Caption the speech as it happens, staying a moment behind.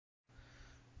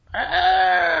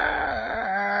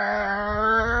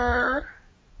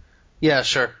Yeah,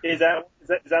 sure. Is that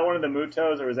one of the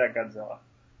Mutos, or is that Godzilla?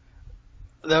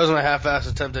 That was my half-assed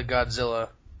attempt at Godzilla.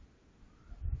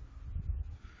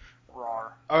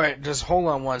 Rawr. Alright, just hold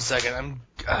on 1 second.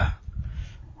 I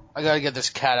gotta get this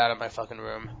cat out of my fucking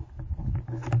room.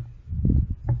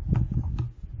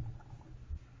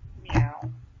 Meow.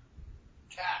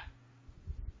 Cat.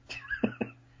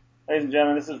 Ladies and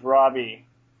gentlemen, this is Robbie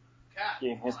Cat.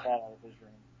 getting his cat out of his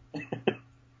room.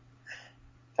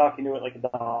 Talking to it like a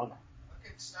dog.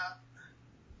 Okay, stop.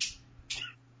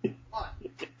 Come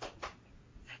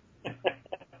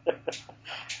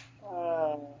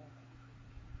on.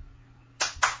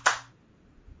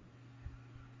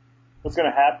 What's going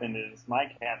to happen is my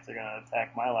cats are going to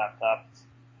attack my laptop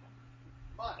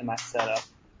and my setup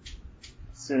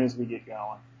as soon as we get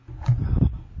going.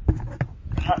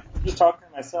 I'm just talking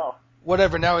to myself.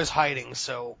 Whatever, now he's hiding,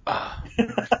 so...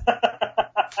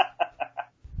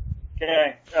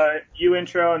 Okay, you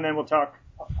intro and then we'll talk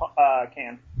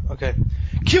Can. Okay.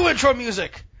 Cue intro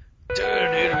music!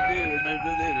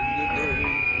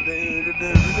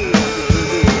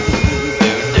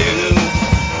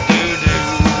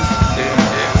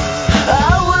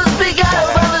 I was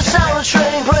beguiled by the sound of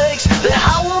train brakes. They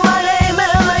howl my name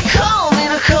and they call me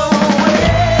to come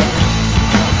away.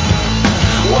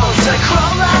 Once I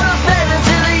crawled out of bed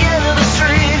into the end of the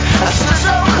street. I stood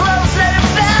so close that it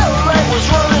felt like it was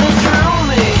running through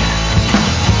me.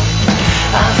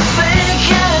 I'm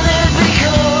thinking it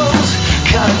becomes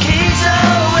Cognito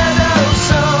and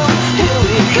ozone. Here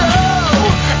we go.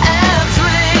 Act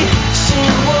 3,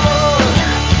 scene 1.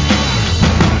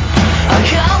 I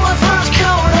got my first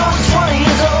car when I was 20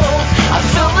 years old. I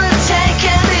filled the tank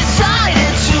and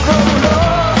decided to go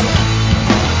north.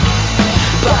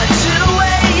 By 2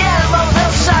 a.m. I was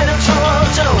outside of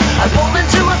Toronto. I pulled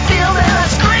into a field and I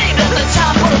screamed at the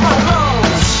top of my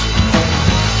lungs.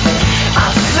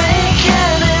 I'm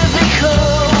thinking it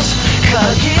becomes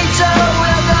Cognito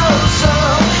and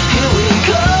ozone. Here we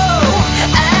go.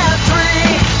 Act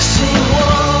 3, scene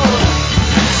 1.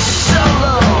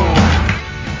 Solo.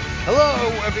 Hello,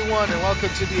 everyone, and welcome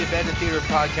to the Abandoned Theater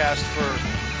podcast for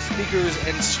Speakers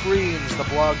and Screens, the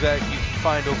blog that you can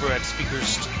find over at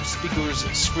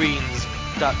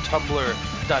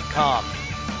speakerscreens.tumblr.com.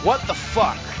 What the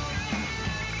fuck?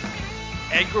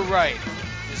 Edgar Wright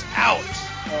is out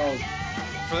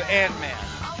for the Ant-Man.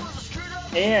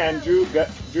 And Drew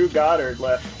Goddard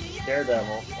left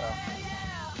Daredevil.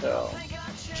 So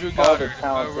Drew All the Goddard.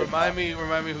 talented- Remind me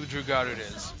who Drew Goddard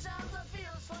is.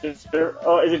 is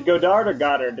it Godard or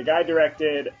Goddard? The guy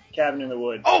directed Cabin in the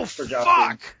Woods. Oh, for Joss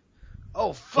Whedon. fuck!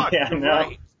 Oh, fuck, Yeah, you're no.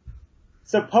 right.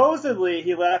 Supposedly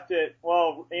he left it.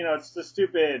 Well, it's the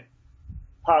stupid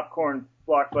popcorn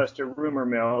blockbuster rumor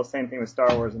mill. Same thing with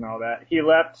Star Wars and all that. He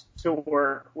left to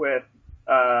work with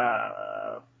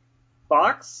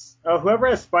Fox, whoever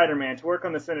has Spider-Man, to work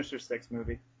on the Sinister Six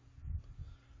movie.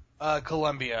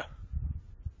 Columbia.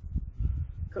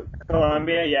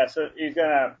 Columbia, yeah. So he's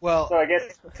gonna. Well- So I guess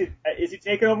is he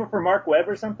taking over for Mark Webb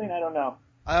or something? I don't know.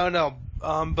 I don't know,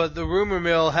 but the rumor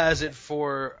mill has it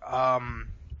for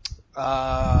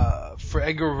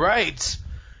Edgar Wright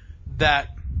that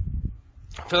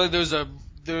I feel like there's a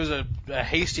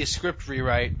hasty script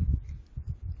rewrite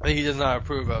that he does not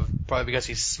approve of, probably because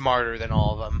he's smarter than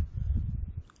all of them.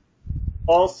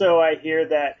 Also, I hear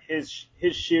that his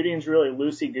shooting's really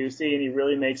loosey goosey, and he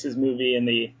really makes his movie in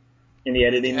the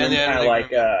editing room, kind of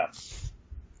like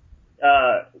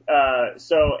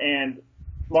and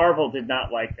Marvel did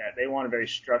not like that. They want a very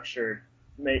structured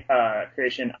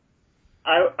creation.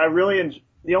 I really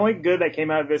the only good that came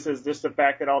out of this is just the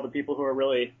fact that all the people who are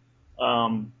really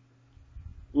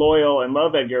loyal and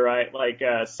love Edgar Wright, like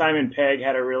Simon Pegg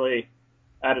had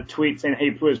a tweet saying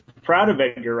he was proud of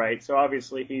Edgar Wright, so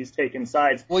obviously he's taken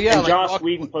sides. Well, yeah, and Joss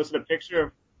Whedon posted a picture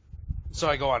of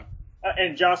Sorry, go on.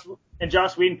 and Joss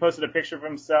Whedon posted a picture of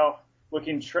himself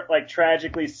looking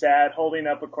tragically sad, holding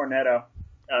up a Cornetto.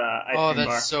 Oh, that's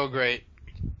bar. so great.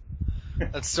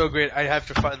 That's so great. I have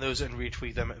to find those and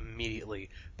retweet them immediately.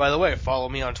 By the way, follow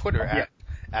me on Twitter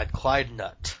at Clyde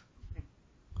Nutt.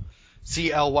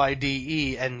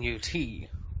 CLYDENUT.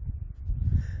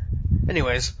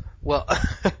 Anyways, well,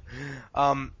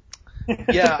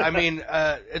 yeah, I mean,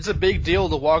 it's a big deal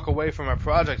to walk away from a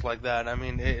project like that. I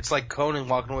mean, it's like Conan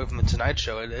walking away from the Tonight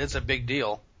Show. It's a big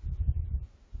deal.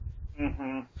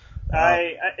 Mm-hmm.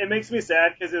 It makes me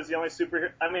sad because it was the only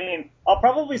superhero. I mean, I'll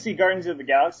probably see Guardians of the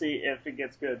Galaxy if it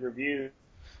gets good reviews.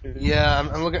 Yeah,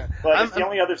 I'm looking. But it's the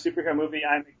only other superhero movie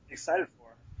I'm excited for.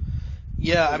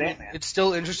 Yeah, I as mean, Ant-Man. it's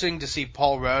still interesting to see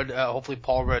Paul Rudd. Hopefully,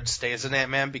 Paul Rudd stays in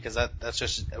Ant-Man because that's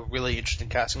just a really interesting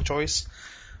casting choice.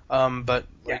 But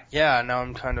like, yeah, now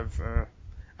I'm kind of.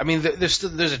 I mean, there's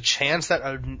a chance that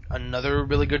another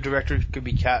really good director could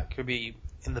be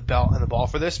in the ball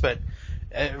for this, but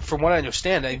from what I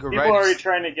understand, Edgar People Wright are already is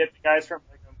trying to get the guys from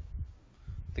Lego.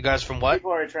 the guys from what?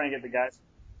 People are already trying to get the guys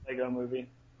from Lego Movie.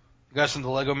 The guys from the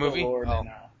Lego Movie. Lord Oh, and,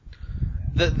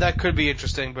 that could be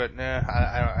interesting, but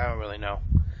I don't really know.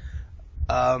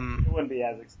 it wouldn't be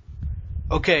as exciting.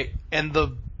 Okay, and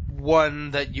the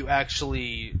one that you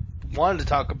actually wanted to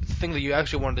talk, the thing that you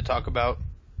actually wanted to talk about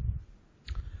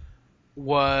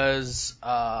was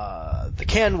the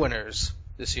Cannes winners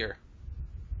this year.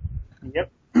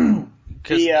 Yep.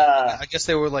 Because I guess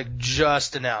they were like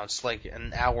just announced like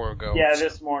an hour ago. Yeah,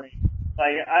 this morning.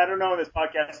 Like, I don't know when this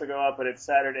podcast will go up, but it's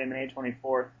Saturday, May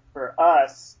 24th for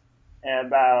us, and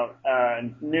about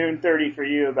noon 30 for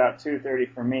you, about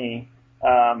 2:30 for me.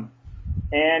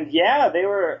 And yeah,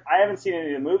 I haven't seen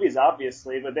any of the movies,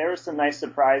 obviously, but there were some nice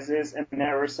surprises, and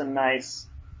there were some nice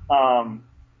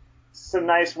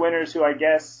winners who I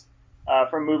guess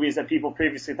from movies that people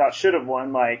previously thought should have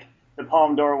won, like the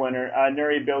Palme d'Or winner,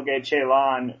 Nuri Bilge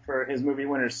Ceylan, for his movie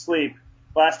Winter's Sleep.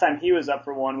 Last time he was up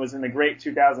for one was in the great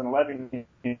 2011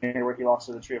 year where he lost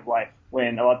to The Tree of Life,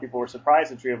 when a lot of people were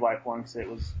surprised The Tree of Life won because it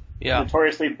was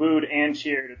notoriously booed and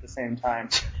cheered at the same time.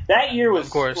 That year was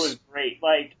great.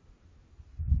 Like,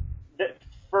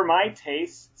 for my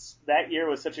tastes, that year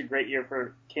was such a great year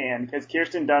for Cannes because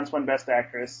Kirsten Dunst won Best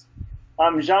Actress.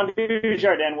 Jean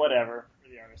Dujardin, whatever. For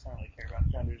the artist, I don't really care about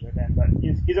Jean Dujardin, but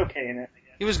he's okay in it, I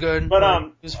guess. He was good, but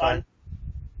he was fine.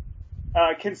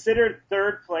 Considered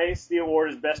third place, the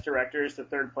award is Best Director, is the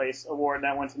third place award, and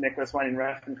that went to Nicholas Winding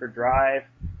Refn for Drive.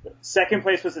 Second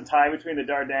place was a tie between the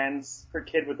Dardennes for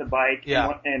Kid with a Bike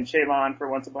and Ceylan for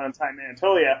Once Upon a Time in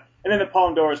Anatolia. And then the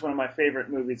Palme d'Or is one of my favorite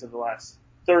movies of the last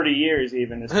 30 years,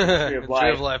 even, is The Tree of Life.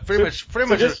 Tree of Life. Pretty much.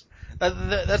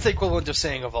 That's the equivalent of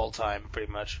saying of all time,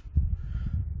 pretty much.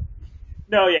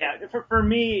 No, yeah. For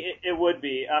me, it would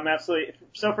be. Absolutely.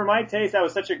 So for my taste, that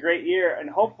was such a great year, and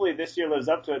hopefully this year lives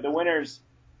up to it. The winners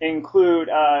include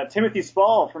Timothy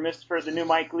Spall for the new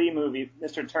Mike Leigh movie,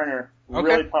 Mr. Turner. Okay.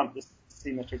 Really pumped to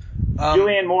see Mr. Turner.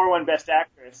 Julianne Moore won Best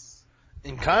Actress.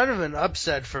 And kind of an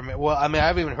upset for me. Well, I mean, I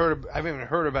haven't even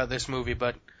heard about this movie,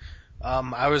 but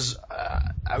I was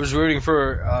rooting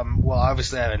for. Well,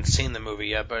 obviously I haven't seen the movie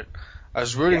yet, but I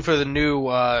was rooting for the new.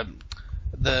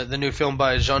 The new film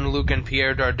by Jean-Luc and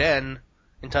Pierre Dardenne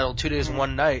entitled 2 Days,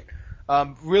 One Night.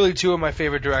 Really two of my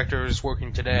favorite directors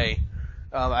working today.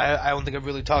 I don't think I've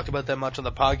really talked about that much on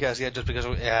the podcast yet just because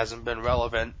it hasn't been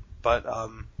relevant. But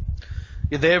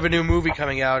they have a new movie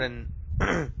coming out, and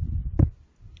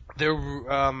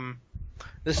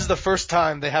this is the first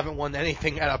time they haven't won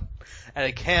anything at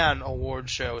a Cannes award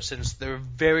show since their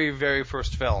very, very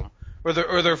first film, or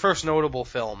their first notable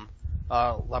film.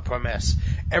 La Promesse.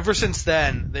 Ever since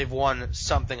then, they've won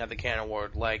something at the Cannes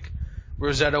Award. Like,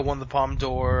 Rosetta won the Palme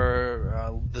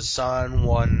d'Or, The Son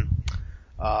won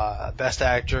Best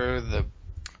Actor,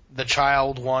 The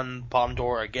Child won Palme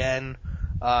d'Or again,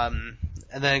 and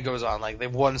then it goes on. Like, they've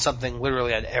won something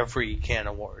literally at every Cannes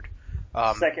Award.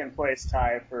 Second place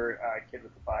tie for Kid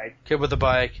with the Bike. Kid with the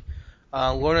Bike.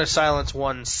 Lorna Silence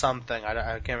won something.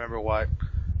 I can't remember what.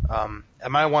 And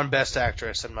I won Best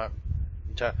Actress. I'm not.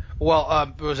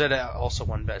 Rosetta also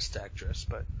won Best Actress,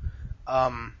 but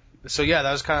so yeah,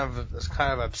 that's kind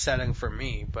of upsetting for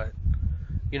me, but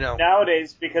you know.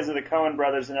 Nowadays, because of the Coen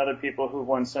brothers and other people who've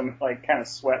won some, like, kind of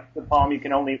swept the Palme,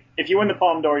 if you win the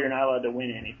Palme d'Or, you're not allowed to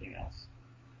win anything else.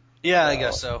 Yeah, I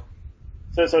guess so.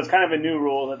 So it's kind of a new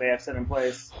rule that they have set in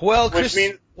place. Well,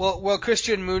 Christian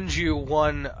Mungiu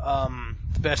won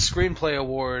the Best Screenplay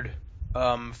Award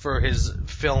for his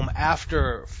film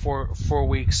After 4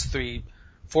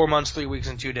 months, 3 weeks,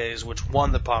 and 2 days, which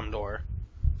won the Palme d'Or.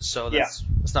 So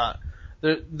it's not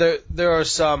there are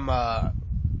some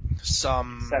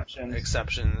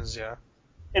exceptions, yeah.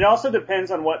 It also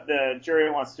depends on what the jury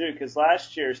wants to do, because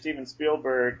last year Steven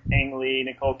Spielberg, Ang Lee,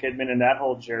 Nicole Kidman, and that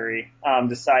whole jury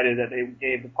decided that they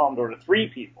gave the Palme d'Or to 3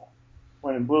 people.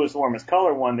 When Blue is the Warmest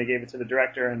Color won, they gave it to the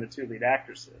director and the 2 lead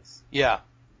actresses. Yeah.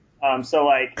 So,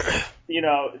 like,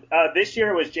 this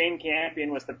year was Jane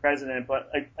Campion was the president,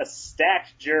 but a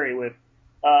stacked jury with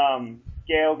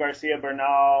Gael Garcia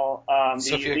Bernal,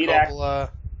 Sofia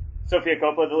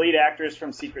Coppola, the lead actress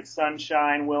from Secret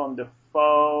Sunshine, Willem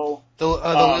Dafoe. The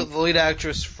lead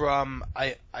actress from,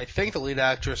 I think the lead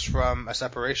actress from A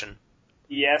Separation.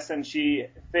 Yes, and she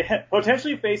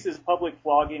potentially faces public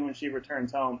flogging when she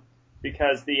returns home,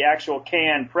 because the actual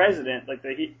Cannes president, like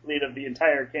the lead of the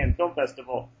entire Cannes Film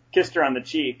Festival, kissed her on the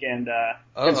cheek, and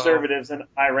conservatives in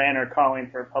Iran are calling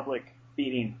for a public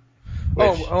beating.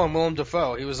 Which, and Willem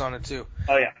Dafoe, he was on it too.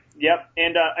 Oh yeah, yep,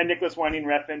 and Nicholas Winding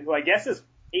Refn, who I guess is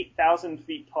 8,000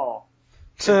 feet tall.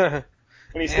 When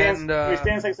he stands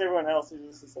next to everyone else,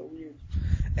 he's just so huge.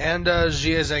 And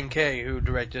Jia Zhangke, who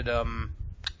directed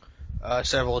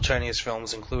several Chinese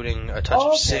films, including A Touch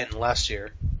of Sin last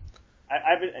year.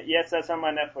 Yes, that's on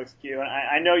my Netflix queue, and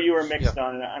I know you were mixed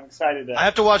on it. I'm excited to. I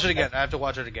have to watch it again.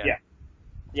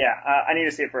 Yeah, I need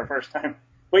to see it for a first time.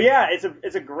 But yeah,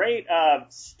 it's a great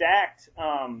stacked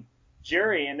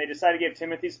jury, and they decided to give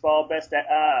Timothy Spall Best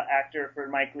Actor for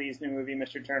Mike Leigh's new movie,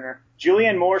 Mr. Turner.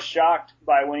 Julianne Moore shocked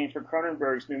by winning for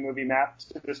Cronenberg's new movie, Maps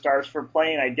to the Stars, for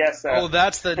playing, I guess.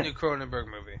 That's the new Cronenberg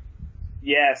movie.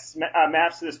 Yes,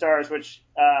 Maps to the Stars, which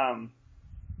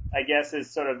I guess is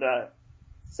sort of the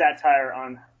satire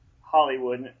on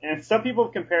Hollywood. And some people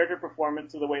have compared her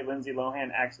performance to the way Lindsay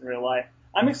Lohan acts in real life.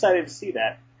 I'm excited to see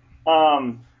that.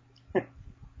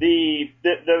 The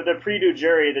Purdue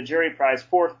jury, the jury prize,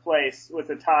 fourth place with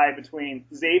a tie between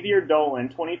Xavier Dolan,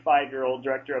 25-year-old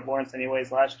director of Lawrence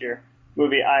Anyways last year,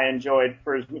 movie I enjoyed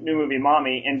for his new movie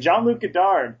Mommy, and Jean-Luc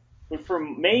Godard, who for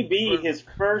maybe his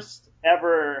first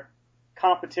ever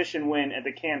competition win at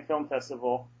the Cannes Film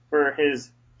Festival for his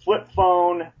flip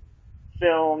phone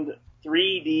filmed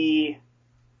 3D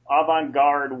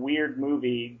avant-garde weird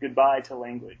movie Goodbye to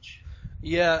Language.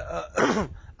 Yeah,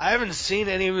 I haven't seen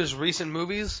any of his recent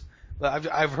movies,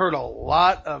 but I've heard a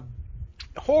lot of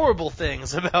horrible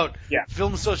things about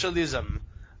film socialism.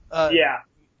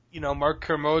 Mark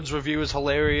Kermode's review is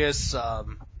hilarious.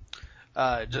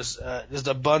 Just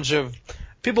a bunch of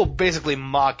people basically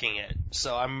mocking it.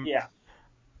 So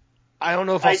I don't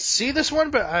know if I'll see this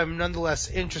one, but I'm nonetheless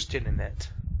interested in it.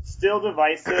 Still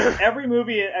divisive. Every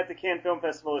movie at the Cannes Film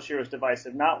Festival this year was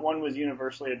divisive. Not one was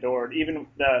universally adored. Even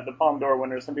the Palme d'Or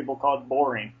winner, some people called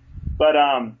boring. But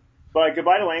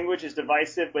Goodbye to Language is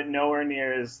divisive, but nowhere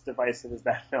near as divisive as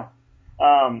that film.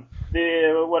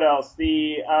 What else?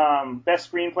 The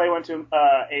best screenplay went to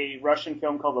a Russian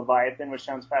film called Leviathan, which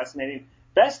sounds fascinating.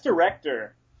 Best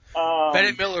director.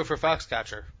 Bennett Miller for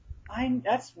Foxcatcher.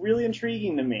 That's really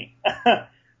intriguing to me.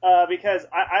 Because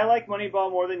I like Moneyball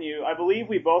more than you. I believe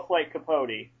we both like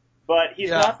Capote, but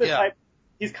he's not the type.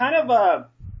 He's kind of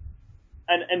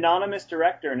an anonymous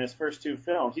director in his first two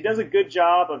films. He does a good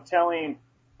job of telling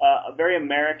very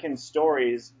American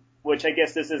stories, which I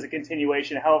guess this is a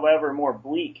continuation, however more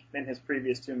bleak than his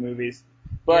previous two movies.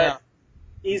 But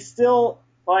he's still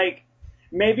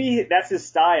maybe that's his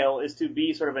style, is to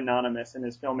be sort of anonymous in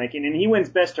his filmmaking. And he wins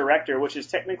Best Director, which is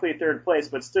technically third place,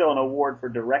 but still an award for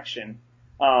direction.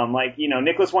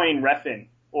 Nicholas Winding Refn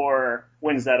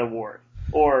wins that award,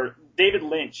 or David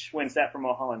Lynch wins that for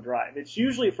Mulholland Drive. It's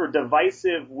usually for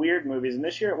divisive, weird movies, and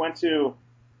this year it went to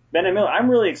Bennett Miller. I'm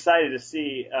really excited to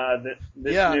see this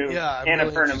new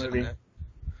Annapurna movie.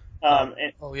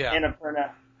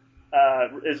 Annapurna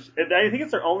I think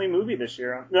it's their only movie this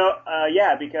year. No,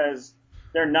 because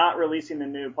they're not releasing the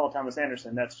new Paul Thomas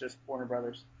Anderson. That's just Warner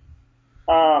Brothers.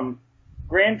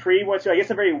 Grand Prix, I guess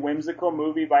a very whimsical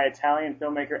movie by Italian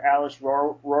filmmaker Alice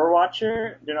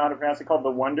Rohrwacher, don't know how to pronounce it, called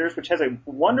The Wonders, which has a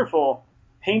wonderful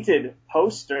painted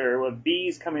poster with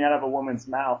bees coming out of a woman's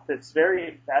mouth. It's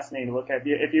very fascinating to look at.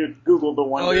 If you Google The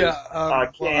Wonders, I'm on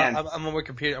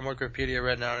Wikipedia. I'm on Wikipedia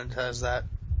right now, and it has that.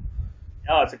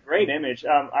 Oh, it's a great image.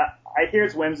 I hear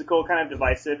it's whimsical, kind of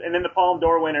divisive. And then the Palme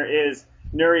d'Or winner is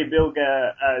Nuri Bilge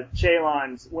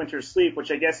Ceylan's Winter's Sleep,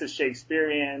 which I guess is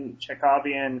Shakespearean,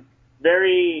 Chekhovian,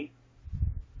 very,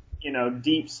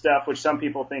 deep stuff, which some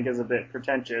people think is a bit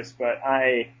pretentious. But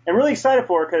I am really excited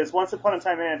for it because Once Upon a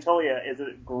Time in Anatolia is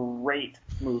a great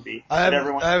movie. I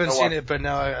haven't seen it, but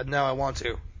now I want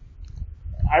to.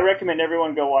 I recommend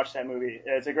everyone go watch that movie.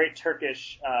 It's a great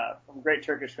Turkish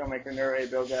filmmaker Nuri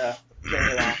Bilge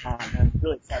Ceylan. I'm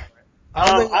really excited for it.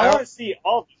 I want to see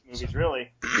all of these movies,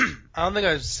 really. I don't think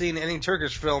I've seen any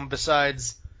Turkish film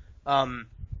besides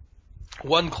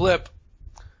one clip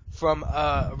from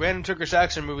a random Turkish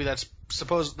action movie that's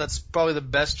probably the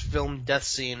best filmed death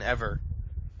scene ever.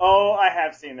 Oh, I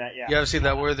have seen that, yeah. You ever seen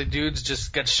that where the dudes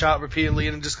just get shot repeatedly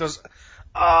and it just goes,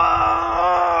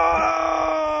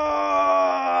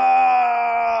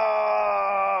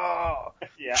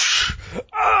 Yeah.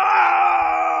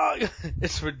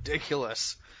 It's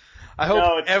ridiculous. I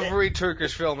hope every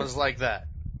Turkish film is like that,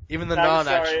 even the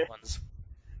non-action ones.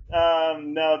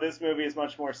 No, this movie is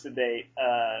much more sedate.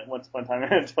 Once Upon a Time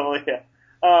in Anatolia.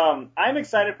 I'm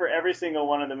excited for every single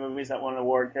one of the movies that won an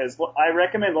award because I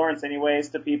recommend Lawrence Anyways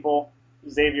to people.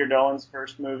 Xavier Dolan's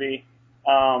first movie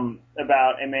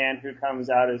about a man who comes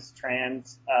out as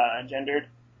transgendered.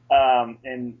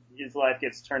 and his life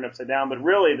gets turned upside down. But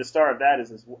really, the star of that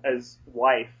is his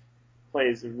wife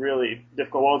plays a really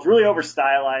difficult role. It's really over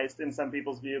stylized in some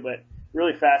people's view, but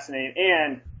really fascinating.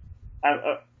 And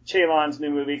Chalon's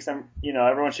new movie, because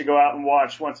everyone should go out and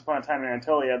watch Once Upon a Time in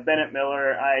Anatolia. Bennett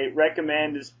Miller, I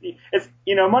recommend.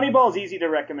 Moneyball is easy to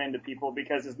recommend to people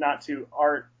because it's not too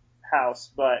art house,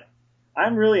 but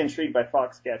I'm really intrigued by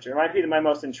Foxcatcher. It might be my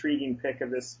most intriguing pick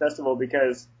of this festival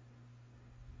because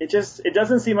it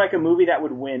doesn't seem like a movie that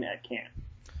would win at Cannes.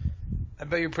 I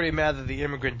bet you're pretty mad that The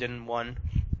Immigrant didn't win.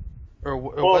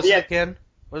 Was it Cannes?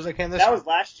 Was it Cannes this year? That was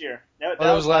last year. That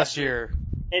was last year.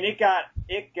 And it got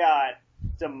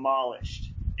demolished.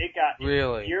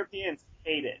 Really? Europeans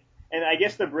hate it. And I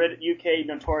guess the UK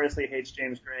notoriously hates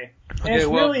James Gray. And okay, it's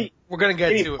well, really we're going to get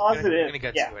to it. Positive. We're going to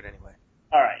get to it anyway.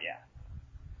 All right,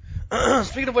 yeah.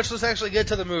 Speaking of which, let's actually get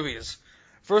to the movies.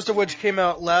 First of which came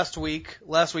out last week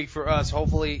for us.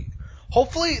 Hopefully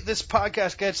this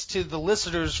podcast gets to the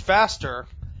listeners faster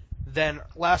than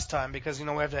last time because, we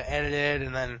have to edit it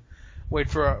and then wait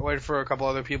for a couple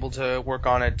other people to work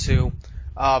on it too.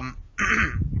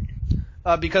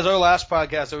 Because our last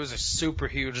podcast, there was a super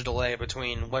huge delay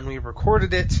between when we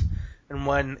recorded it and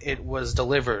when it was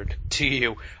delivered to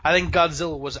you. I think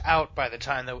Godzilla was out by the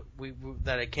time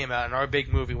that it came out, and our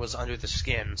big movie was Under the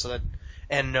Skin,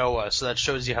 and Noah. So that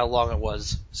shows you how long it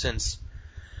was since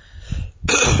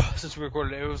we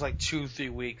recorded it. It was like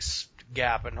 2-3 weeks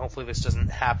gap, and hopefully this doesn't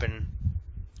happen.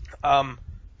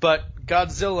 But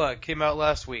Godzilla came out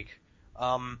last week.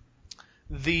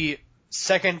 The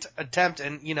second attempt,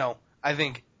 and I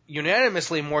think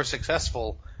unanimously more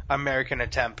successful American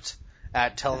attempt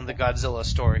at telling the Godzilla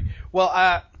story. Well,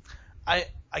 I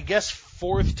guess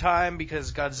fourth time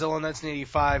because Godzilla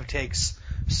 1985 takes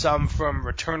some from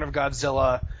Return of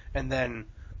Godzilla, and then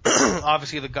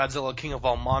obviously the Godzilla King of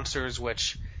All Monsters,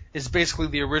 which is basically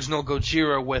the original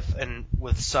Gojira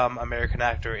with some American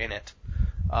actor in it,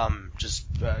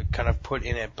 kind of put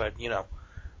in it. But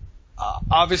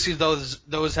obviously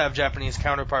those have Japanese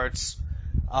counterparts.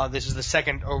 This is the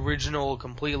second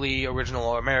completely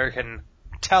original American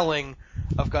telling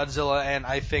of Godzilla, and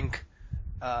I think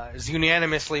is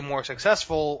unanimously more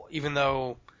successful, even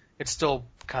though it's still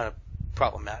kind of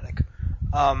problematic.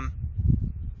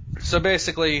 So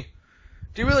basically,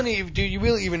 do you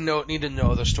really even need to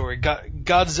know the story?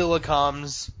 Godzilla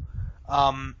comes.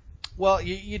 Well,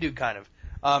 you do kind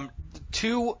of.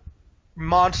 Two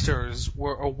monsters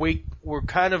were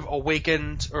kind of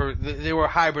awakened, or they were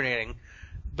hibernating,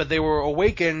 but they were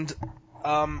awakened.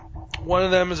 One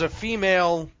of them is a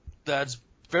female that's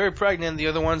very pregnant. The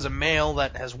other one's a male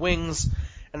that has wings.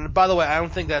 And by the way, I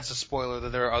don't think that's a spoiler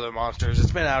that there are other monsters.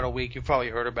 It's been out a week. You've probably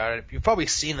heard about it. You've probably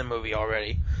seen the movie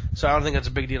already. So I don't think it's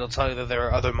a big deal to tell you that there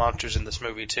are other monsters in this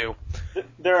movie too.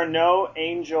 There are no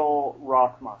angel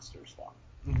rock monsters, though.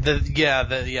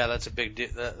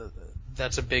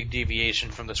 That's a big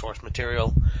deviation from the source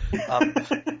material.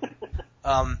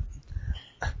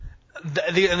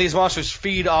 These monsters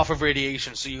feed off of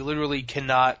radiation, so you literally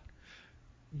can't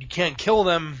kill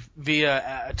them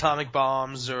via atomic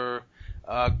bombs or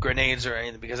grenades or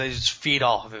anything because they just feed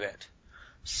off of it.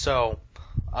 So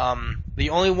the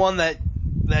only one that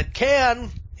can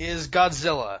is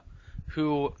Godzilla,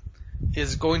 who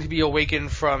is going to be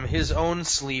awakened from his own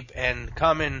sleep and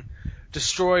come and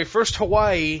destroy first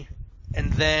Hawaii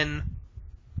and then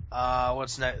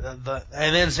what's next?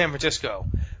 And then San Francisco.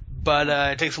 But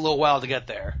it takes a little while to get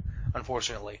there,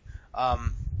 unfortunately.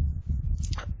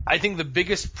 I think the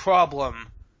biggest problem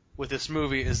with this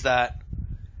movie is that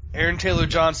Aaron Taylor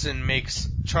Johnson makes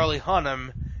Charlie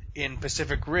Hunnam in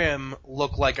Pacific Rim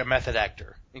look like a method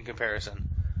actor in comparison.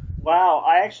 Wow,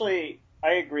 I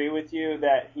agree with you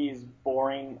that he's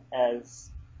boring as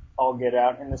all get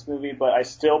out in this movie, but I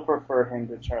still prefer him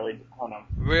to Charlie Hunnam.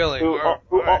 Really? Who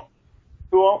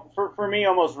for me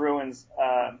almost ruins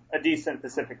a decent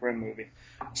Pacific Rim movie.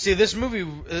 See, this movie,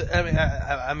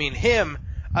 I mean him,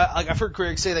 I've heard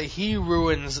critics say that he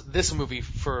ruins this movie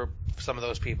for some of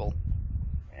those people.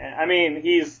 I mean,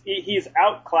 he's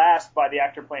outclassed by the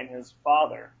actor playing his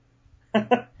father,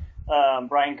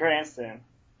 Bryan Cranston,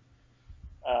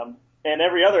 and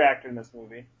every other actor in this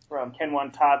movie, from Ken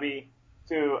Watanabe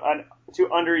to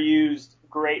underused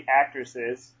great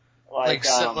actresses. Like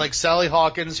Sally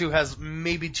Hawkins, who has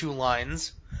maybe 2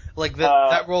 lines.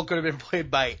 That role could have been played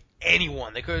by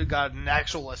anyone. They could have got an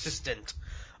actual assistant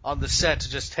on the set to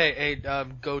just, hey,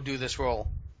 go do this role.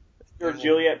 Or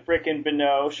Juliette frickin'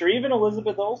 Binoche, or even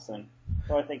Elizabeth Olsen,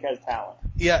 who I think has talent.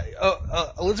 Yeah,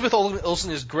 Elizabeth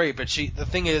Olsen is great, but the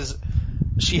thing is,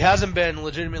 she hasn't been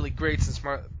legitimately great since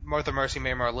Martha Marcy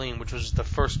May Marlene, which was the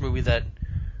first movie that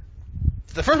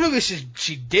the first movie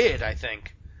she did, I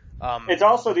think. It's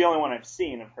also the only one I've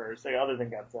seen of hers, other than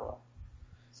Godzilla.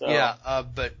 So. Yeah,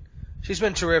 but she's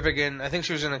been terrific I think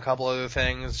she was in a couple other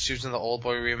things. She was in the Old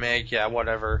Boy remake, yeah,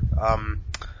 whatever.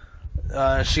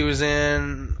 She was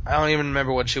in, I don't even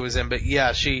remember what she was in, but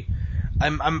yeah,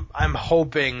 I'm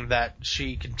hoping that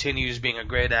she continues being a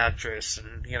great actress,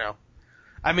 and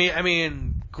I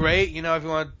mean, great. If you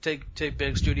want to take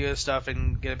big studio stuff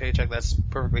and get a paycheck, that's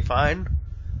perfectly fine.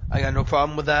 I got no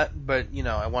problem with that, but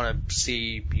I want to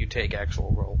see you take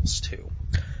actual roles too.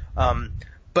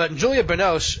 But Juliette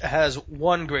Binoche has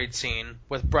one great scene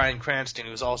with Bryan Cranston,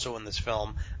 who's also in this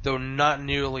film, though not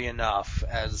nearly enough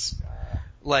as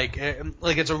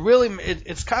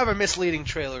it's kind of a misleading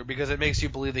trailer because it makes you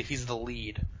believe that he's the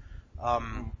lead,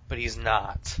 but he's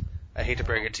not. I hate to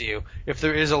break it to you. If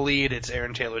there is a lead, it's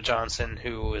Aaron Taylor Johnson,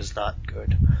 who is not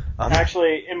good.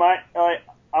 Actually,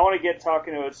 I want to get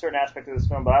talking to a certain aspect of this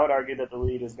film, but I would argue that the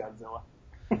lead is Godzilla.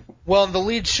 Well, the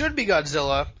lead should be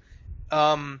Godzilla,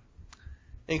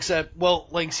 except,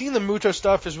 seeing the Muto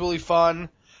stuff is really fun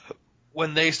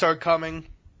when they start coming,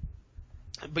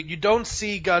 but you don't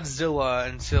see Godzilla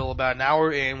until about an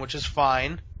hour in, which is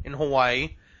fine, in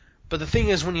Hawaii. But the thing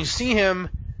is, when you see him,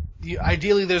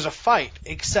 ideally there's a fight,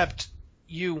 except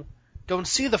you don't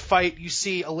see the fight, you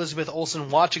see Elizabeth Olsen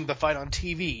watching the fight on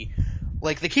TV.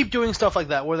 They keep doing stuff like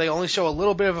that, where they only show a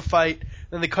little bit of a fight,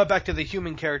 then they cut back to the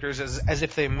human characters as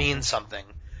if they mean something.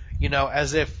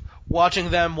 As if watching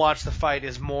them watch the fight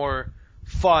is more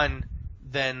fun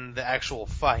than the actual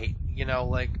fight.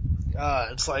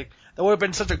 It's like, that would have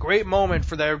been such a great moment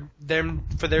for there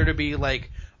to be,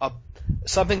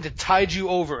 something to tide you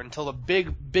over until the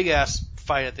big ass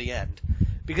fight at the end.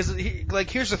 Because,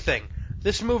 here's the thing.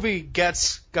 This movie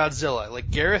gets Godzilla.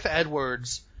 Gareth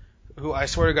Edwards, who I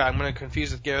swear to God I'm going to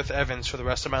confuse with Gareth Evans for the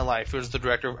rest of my life, who's the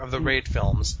director of the Raid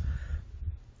films.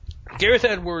 Gareth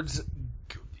Edwards,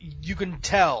 you can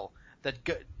tell that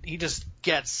he just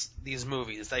gets these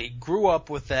movies, that he grew up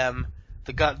with them,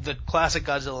 the classic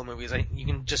Godzilla movies. You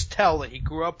can just tell that he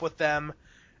grew up with them,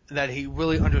 that he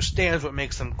really understands what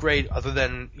makes them great, other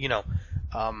than,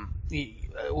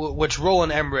 which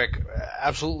Roland Emmerich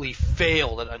absolutely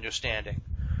failed at understanding.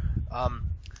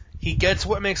 He gets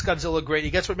what makes Godzilla great.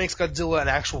 He gets what makes Godzilla an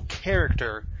actual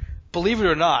character. Believe it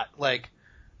or not,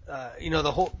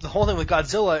 the whole thing with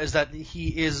Godzilla is that he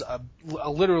is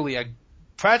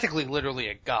practically literally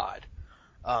a god.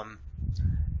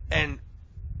 And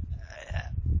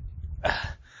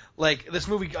this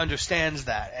movie understands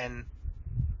that. And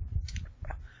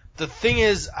the thing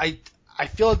is, I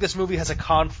feel like this movie has a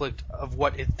conflict of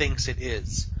what it thinks it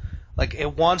is.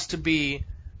 It wants to be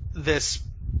this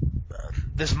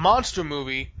monster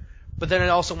movie, but then it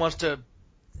also wants to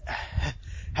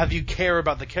have you care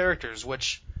about the characters,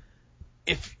 which,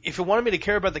 if it wanted me to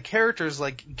care about the characters,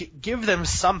 give them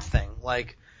something.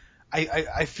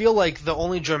 I feel like the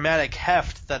only dramatic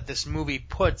heft that this movie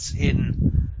puts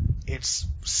in its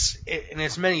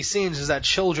many scenes is that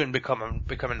children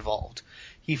become involved.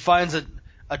 He finds that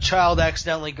a child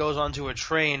accidentally goes onto a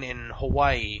train in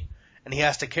Hawaii, and he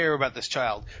has to care about this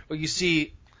child. Or you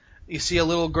see a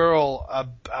little girl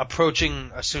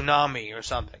approaching a tsunami or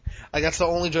something. That's the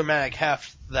only dramatic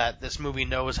heft that this movie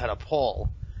knows how to pull,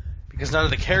 because none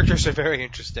of the characters are very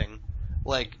interesting.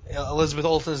 Elizabeth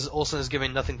Olsen is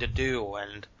given nothing to do,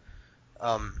 and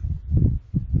none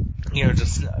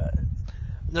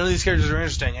of these characters are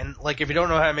interesting. And if you don't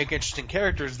know how to make interesting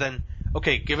characters, then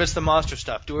okay, give us the monster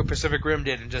stuff. Do what Pacific Rim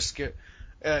did, and just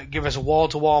give us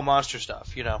wall-to-wall monster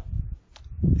stuff.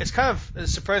 It's kind of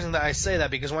surprising that I say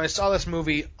that, because when I saw this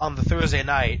movie on the Thursday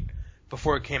night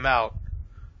before it came out,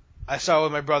 I saw it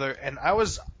with my brother, and I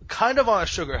was kind of on a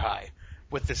sugar high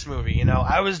with this movie.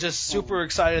 I was just super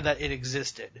excited that it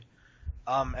existed,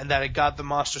 and that it got the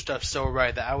monster stuff so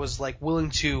right that I was willing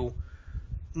to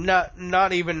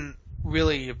not even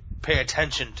really pay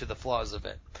attention to the flaws of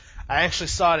it. I actually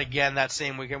saw it again that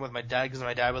same weekend with my dad, because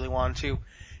my dad really wanted to.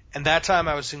 And that time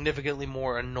I was significantly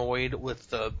more annoyed with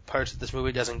the parts that this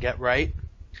movie doesn't get right,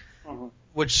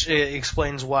 which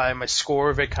explains why my score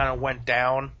of it kind of went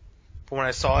down from when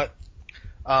I saw it.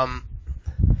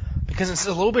 Because it's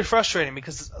a little bit frustrating,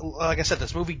 because, like I said,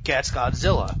 this movie gets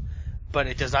Godzilla, but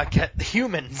it does not get the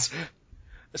humans.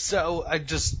 So I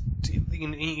just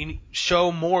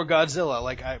show more Godzilla.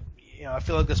 I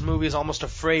feel like this movie is almost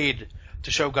afraid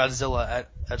to show Godzilla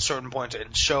at certain points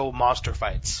and show monster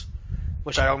fights,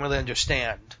 which I don't really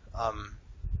understand. But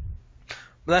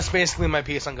that's basically my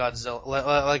piece on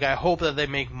Godzilla. I hope that they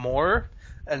make more,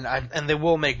 and they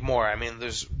will make more. I mean,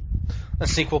 there's a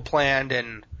sequel planned,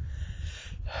 and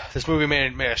This movie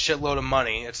made a shitload of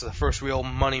money. It's the first real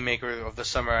money maker of the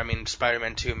summer. I mean,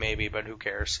 Spider-Man 2 maybe, but who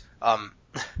cares?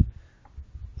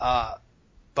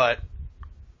 But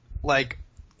like,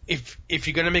 if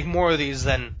you're gonna make more of these,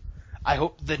 then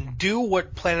do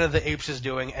what Planet of the Apes is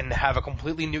doing and have a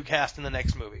completely new cast in the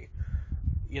next movie.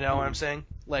 You know what I'm saying?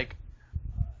 Like,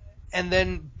 and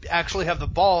then actually have the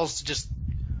balls to just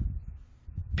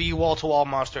be wall-to-wall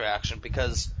monster action,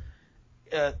 because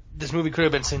this movie could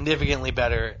have been significantly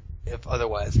better if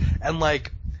otherwise. And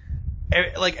like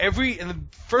in the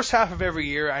first half of every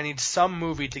year, I need some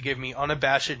movie to give me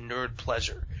unabashed nerd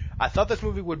pleasure. I thought this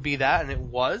movie would be that, and it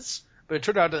was, but it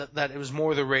turned out that it was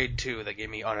more The Raid 2 that gave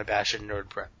me unabashed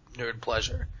nerd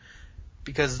pleasure,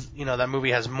 because that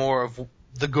movie has more of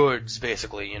the goods,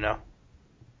 basically.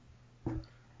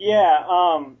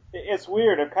 Yeah, it's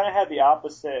weird. I've kind of had the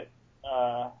opposite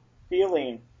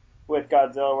feeling with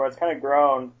Godzilla, where it's kind of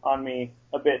grown on me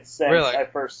a bit since I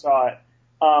first saw it.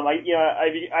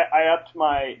 I upped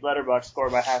my Letterboxd score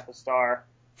by half a star,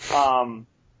 and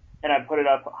I put it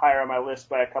up higher on my list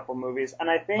by a couple movies. And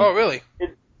I think, oh really?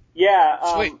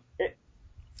 Sweet.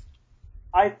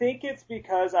 I think it's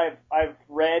because I've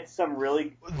read some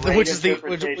really great which is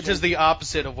the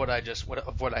opposite of what I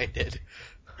did.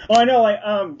 Oh, I know.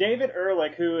 Like David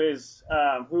Ehrlich,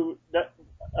 who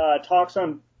talks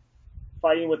on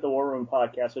Fighting with the War Room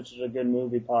podcast, which is a good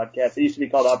movie podcast. It used to be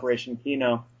called Operation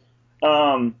Kino.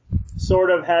 Sort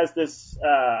of has this.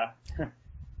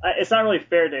 It's not really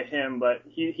fair to him, but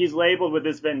he's labeled with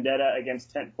this vendetta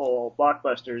against tentpole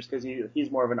blockbusters because he's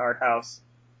more of an art house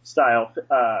style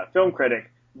film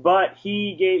critic. But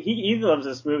he loves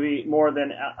this movie more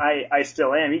than I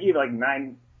still am. He gave it like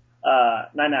 9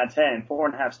 out of 10,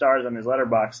 4.5 stars on his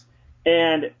Letterboxd.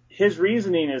 And his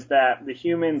reasoning is that the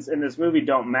humans in this movie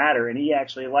don't matter, and he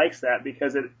actually likes that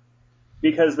because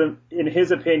in his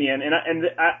opinion,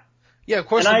 yeah, of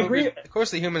course. And I agree. Of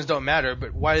course, the humans don't matter,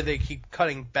 but why do they keep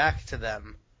cutting back to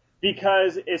them?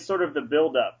 Because it's sort of the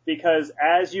build-up. Because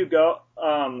as you go,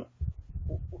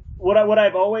 what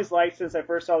I've always liked since I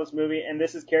first saw this movie, and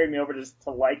this has carried me over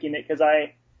to liking it, because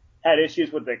I had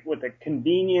issues with the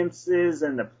conveniences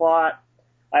and the plot.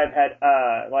 I've had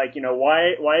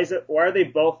why are they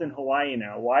both in Hawaii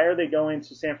now? Why are they going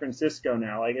to San Francisco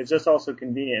now? Like, it's just also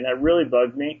convenient. That really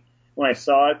bugged me when I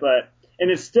saw it, and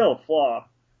it's still a flaw.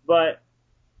 But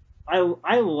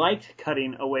I liked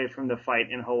cutting away from the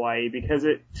fight in Hawaii, because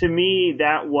to me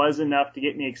that was enough to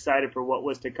get me excited for what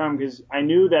was to come, because I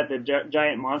knew that the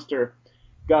giant monster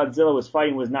Godzilla was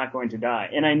fighting was not going to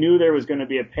die, and I knew there was going to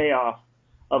be a payoff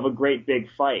of a great big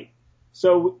fight.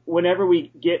 So whenever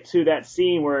we get to that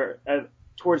scene where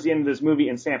towards the end of this movie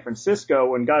in San Francisco,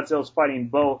 when Godzilla's fighting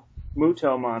both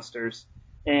Muto monsters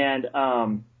and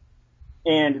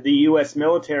the U.S.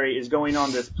 military is going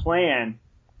on this plan,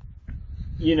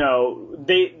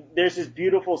 there's this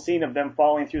beautiful scene of them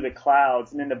falling through the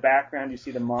clouds, and in the background you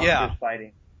see the monsters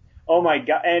fighting. Oh my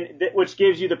God! And which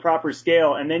gives you the proper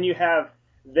scale, and then you have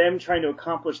them trying to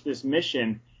accomplish this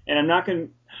mission. And I'm not going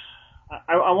to.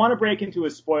 I want to break into a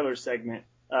spoiler segment.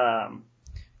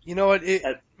 You know what?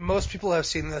 Most people have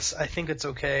seen this. I think it's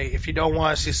okay. If you don't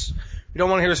want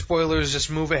to hear spoilers, just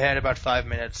move ahead about 5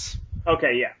 minutes.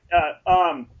 Okay, yeah.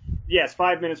 Yes,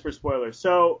 5 minutes for spoilers.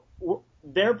 So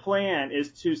their plan is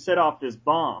to set off this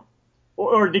bomb,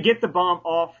 or to get the bomb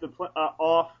off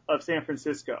of San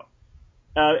Francisco.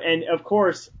 And of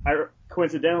course,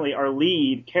 coincidentally, our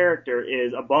lead character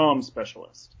is a bomb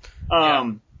specialist.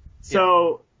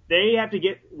 So they have to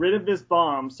get rid of this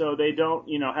bomb so they don't,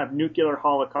 have nuclear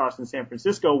holocaust in San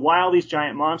Francisco while these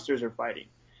giant monsters are fighting.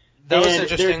 That was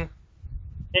interesting.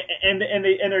 And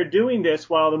they're doing this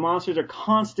while the monsters are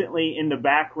constantly in the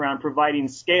background providing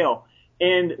scale.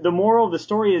 And the moral of the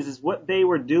story is what they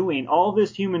were doing, all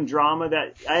this human drama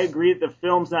that I agree that the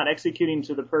film's not executing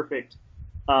to the perfect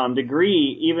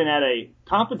degree, even at a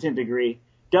competent degree,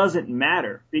 doesn't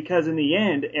matter, because in the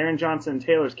end, Aaron Johnson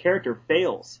Taylor's character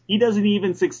fails. He doesn't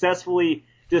even successfully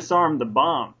disarm the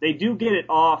bomb. They do get it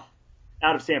off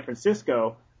out of San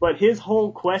Francisco, but his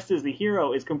whole quest as the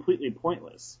hero is completely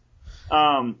pointless,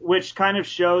 which kind of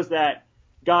shows that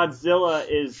Godzilla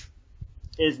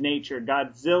is nature.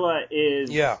 Godzilla is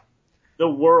the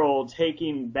world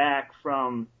taking back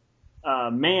from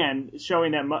man,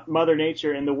 showing that Mother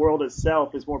Nature and the world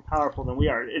itself is more powerful than we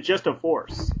are. It's just a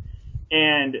force.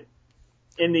 And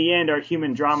in the end, our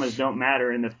human dramas don't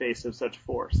matter in the face of such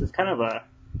force. It's kind of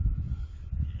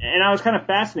and I was kind of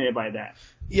fascinated by that.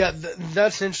 Yeah,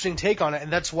 that's an interesting take on it, and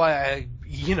that's why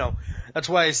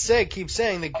keep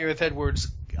saying that Gareth Edwards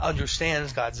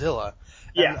understands Godzilla.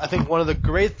 Yeah. And I think one of the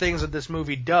great things that this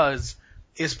movie does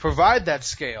is provide that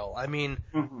scale. I mean,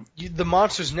 Mm-hmm. the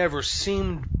monsters never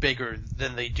seemed bigger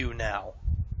than they do now.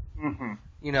 Mm-hmm.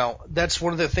 You know, that's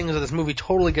one of the things that this movie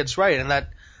totally gets right, and that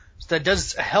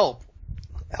does help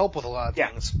with a lot of Yeah.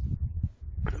 things.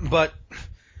 But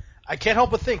I can't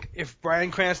help but think if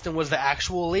Bryan Cranston was the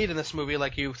actual lead in this movie,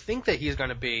 like you think that he's going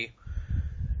to be,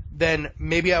 then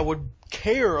maybe I would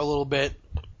care a little bit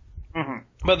Mm-hmm.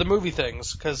 about the movie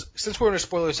things. Because since we're in a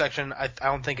spoiler section, I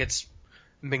don't think it's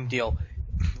a big deal.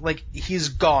 Like, he's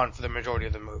gone for the majority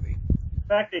of the movie. The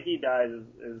fact that he dies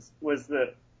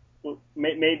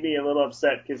made me a little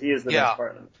upset because he is the best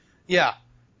part of it. Yeah.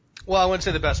 Well, I wouldn't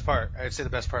say the best part. I'd say the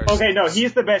best part is... Okay, no,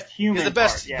 he's the best human He's the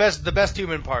best, part. Yeah. the best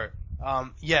human part.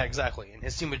 Yeah, exactly. And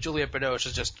his scene with Juliette Binoche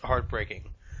is just heartbreaking.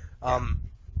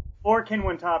 Or Ken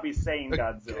Watanabe saying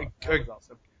Godzilla. That was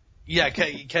also... Yeah,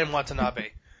 Ken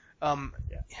Watanabe.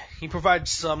 He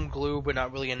provides some glue, but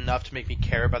not really enough to make me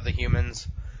care about the humans.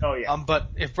 Oh, yeah. But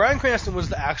if Bryan Cranston was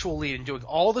the actual lead and doing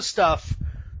all the stuff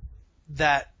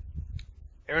that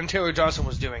Aaron Taylor Johnson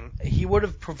was doing, he would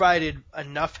have provided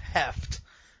enough heft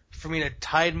for me to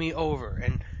tide me over.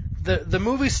 And the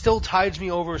movie still tides me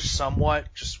over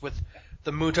somewhat, just with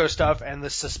the Muto stuff and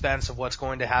the suspense of what's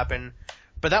going to happen.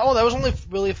 But that was only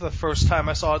really for the first time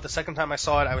I saw it. The second time I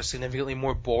saw it, I was significantly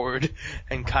more bored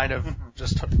and kind of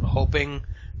just hoping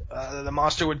the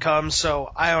monster would come.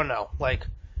 So I don't know. Like,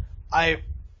 I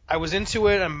was into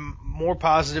it. I'm more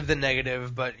positive than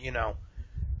negative, but you know,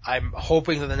 I'm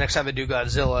hoping that the next time they do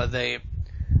Godzilla, they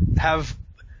have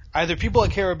either people I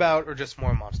care about or just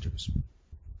more monsters.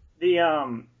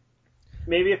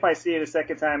 Maybe if I see it a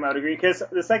second time, I would agree. Because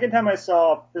the second time I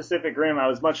saw Pacific Rim, I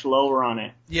was much lower on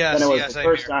it than it was the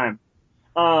first time.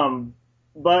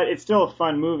 But it's still a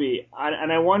fun movie,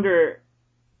 and I wonder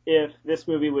if this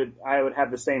movie I would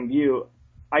have the same view.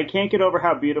 I can't get over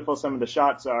how beautiful some of the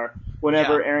shots are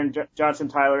whenever Aaron Johnson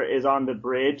Tyler is on the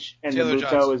bridge and Taylor the Muto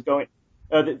Johnson. is going.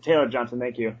 Taylor Johnson,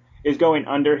 thank you, is going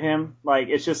under him. Like,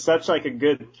 it's just such like a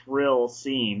good thrill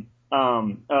scene.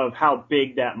 Of how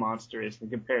big that monster is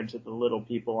compared to the little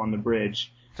people on the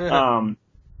bridge.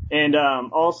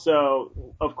 Also,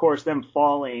 of course, them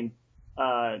falling,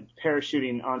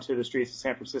 parachuting onto the streets of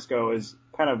San Francisco is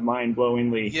kind of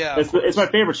mind-blowingly. Yeah, it's my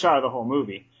favorite shot of the whole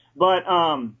movie. But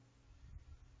I'm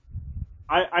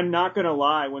not gonna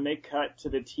lie, when they cut to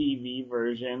the TV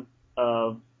version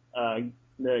of the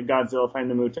Godzilla Find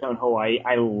the Muto in Hawaii,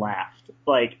 I laughed.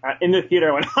 Like, in the theater,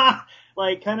 I went, ha!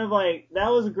 Like, kind of like, that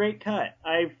was a great cut.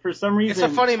 For some reason...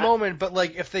 It's a funny moment, but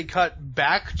like, if they cut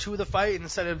back to the fight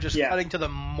instead of just cutting to the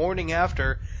morning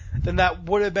after, then that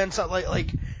would have been something like,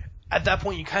 at that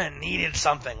point you kind of needed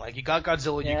something. Like, you got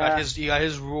Godzilla, you got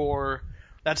his roar,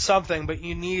 that's something, but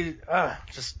you need, I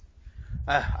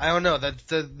don't know,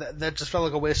 that just felt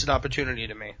like a wasted opportunity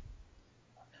to me.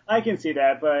 I can see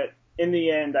that, but in the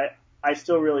end, I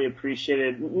still really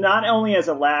appreciated it, not only as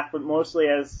a laugh, but mostly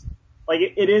as, like,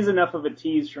 it is enough of a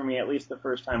tease for me, at least the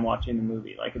first time watching the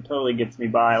movie. Like, it totally gets me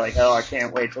by, like, oh, I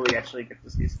can't wait till we actually get to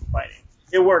see some fighting.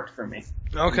 It worked for me.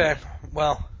 Okay,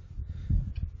 well,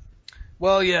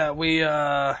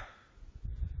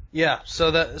 yeah,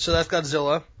 so that's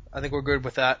Godzilla. I think we're good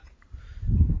with that.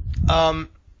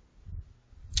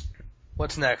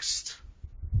 What's next?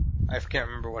 I can't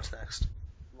remember what's next.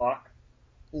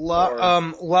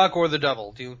 Locke or the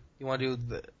Devil. Do you want to do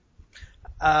the?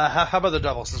 How about the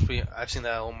Devil? Since I've seen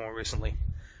that a little more recently.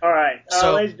 All right.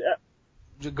 So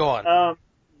go on.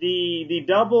 The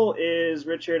Double is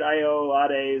Richard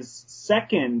Ayoade's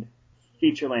second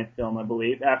feature-length film, I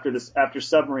believe, after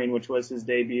Submarine, which was his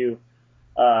debut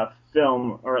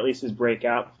film, or at least his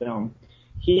breakout film.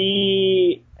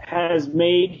 He has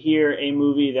made here a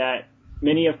movie that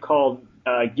many have called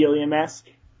Gilliam-esque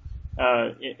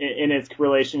in its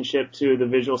relationship to the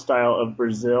visual style of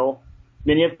Brazil.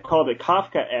 Many have called it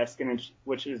Kafka-esque,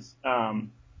 which is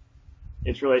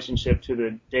its relationship to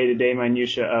the day-to-day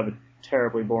minutia of a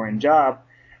terribly boring job.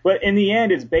 But in the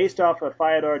end, it's based off a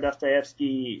Fyodor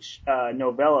Dostoevsky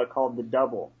novella called The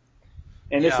Double.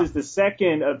 And this is the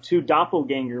second of two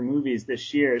doppelganger movies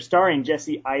this year, starring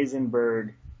Jesse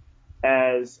Eisenberg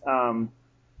as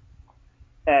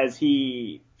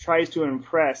he tries to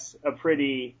impress a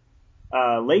pretty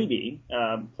lady,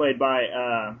 played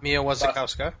by Mia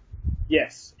Wasikowska.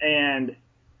 Yes, and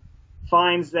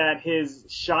finds that his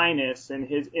shyness and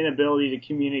his inability to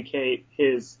communicate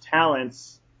his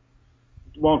talents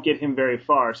won't get him very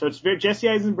far. So it's Jesse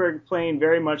Eisenberg playing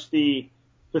very much the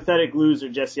pathetic loser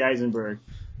Jesse Eisenberg.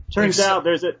 Turns out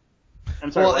there's a...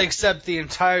 I'm sorry. Well, except the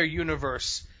entire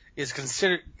universe is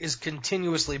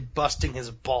continuously busting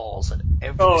his balls at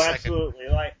every second. Oh, absolutely.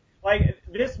 Like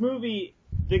this movie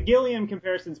the Gilliam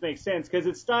comparisons make sense because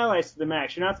it's stylized to the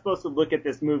max. You're not supposed to look at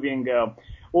this movie and go,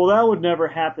 well, that would never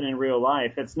happen in real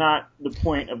life. That's not the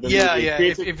point of the movie. Yeah.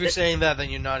 If you're saying that, then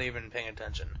you're not even paying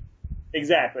attention.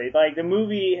 Exactly. Like, the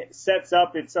movie sets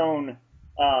up its own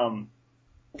It world.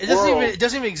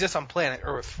 doesn't even exist on planet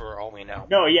Earth for all we know.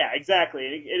 No, yeah, exactly.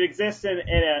 It exists in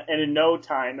a no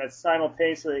time that's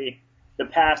simultaneously the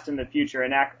past and the future,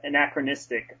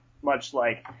 anachronistic, much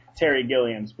like Terry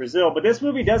Gilliam's Brazil. But this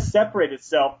movie does separate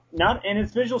itself, not in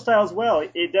its visual style as well.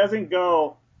 It doesn't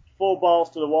go full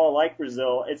balls to the wall like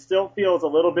Brazil. It still feels a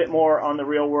little bit more on the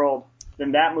real world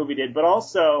than that movie did. But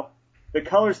also, the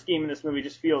color scheme in this movie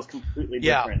just feels completely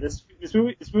different. This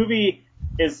movie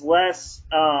is less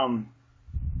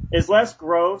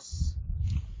gross,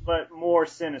 but more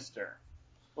sinister.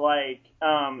 Like,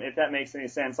 if that makes any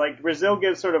sense. Like, Brazil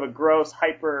gives sort of a gross,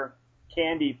 hyper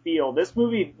candy feel. This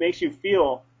movie makes you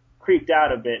feel creeped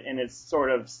out a bit in its sort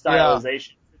of stylization.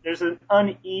 Yeah. There's an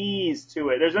unease to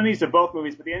it. There's unease to both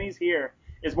movies, but the unease here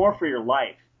is more for your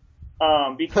life.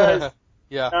 Because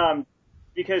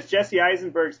because Jesse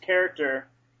Eisenberg's character,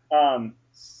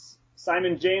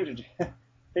 Simon James, I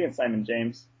think it's Simon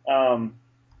James,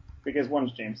 because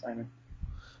one's James Simon.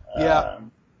 The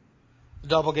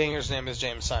doppelganger's name is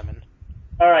James Simon.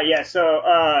 All right, yeah.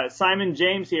 So Simon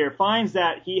James here finds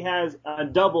that he has a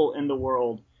double in the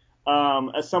world,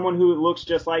 as someone who looks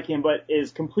just like him but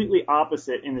is completely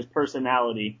opposite in his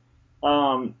personality.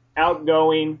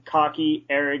 Outgoing, cocky,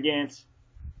 arrogant,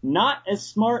 not as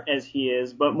smart as he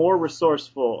is, but more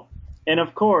resourceful. And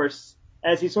of course,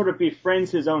 as he sort of befriends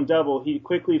his own double, he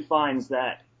quickly finds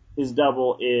that his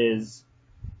double is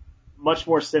much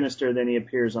more sinister than he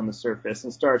appears on the surface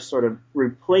and starts sort of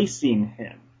replacing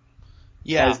him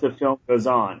as the film goes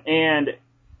on. And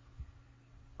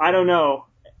I don't know,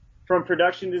 from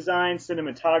production design,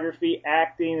 cinematography,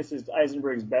 acting, this is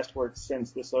Eisenberg's best work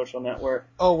since The Social Network.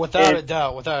 Oh, without a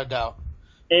doubt.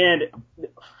 And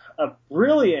a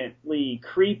brilliantly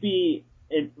creepy,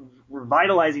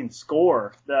 revitalizing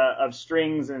score of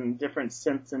strings and different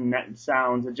synths and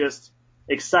sounds. It just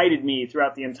excited me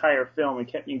throughout the entire film and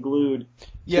kept me glued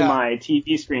to my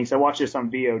TV screen. So I watched this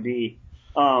on VOD.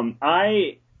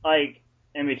 I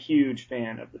am a huge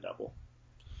fan of The Double.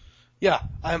 Yeah,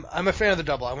 I'm a fan of The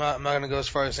Double. I'm not going to go as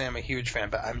far as saying I'm a huge fan,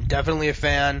 but I'm definitely a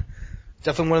fan.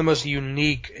 Definitely one of the most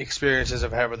unique experiences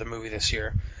I've had with the movie this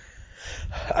year.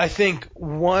 I think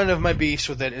one of my beefs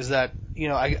with it is that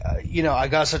I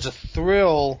got such a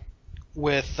thrill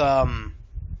with the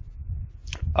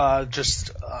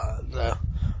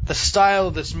style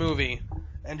of this movie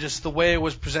and just the way it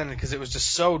was presented because it was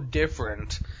just so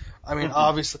different. I mean,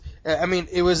 obviously,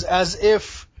 it was as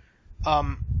if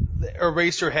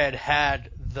Eraserhead had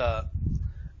the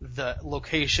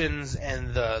locations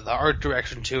and the art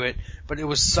direction to it, but it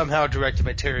was somehow directed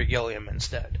by Terry Gilliam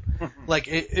instead. Like,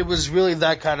 it was really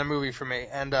that kind of movie for me,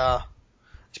 and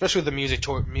especially with the music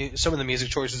some of the music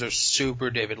choices are super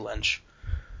David Lynch.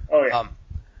 Oh, yeah.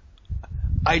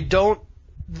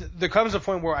 There comes a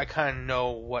point where I kind of know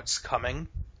what's coming,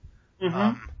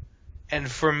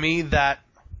 and for me that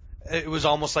it was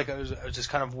almost like I was just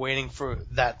kind of waiting for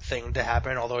that thing to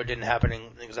happen, although it didn't happen in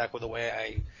exactly the way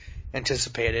I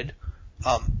anticipated.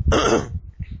 But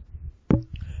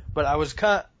I was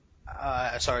kind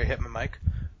of, sorry, I hit my mic.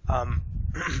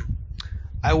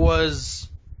 I was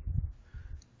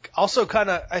also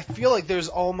I feel like there's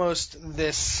almost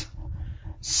this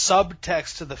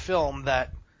subtext to the film that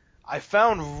I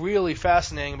found really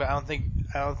fascinating, but I don't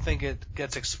think it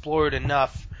gets explored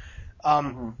enough.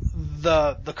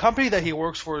 The company that he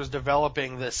works for is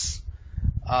developing this,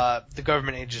 the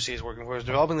government agency he's working for is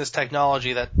developing this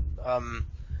technology that,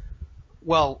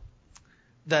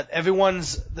 that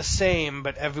everyone's the same,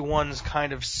 but everyone's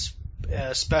kind of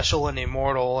special and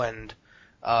immortal, and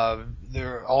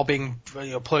they're all being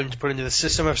put into the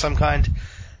system of some kind.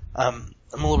 I'm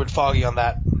a little bit foggy on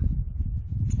that.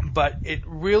 But it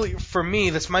really, for me,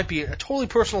 this might be a totally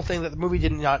personal thing that the movie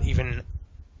did not even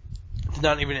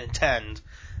intend.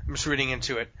 I'm just reading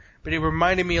into it. But it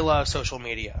reminded me a lot of social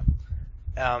media.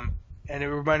 And it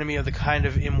reminded me of the kind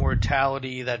of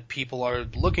immortality that people are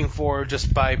looking for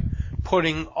just by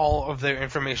putting all of their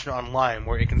information online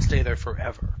where it can stay there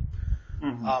forever.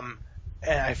 And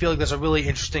I feel like that's a really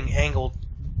interesting angle,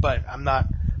 but I'm not...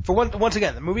 Once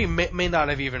again, the movie may not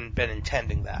have even been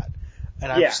intending that. And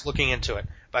I'm just looking into it.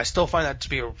 But I still find that to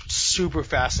be a super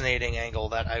fascinating angle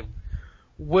that I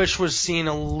wish was seen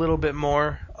a little bit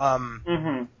more,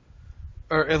 or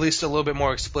at least a little bit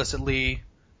more explicitly.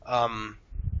 But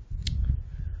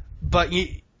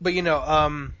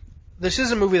this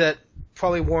is a movie that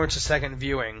probably warrants a second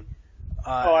viewing.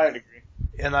 I'd agree.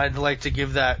 and I'd like to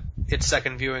give that its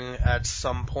second viewing at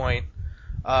some point,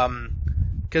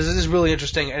 because it is really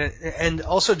interesting, and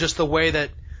also just the way that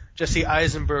Jesse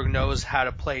Eisenberg knows how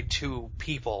to play two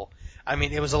people. I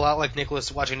mean, it was a lot like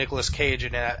watching Nicolas Cage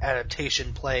in an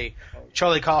adaptation play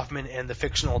Charlie Kaufman and the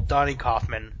fictional Donnie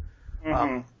Kaufman.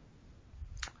 Mm-hmm.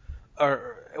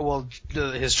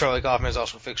 His Charlie Kaufman is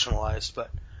also fictionalized,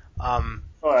 but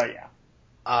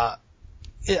Yeah.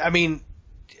 I mean,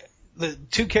 the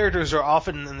two characters are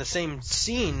often in the same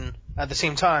scene at the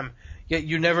same time, yet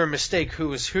you never mistake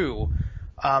who is who.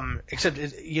 Except,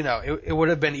 it would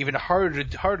have been even harder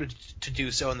to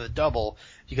do so in the double,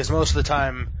 because most of the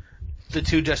time, the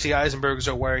two Jesse Eisenbergs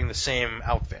are wearing the same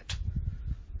outfit.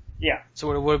 Yeah.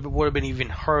 So it would have been even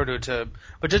harder to,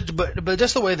 but just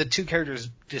the way the two characters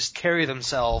just carry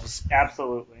themselves.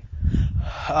 Absolutely.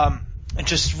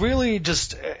 Just really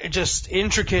just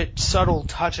intricate, subtle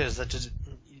touches that just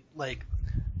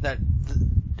that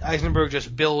Eisenberg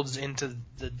just builds into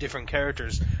the different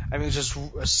characters. I mean, it's just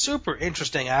a super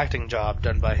interesting acting job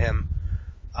done by him.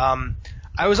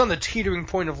 I was on the teetering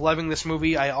point of loving this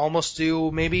movie. I almost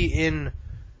do. Maybe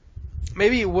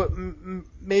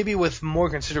with more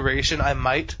consideration, I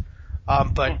might.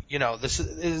 But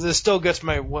this still gets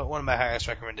one of my highest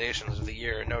recommendations of the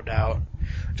year, no doubt.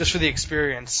 Just for the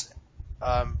experience,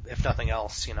 if nothing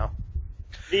else,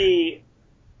 The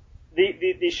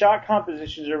shot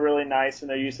compositions are really nice, and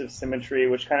their use of symmetry,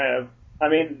 which I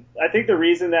think the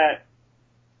reason that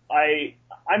I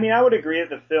would agree that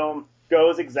the film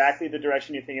goes exactly the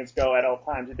direction you think it's go at all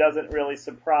times. It doesn't really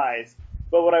surprise.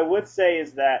 But what I would say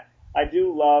is that I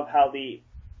do love how the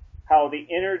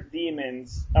inner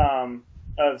demons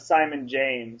of Simon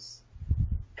James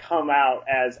come out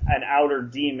as an outer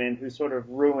demon who's sort of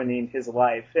ruining his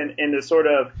life, and the sort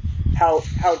of how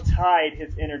tied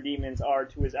his inner demons are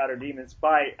to his outer demons.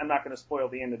 I'm not going to spoil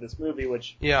the end of this movie,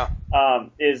 which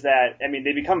is that, I mean,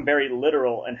 they become very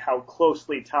literal in how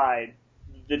closely tied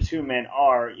the two men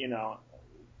are,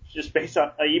 just based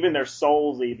on even their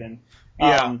souls even.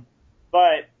 Yeah.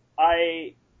 But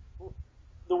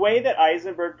the way that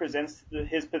Eisenberg presents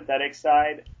his pathetic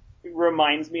side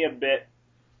reminds me a bit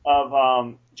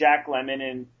of Jack Lemmon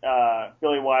and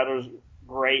Billy Wilder's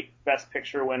great Best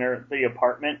Picture winner, The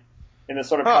Apartment, and the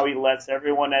sort of how he lets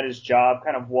everyone at his job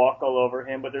kind of walk all over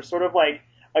him. But there's sort of like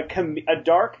a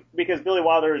dark, because Billy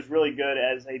Wilder is really good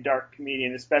as a dark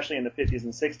comedian, especially in the 50s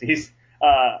and 60s,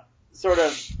 sort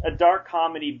of a dark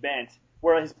comedy bent,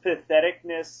 where his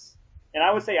patheticness, and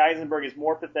I would say Eisenberg is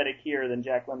more pathetic here than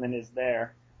Jack Lemmon is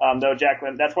there. Though Jack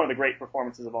Lemmon, that's one of the great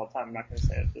performances of all time. I'm not going to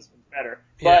say that this one's better.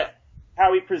 Yeah. But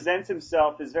how he presents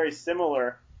himself is very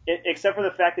similar, except for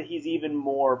the fact that he's even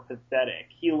more pathetic.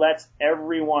 He lets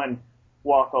everyone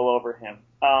walk all over him.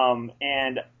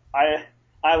 And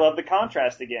I love the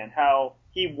contrast again, how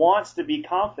he wants to be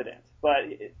confident, but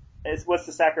what's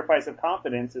the sacrifice of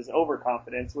confidence is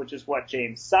overconfidence, which is what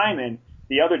James Simon,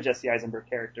 the other Jesse Eisenberg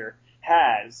character,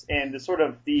 has. And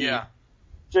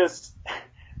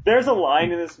there's a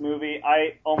line in this movie,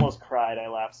 I almost cried, I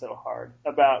laughed so hard,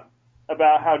 about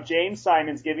how James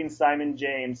Simon's giving Simon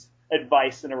James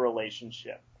advice in a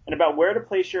relationship, and about where to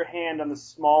place your hand on the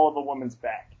small of a woman's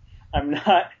back. I'm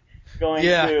not going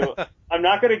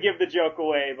to give the joke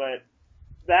away, but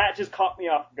that just caught me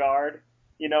off guard,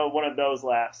 one of those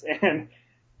laughs. And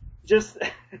just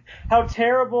how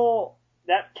terrible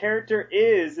that character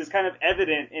is kind of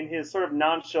evident in his sort of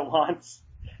nonchalance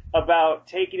about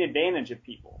taking advantage of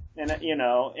people. And,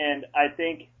 and I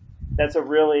think that's a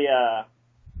really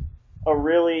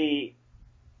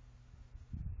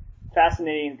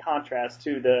fascinating contrast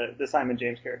to the Simon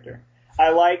James character. I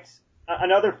liked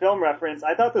another film reference.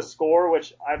 I thought the score,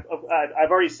 which I've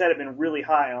already said I've been really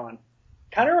high on,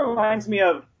 kind of reminds me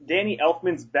of Danny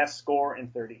Elfman's best score in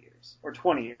 30 years or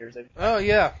 20 years. I think. Oh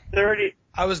yeah. 30.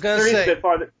 I was gonna say. A bit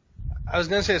farther. I was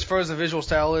gonna say, as far as the visual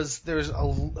style is, there's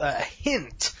a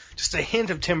hint, just a hint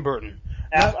of Tim Burton.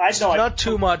 Not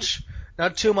too much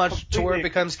to where it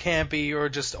becomes campy or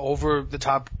just over the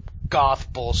top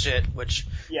goth bullshit, which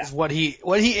is what he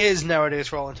is nowadays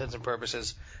for all intents and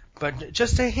purposes. But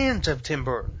just a hint of Tim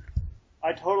Burton.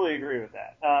 I totally agree with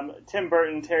that. Tim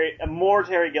Burton, more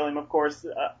Terry Gilliam, of course.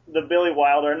 The Billy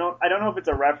Wilder. I don't know if it's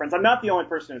a reference. I'm not the only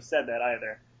person who said that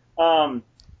either.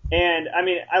 And I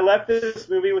mean, I left this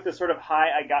movie with the sort of high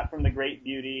I got from The Great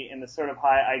Beauty and the sort of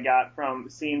high I got from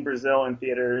seeing Brazil in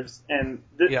theaters, and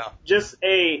just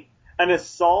an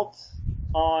assault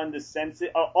on the senses,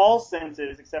 all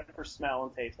senses except for smell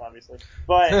and taste, obviously.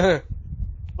 But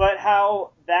but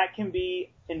how that can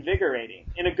be invigorating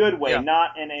in a good way,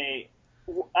 not in a.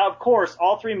 Of course,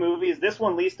 all three movies, this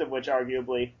one least of which,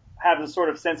 arguably, have a sort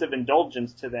of sense of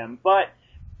indulgence to them, but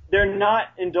they're not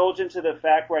indulgent to the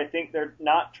fact where I think they're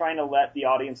not trying to let the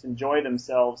audience enjoy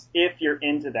themselves if you're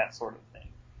into that sort of thing.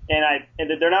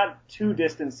 And they're not too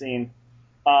distancing.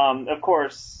 Of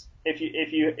course, if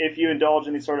you indulge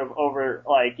in these sort of over,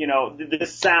 like, you know, the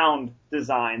sound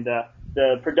design,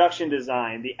 the production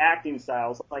design, the acting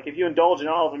styles, like if you indulge in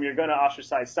all of them, you're going to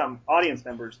ostracize some audience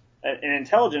members, and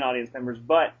intelligent audience members.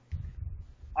 But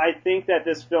I think that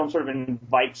this film sort of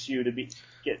invites you to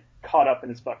get caught up in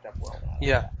this fucked up world.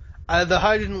 Yeah. The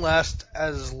high didn't last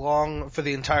as long for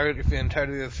the entirety of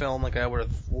the film like I would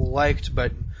have liked,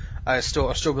 but I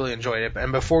still really enjoyed it.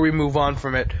 And before we move on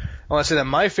from it, I want to say that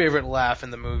my favorite laugh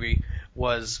in the movie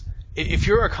was, if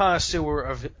you're a connoisseur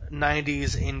of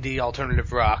 90s indie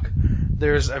alternative rock,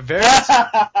 there's a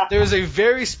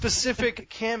very specific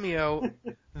cameo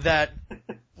that,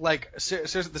 like,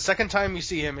 seriously, the second time you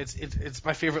see him, it's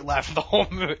my favorite laugh in the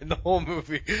whole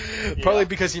movie. Yeah. Probably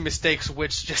because he mistakes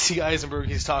which Jesse Eisenberg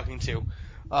he's talking to.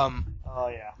 Oh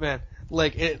yeah, man,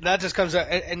 like that just comes out,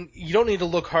 and you don't need to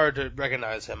look hard to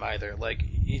recognize him either. Like,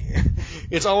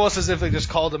 it's almost as if they just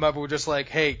called him up and were just like,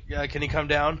 "Hey, can he come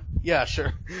down?" Yeah,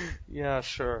 sure. Yeah,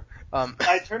 sure.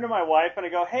 I turn to my wife and I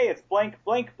go, "Hey, it's blank,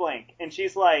 blank, blank," and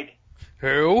she's like,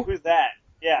 "Who? Who's that?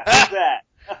 Yeah, who's that?"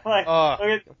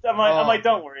 I'm like,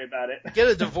 don't worry about it. Get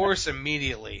a divorce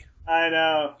immediately. I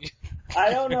know.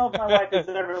 I don't know if my wife has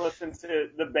ever listened to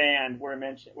the band we're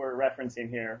referencing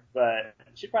here, but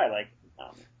she probably like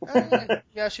it.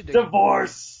 Yeah, she did.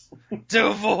 Divorce.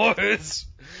 Divorce.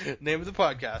 Name of the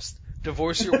podcast.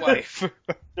 Divorce your wife.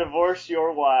 Divorce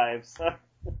your wives.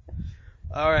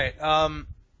 All right.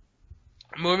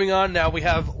 Moving on. Now we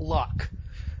have Luck,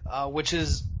 which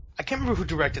is, I can't remember who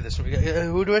directed this.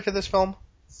 Who directed this film?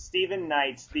 Stephen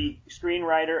Knight, the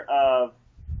screenwriter of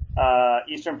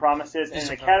Eastern Promises, and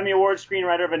an Academy Award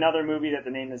screenwriter of another movie that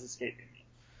the name is escaping me.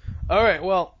 All right.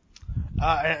 Well,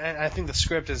 I think the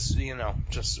script is,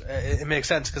 just it makes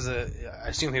sense because I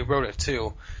assume he wrote it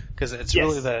too, because it's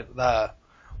really the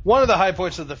one of the high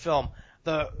points of the film.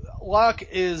 The Luck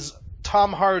is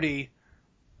Tom Hardy,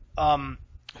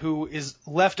 who is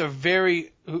left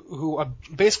who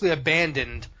basically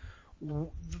abandoned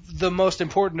the most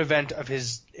important event of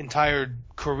his entire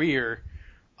career,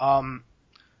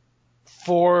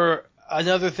 for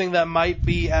another thing that might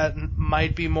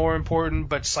be more important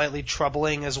but slightly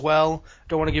troubling as well.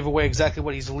 Don't want to give away exactly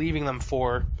what he's leaving them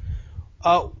for.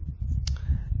 But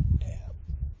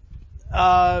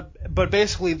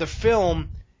basically the film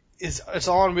it's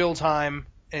all in real time,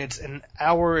 and it's an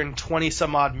hour and 20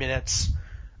 some odd minutes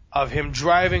of him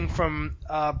driving from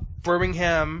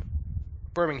Birmingham,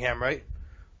 right?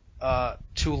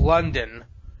 To London.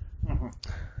 Mm-hmm.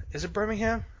 Is it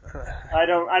Birmingham? I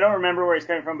don't remember where he's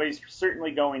coming from, but he's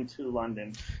certainly going to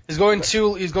London. He's going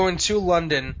to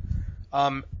London,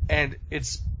 and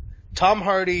it's Tom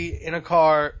Hardy in a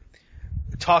car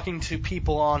talking to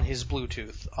people on his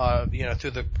Bluetooth,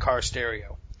 through the car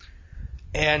stereo.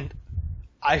 And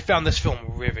I found this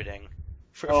film riveting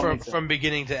from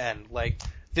beginning to end. Like,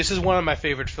 this is one of my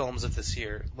favorite films of this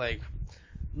year. Like,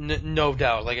 no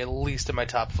doubt. Like, at least in my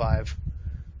top 5.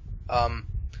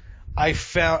 I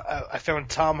found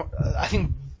Tom. I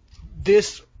think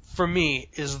this for me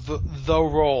is the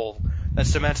role that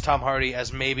cements Tom Hardy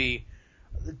as maybe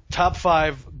top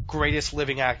 5 greatest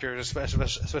living actors,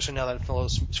 especially now that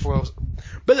Philip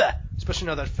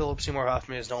Seymour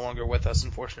Hoffman is no longer with us,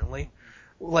 unfortunately.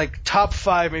 Like, top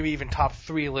 5, maybe even top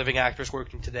 3 living actors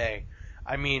working today.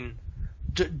 I mean,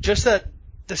 just that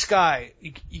this guy,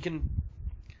 you can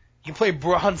play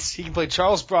He can play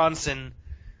Charles Bronson.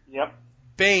 Yep.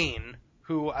 Bane,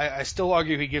 who I still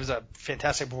argue he gives a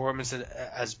fantastic performance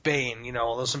as Bane,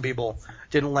 although some people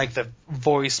didn't like the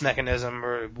voice mechanism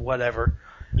or whatever.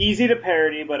 Easy to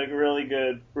parody, but a really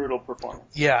good, brutal performance.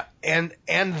 Yeah, and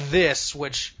this,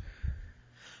 which,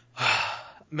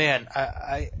 man,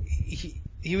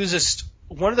 he was just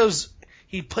one of those.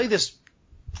 He played this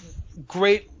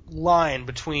great line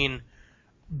between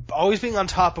always being on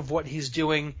top of what he's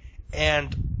doing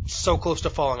and so close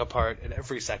to falling apart in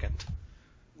every second.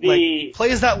 Like, he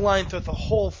plays that line throughout the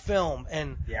whole film,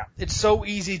 and it's so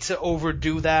easy to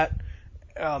overdo that,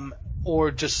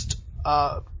 or just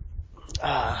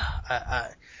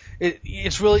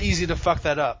it's really easy to fuck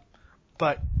that up.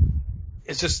 But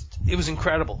it was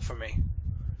incredible for me,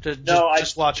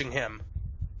 just watching him.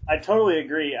 I totally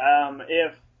agree. I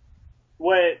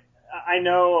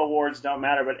know awards don't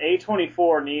matter, but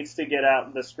A24 needs to get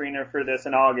out the screener for this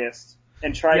in August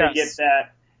and try to get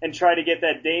that. And try to get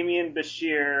that Damien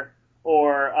Bashir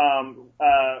or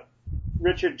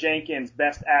Richard Jenkins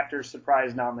Best Actor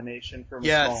Surprise nomination for a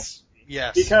small movie.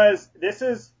 Yes. Because this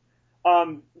is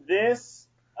some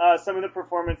of the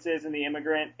performances in The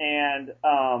Immigrant and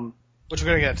which we're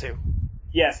gonna get to.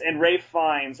 yes, and Ralph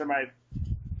Fiennes are my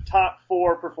top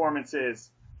 4 performances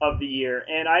of the year,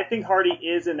 and I think Hardy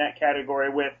is in that category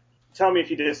with. Tell me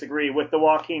if you disagree with the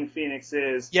Joaquin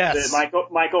Phoenixes, Yes. the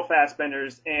Michael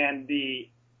Fassbenders, and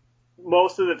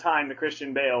most of the time the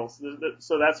Christian Bales.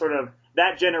 So that's sort of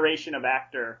that generation of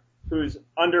actor who's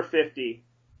under 50,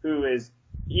 who is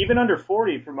even under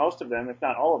 40 for most of them, if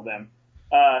not all of them,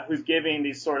 who's giving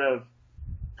these sort of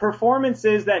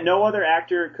performances that no other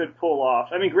actor could pull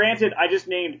off. I mean, granted, I just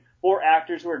named 4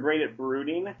 actors who are great at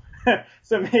brooding,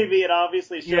 so maybe it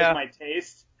obviously shows my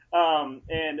taste.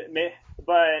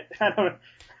 But I don't.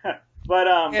 But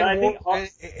I think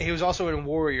he was also in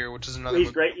Warrior, which is another.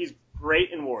 He's great. He's great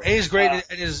in Warrior. And he's great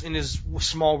in his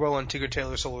small role in Tinker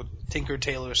Tailor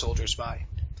Soldier Spy.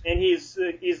 And he's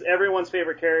everyone's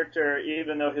favorite character,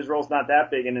 even though his role's not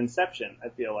that big in Inception. I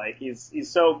feel like he's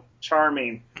so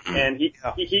charming, and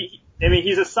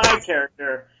he's a side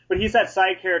character, but he's that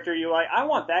side character you like. I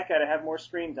want that guy to have more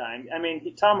screen time. I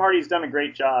mean, Tom Hardy's done a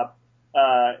great job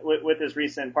with his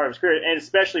recent part of his career, and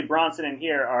especially Bronson and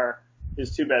here are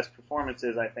his 2 best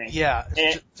performances, I think. Yeah,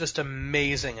 just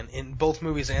amazing in both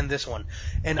movies and this one,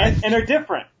 and they're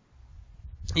different.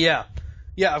 Yeah.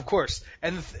 Yeah, of course.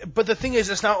 But the thing is,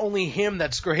 it's not only him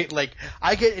that's great. Like,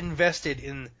 I get invested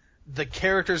in the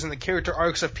characters and the character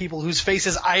arcs of people whose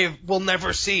faces I will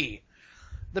never see.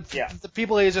 The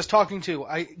people he's just talking to,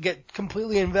 I get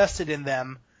completely invested in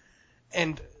them,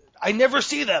 and I never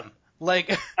see them.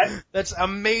 Like, that's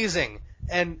amazing.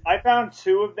 And I found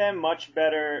 2 of them much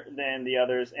better than the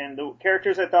others, and the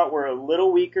characters I thought were a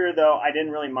little weaker, though I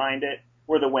didn't really mind it,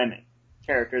 were the women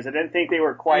characters. I didn't think they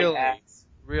were quite as...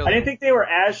 Really? I didn't think they were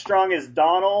as strong as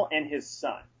Donald and his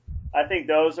son. I think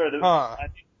those are I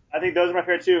think those are my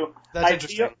favorite too. That's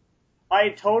interesting. I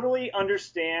totally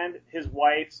understand his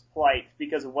wife's plight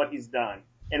because of what he's done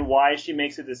and why she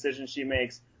makes the decisions she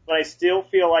makes, but I still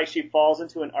feel like she falls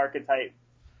into an archetype,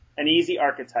 an easy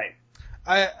archetype.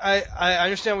 I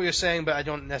understand what you're saying, but I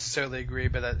don't necessarily agree.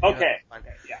 But that, okay,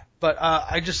 yeah. But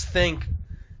I just think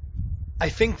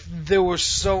there were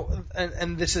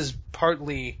and this is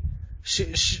partly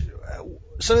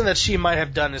something that she might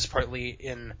have done is partly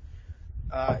in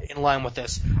line with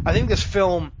this. I think this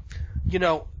film,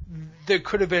 there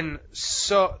could have been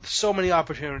so many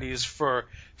opportunities for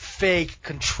fake,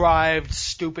 contrived,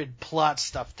 stupid plot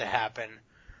stuff to happen.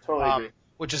 Totally agree.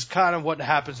 Which is kind of what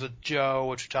happens with Joe,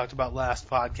 which we talked about last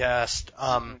podcast,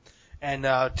 and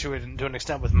to an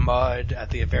extent with Mud at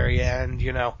the very end.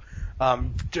 Very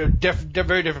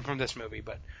different from this movie,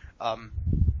 but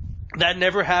that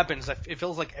never happens. It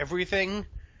feels like everything,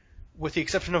 with the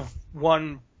exception of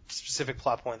one specific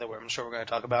plot point that I'm sure we're going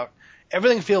to talk about,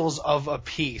 everything feels of a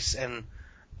piece and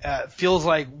feels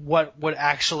like what would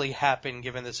actually happen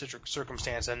given the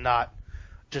circumstance, and not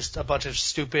just a bunch of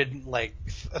stupid,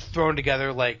 thrown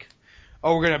together,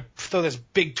 oh, we're going to throw this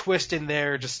big twist in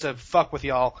there just to fuck with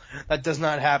y'all. That does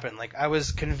not happen. I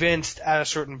was convinced at a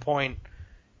certain point,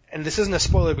 and this isn't a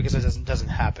spoiler because it doesn't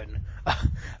happen. I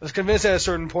was convinced at a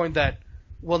certain point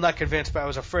not convinced, but I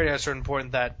was afraid at a certain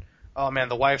point that, oh man,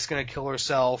 the wife's going to kill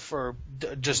herself or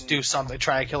just do something,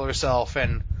 try to kill herself,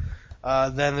 and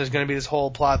then there's going to be this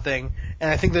whole plot thing. And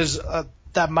I think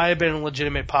that might have been a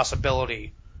legitimate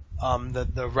possibility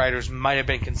that the writers might have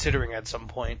been considering at some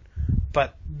point,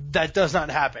 but that does not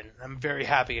happen. I'm very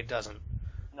happy it doesn't.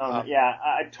 No, yeah,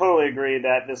 I totally agree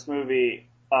that this movie,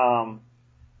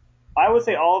 I would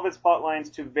say all of its plot lines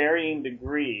to varying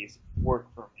degrees work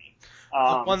for me.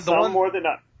 Some more than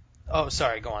others. Oh,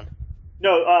 sorry, go on.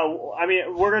 No, I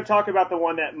mean, we're going to talk about the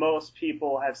one that most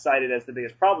people have cited as the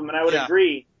biggest problem, and I would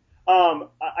agree.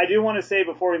 I do want to say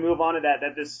before we move on to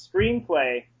that this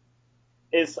screenplay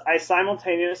I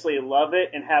simultaneously love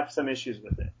it and have some issues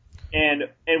with it.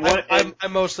 I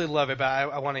mostly love it, but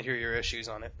I want to hear your issues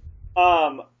on it.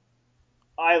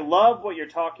 I love what you're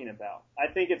talking about. I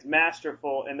think it's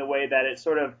masterful in the way that it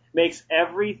sort of makes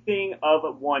everything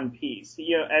of one piece.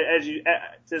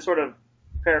 To sort of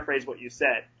paraphrase what you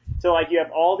said. So you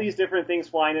have all these different things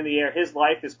flying in the air. His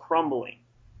life is crumbling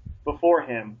before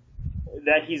him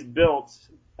that he's built.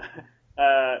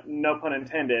 No pun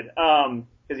intended.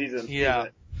 Because he's a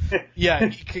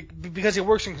because he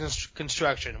works in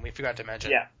construction. We forgot to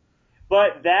mention. Yeah.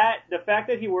 But the fact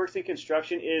that he works in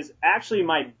construction is actually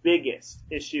my biggest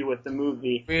issue with the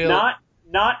movie. Really? Not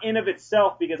in of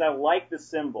itself, because I like the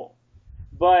symbol,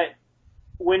 but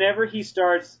whenever he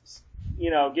starts,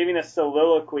 giving a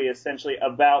soliloquy essentially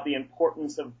about the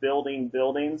importance of building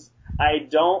buildings, I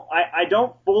don't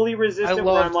fully resist it.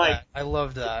 I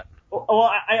love that. Well,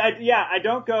 I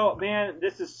don't go, man,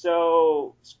 this is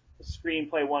so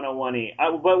screenplay 101-y.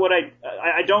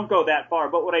 I don't go that far,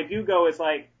 but what I do go is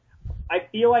like, I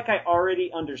feel like I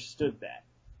already understood that.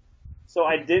 So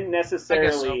I didn't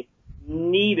necessarily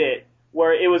need it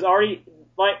where it was already,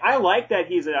 like, I like that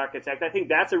he's an architect. I think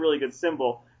that's a really good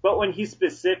symbol. But when he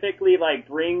specifically, like,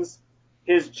 brings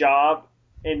his job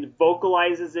and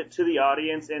vocalizes it to the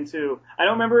audience I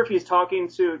don't remember if he's talking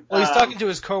to... Well, he's talking to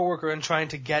his coworker and trying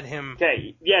to get him...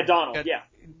 Okay, yeah, Donald, yeah.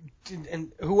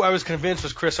 And who I was convinced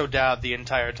was Chris O'Dowd the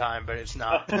entire time, but it's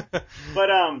not.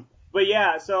 But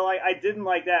yeah, so I didn't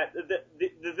like that.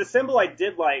 The symbol I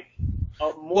did like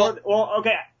more... Well,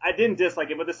 okay, I didn't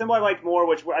dislike it, but the symbol I liked more,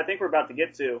 which I think we're about to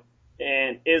get to,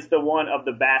 and is the one of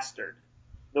the bastard.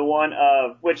 The one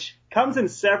of... Which comes in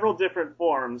several different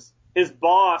forms. His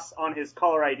boss on his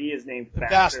caller ID is named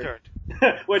Bastard.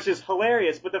 Which is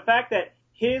hilarious. But the fact that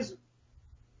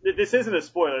this isn't a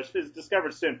spoiler, it's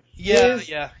discovered soon.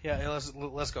 Yeah,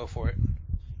 let's go for it.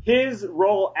 His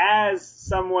role as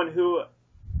someone who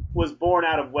was born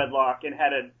out of wedlock and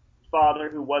had a father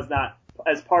who was not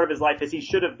as part of his life as he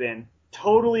should have been,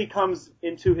 totally comes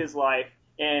into his life,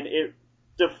 and it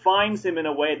defines him in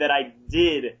a way that I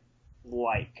did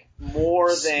like more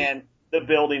than the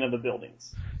building of the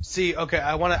buildings. See, okay,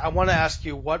 I want to ask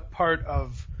you, what part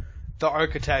of the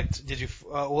architect did you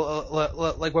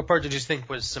what part did you think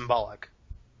was symbolic?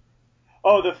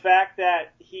 Oh, the fact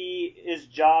that his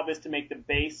job is to make the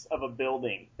base of a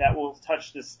building that will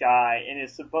touch the sky,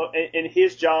 and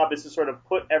his job is to sort of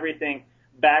put everything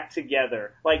back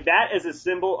together. Like that as a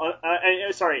symbol.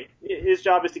 His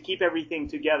job is to keep everything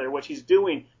together, which he's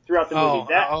doing throughout the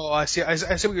movie. I see. I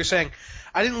see what you're saying.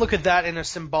 I didn't look at that in a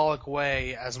symbolic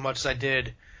way as much as I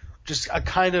did just a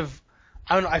kind of,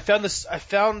 I don't know. I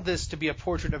found this to be a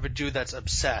portrait of a dude that's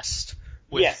obsessed.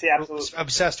 Yes, yeah, absolutely.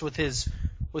 Obsessed with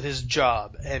his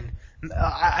job, and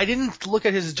I didn't look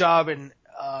at his job in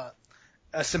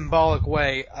a symbolic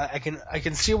way. I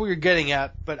can see what you're getting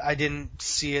at, but I didn't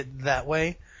see it that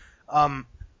way.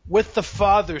 With the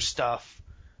father stuff,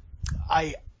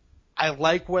 I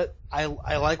like what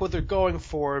they're going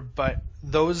for, but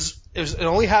it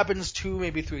only happens 2,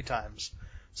 maybe 3 times,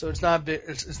 so it's not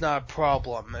a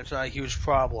problem. It's not a huge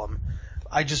problem.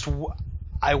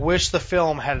 I wish the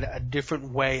film had a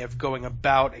different way of going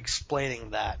about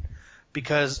explaining that,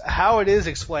 because how it is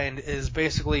explained is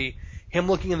basically him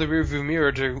looking in the rearview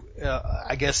mirror to,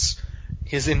 I guess,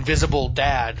 his invisible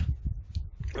dad,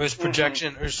 or his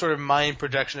projection, or sort of mind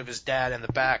projection of his dad in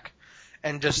the back,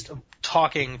 and just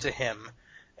talking to him,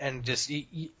 and just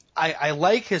I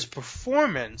like his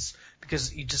performance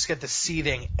because you just get the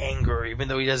seething anger, even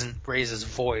though he doesn't raise his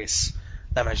voice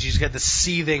that much. You just get the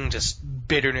seething, just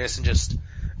bitterness and just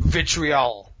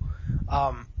vitriol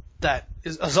that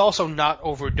is also not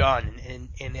overdone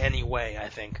in any way, I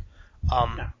think.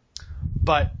 No.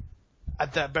 But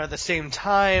at the same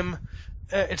time,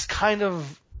 it's kind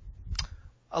of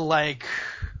like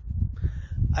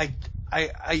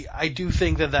I do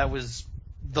think that was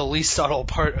the least subtle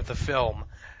part of the film,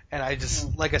 and I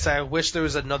just, like I said, I wish there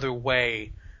was another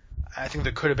way. I think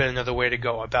there could have been another way to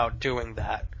go about doing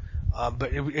that,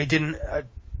 but it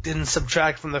didn't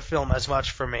subtract from the film as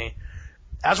much for me.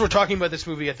 As we're talking about this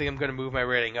movie, I think I'm going to move my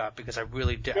rating up because I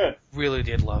really did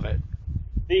love it.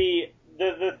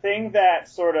 The thing that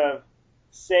sort of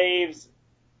saves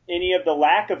any of the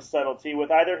lack of subtlety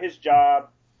with either his job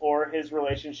or his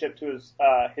relationship to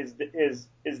his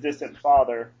distant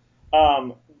father,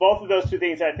 both of those two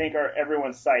things I think are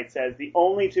everyone's sights as the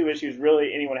only 2 issues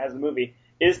really anyone has in the movie,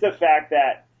 is the fact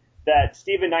that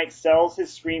Stephen Knight sells his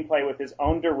screenplay with his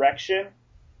own direction,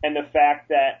 and the fact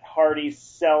that Hardy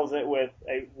sells it with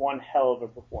one hell of a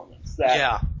performance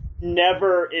that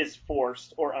never is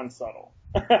forced or unsubtle.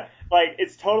 Like,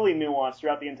 it's totally nuanced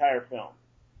throughout the entire film.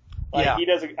 Like, he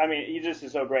just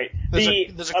is so great.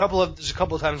 There's a couple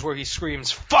of times where he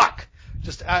screams "fuck"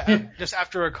 just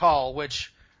after a call,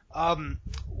 which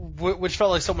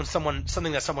felt like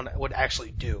something that someone would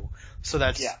actually do. So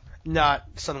that's not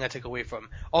something I take away from.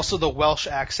 Also, the Welsh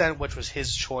accent, which was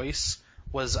his choice,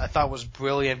 I thought was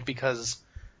brilliant because,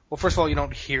 well, first of all, you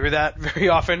don't hear that very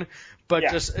often, but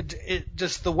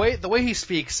just the way he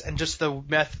speaks and just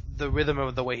the rhythm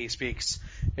of the way he speaks,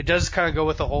 it does kind of go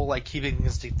with the whole like keeping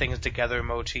things together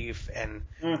motif, and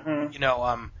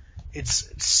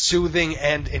it's soothing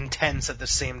and intense at the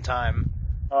same time.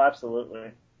 Oh,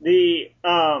 absolutely.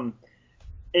 And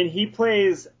he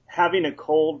plays having a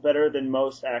cold better than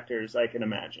most actors I can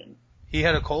imagine. He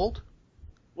had a cold?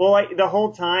 Well, like the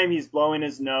whole time he's blowing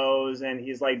his nose and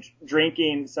he's like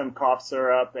drinking some cough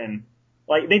syrup, and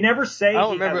like they never say. I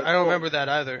don't remember that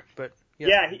either, but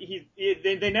Yeah,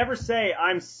 they never say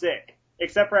I'm sick,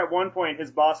 except for at one point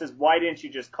his boss says, "Why didn't you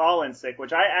just call in sick?"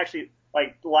 Which I actually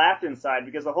laughed inside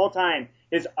because the whole time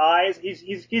his eyes,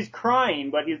 he's crying,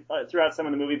 but he's throughout some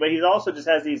of the movie, but he also just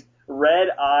has these red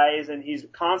eyes and he's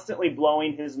constantly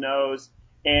blowing his nose,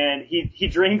 and he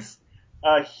drinks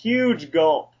a huge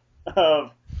gulp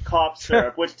of cough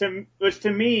syrup, which to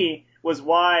me was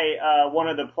why one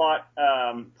of the plot.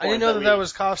 I didn't know that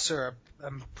was cough syrup.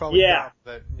 I'm probably dumb,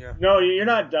 but yeah. No, you're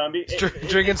not dumb.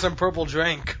 Drinking some purple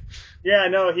drink. Yeah,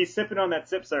 no, he's sipping on that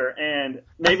Sipser, and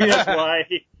maybe that's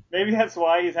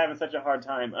why he's having such a hard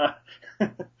time.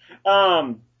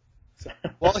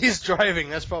 While he's driving,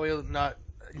 that's probably not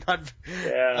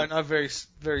very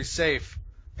very safe.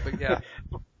 But yeah.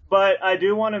 But I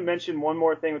do want to mention one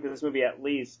more thing with this movie at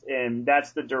least, and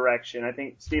that's the direction. I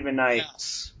think Stephen Knight.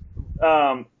 Yes.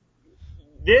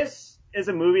 This is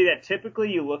a movie that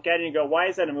typically you look at and you go, why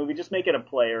is that a movie? Just make it a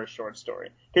play or a short story.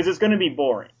 Because it's going to be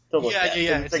boring to look at.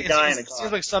 Yeah. It's a guy in a It car.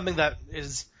 seems like something that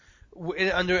is,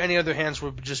 under any other hands,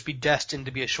 would just be destined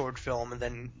to be a short film and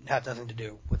then have nothing to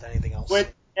do with anything else.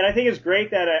 And I think it's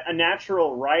great that a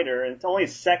natural writer, and it's only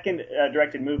his second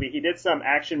directed movie. He did some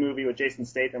action movie with Jason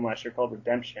Statham last year called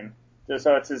Redemption.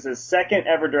 So it's his second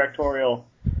ever directorial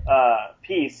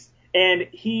piece. And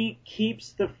he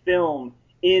keeps the film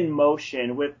in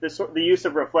motion with the use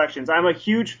of reflections. I'm a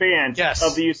huge fan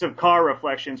of the use of car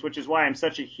reflections, which is why I'm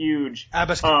such a huge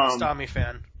Abbas Kiarostami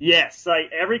fan. Yes, like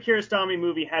every Kiarostami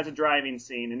movie has a driving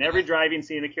scene, and every driving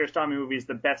scene in a Kiarostami movie is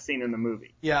the best scene in the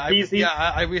movie. Yeah,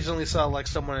 I recently saw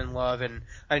Someone in Love, and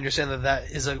I understand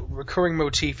that is a recurring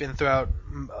motif throughout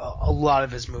a lot of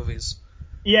his movies.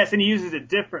 Yes, and he uses it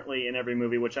differently in every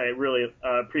movie, which I really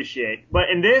appreciate.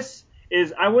 But in this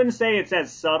I wouldn't say it's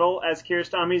as subtle as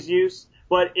Kiarostami's use,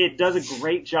 but it does a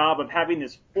great job of having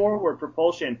this forward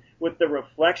propulsion with the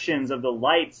reflections of the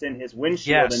lights in his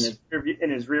windshield and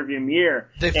in his rearview mirror.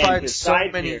 They find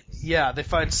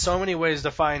so many ways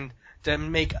to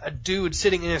make a dude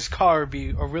sitting in his car be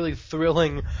a really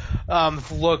thrilling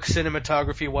look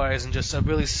cinematography wise and just a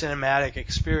really cinematic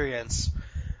experience.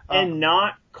 And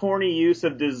not corny use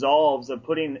of dissolves, of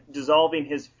dissolving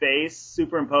his face,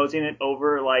 superimposing it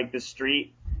over the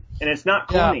street. And it's not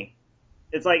corny.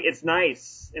 Yeah. It's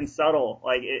nice and subtle.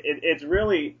 It's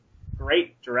really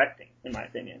great directing, in my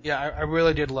opinion. Yeah, I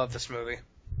really did love this movie.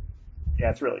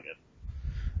 Yeah, it's really good.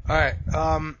 All right.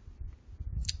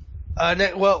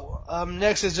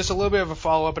 Next is just a little bit of a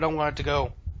follow-up. I don't want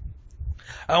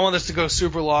this to go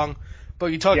super long, but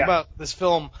you talked about this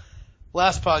film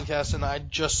last podcast, and I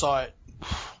just saw it.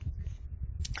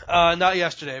 Not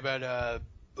yesterday, but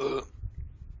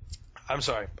I'm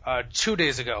sorry, 2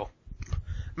 days ago.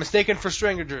 Mistaken for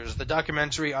Strangers, the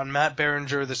documentary on Matt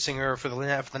Berringer, the singer for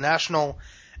the National,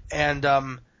 and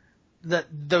that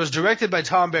was directed by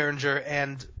Tom Berenger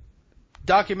and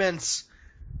documents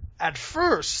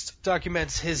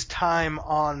his time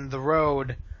on the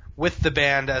road with the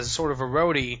band as sort of a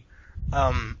roadie,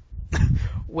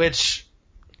 which,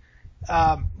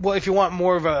 if you want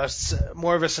more of a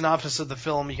synopsis of the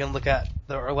film, you can look at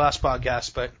our last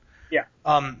podcast. But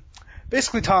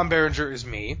basically, Tom Berenger is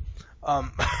me. A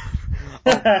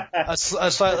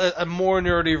more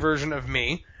nerdy version of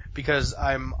me, because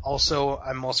I'm also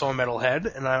a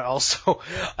metalhead, and I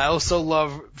also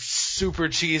love super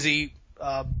cheesy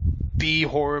B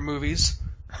horror movies.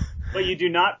 But you do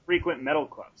not frequent metal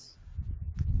clubs.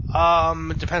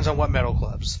 It depends on what metal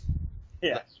clubs.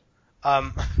 Yeah.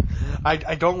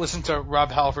 I don't listen to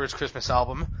Rob Halford's Christmas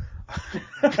album.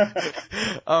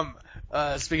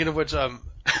 Speaking of which,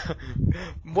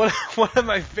 one of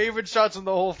my favorite shots in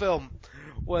the whole film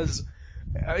was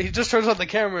he just turns on the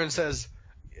camera and says,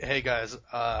 "Hey guys,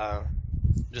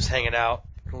 just hanging out,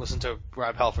 listen to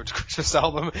Rob Halford's Christmas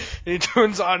album," and he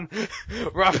turns on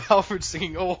Rob Halford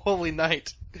singing "Oh Holy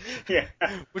Night,"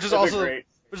 which is also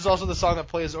the song that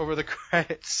plays over the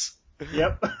credits.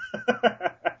 Yep.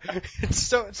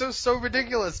 It's so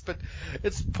ridiculous, but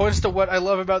it points to what I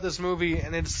love about this movie,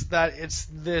 and it's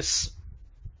this.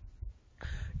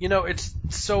 It's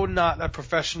so not a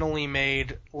professionally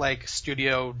made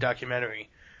studio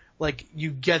documentary. You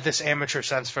get this amateur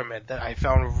sense from it that I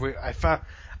found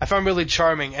really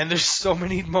charming. And there's so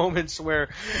many moments where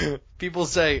people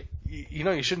say,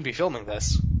 you shouldn't be filming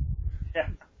this. Yeah.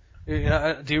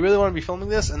 Do you really want to be filming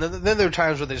this? And then there are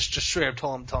times where they just straight up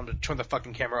tell him to turn the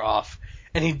fucking camera off,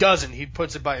 and he doesn't. He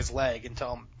puts it by his leg and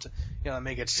tell him to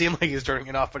make it seem like he's turning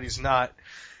it off, but he's not.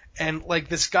 And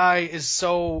this guy is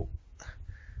so.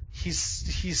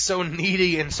 He's so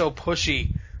needy and so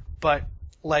pushy, but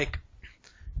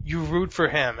you root for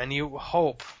him and you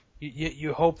hope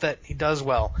You hope that he does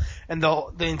well. And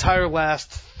the entire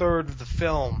last third of the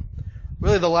film,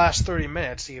 really the last 30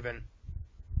 minutes even,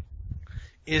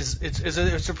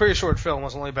 it's a pretty short film.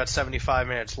 It's only about 75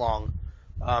 minutes long.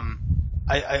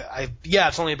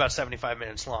 It's only about 75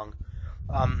 minutes long.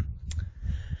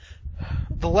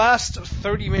 The last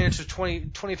 30 minutes or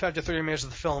 25 to 30 minutes of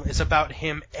the film is about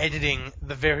him editing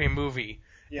the very movie.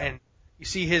 Yeah. And you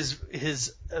see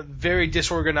his very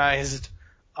disorganized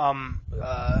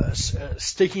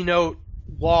sticky note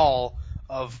wall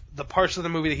of the parts of the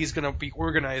movie that he's going to be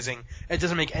organizing. It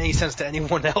doesn't make any sense to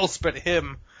anyone else but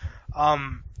him.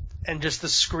 And just the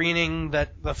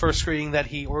first screening that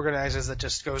he organizes that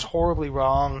just goes horribly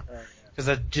wrong. Because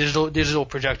the digital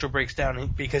projector breaks down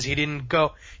because he didn't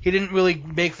really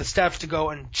make the steps to go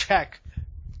and check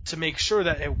to make sure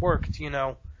that it worked,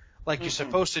 like you're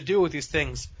supposed to do with these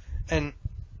things. And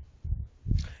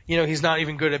he's not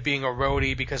even good at being a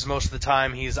roadie because most of the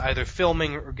time he's either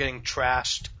filming or getting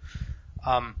trashed.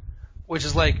 Which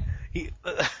is like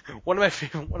one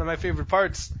of my favorite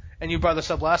parts, and you brought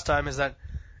this up last time, is that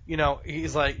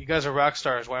he's like, you guys are rock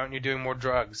stars, why aren't you doing more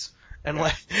drugs? And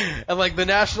the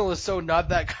National is so not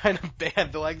that kind of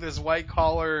band. They're like this white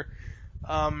collar,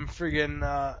 friggin'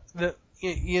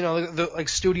 like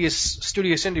studious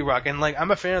indie rock. And like,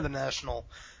 I'm a fan of the National.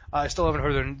 I still haven't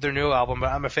heard their new album, but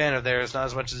I'm a fan of theirs, not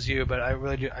as much as you, but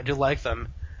I do like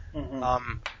them.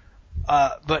 Mm-hmm.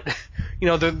 But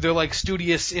they're like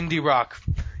studious indie rock.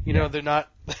 They're not.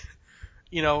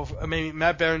 I mean,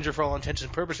 Matt Berninger, for all intents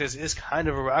and purposes, is kind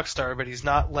of a rock star, but he's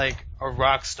not like a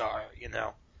rock star.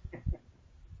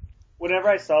 Whenever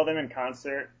I saw them in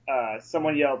concert,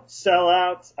 someone yelled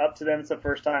 "sellouts" up to them. It's the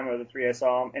first time of the three I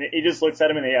saw them, and he just looks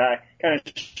at him in the eye, kind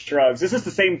of shrugs. This is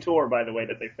the same tour, by the way,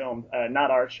 that they filmed,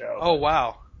 not our show. Oh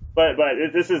wow! But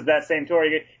this is that same tour.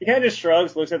 He kind of just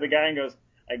shrugs, looks at the guy, and goes,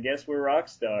 "I guess we're rock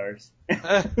stars."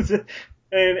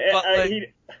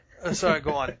 Sorry,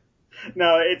 go on.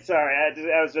 No, it's sorry.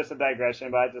 That was just a digression,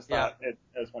 but I just thought it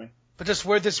was funny. But just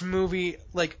where this movie,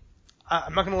 like,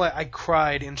 I'm not gonna lie, I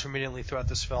cried intermittently throughout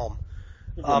this film,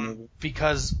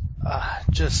 because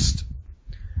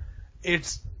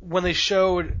it's when they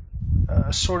showed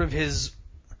sort of his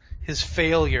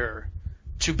failure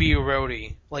to be a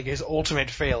roadie, like his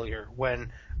ultimate failure.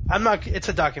 When it's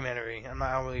a documentary. I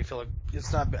don't really feel like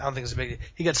it's not. I don't think it's a big.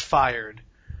 He gets fired.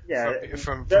 Yeah.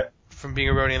 From being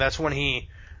a roadie, and that's when he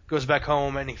goes back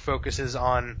home and he focuses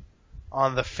on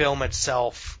the film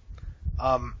itself,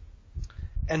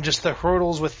 and just the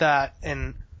hurdles with that,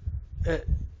 and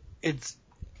it's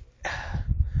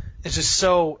just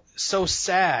so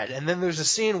sad. And then there's a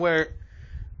scene where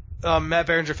Matt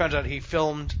Berninger found out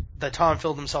that Tom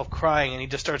filmed himself crying, and he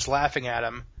just starts laughing at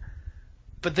him.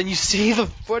 But then you see the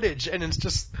footage, and it's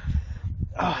just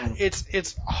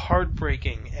it's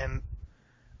heartbreaking. And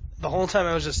the whole time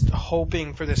I was just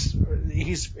hoping for this.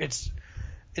 It's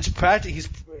practically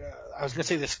I was gonna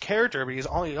say this character, but he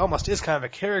almost is kind of a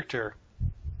character.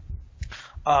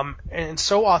 And it's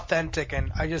so authentic,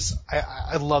 and I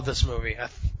love this movie. I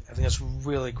think it's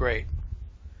really great.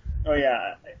 Oh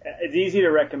yeah, it's easy to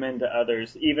recommend to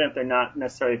others, even if they're not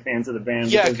necessarily fans of the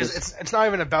band. Yeah, because it's not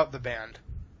even about the band.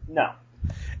 No.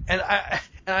 And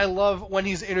I love when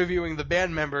he's interviewing the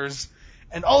band members,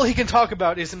 and all he can talk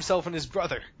about is himself and his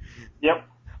brother. Yep.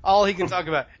 All he can talk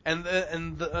about, and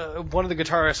one of the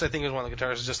guitarists, I think it was one of the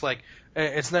guitarists, is just like,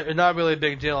 it's not really a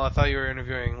big deal. I thought you were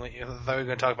interviewing, I thought you were going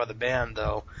to talk about the band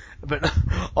though, but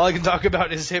all I can talk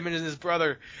about is him and his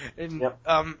brother, and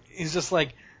he's just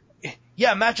like,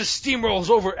 yeah, Matt just steamrolls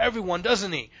over everyone,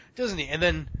 doesn't he? And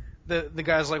then the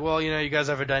guy's like, well, you guys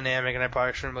have a dynamic, and I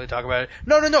probably shouldn't really talk about it.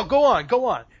 No, go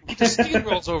on. He just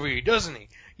steamrolls over you, doesn't he?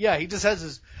 Yeah, he just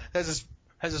has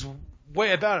this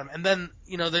way about him, and then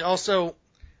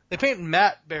they paint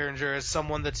Matt Berninger as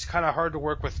someone that's kind of hard to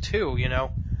work with too, Yeah.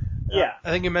 I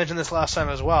think you mentioned this last time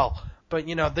as well. But,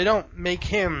 they don't make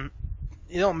him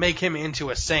into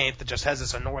a saint that just has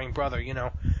this annoying brother,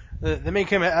 They make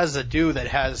him as a dude that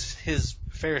has his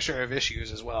fair share of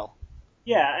issues as well.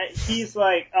 Yeah, he's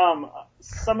like,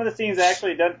 some of the scenes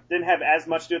actually didn't have as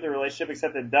much to do with the relationship,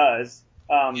 except it does.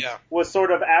 Was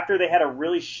sort of after they had a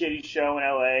really shitty show in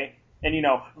LA. And,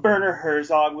 Werner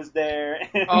Herzog was there.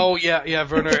 Oh, yeah,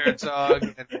 Werner Herzog.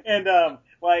 And,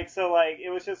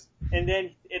 it was just, and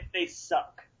then they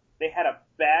suck. They had a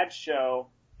bad show,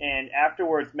 and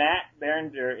afterwards, Matt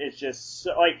Berninger is just,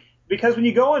 because when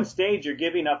you go on stage, you're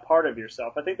giving up part of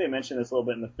yourself. I think they mentioned this a little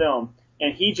bit in the film,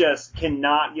 and he just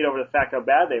cannot get over the fact how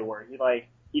bad they were.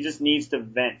 He just needs to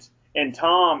vent. And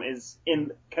Tom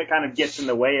kind of gets in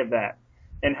the way of that.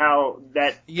 And how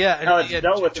it's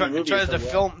dealt with in the movie.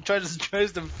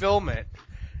 Tries to film it.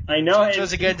 I know. It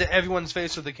does get into everyone's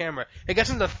face with the camera. It gets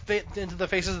into the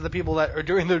faces of the people that are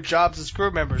doing their jobs as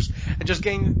crew members, and just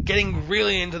getting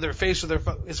really into their face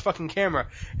with his fucking camera,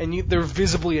 and they're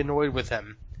visibly annoyed with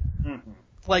him. Mm-hmm.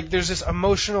 Like, there's this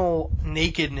emotional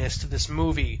nakedness to this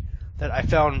movie that I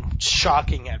found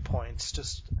shocking at points,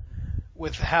 just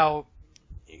with how,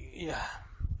 yeah,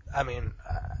 I mean,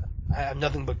 I have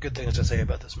nothing but good things to say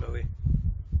about this movie.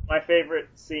 My favorite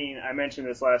scene, I mentioned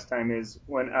this last time, is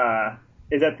when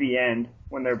is at the end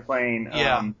when they're playing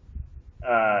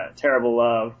Terrible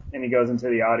Love, and he goes into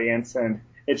the audience, and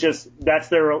it's just that's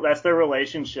their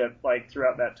relationship like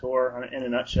throughout that tour in a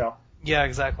nutshell. Yeah,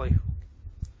 exactly.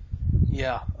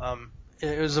 Yeah,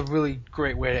 it was a really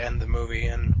great way to end the movie,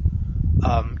 and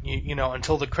you know,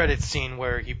 until the credits scene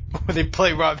where they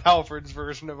play Rob Halford's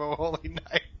version of "Oh Holy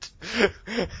Night,"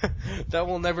 that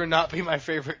will never not be my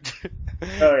favorite.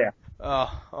 Oh yeah.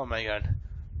 Oh my god.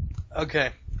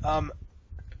 Okay.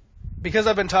 Because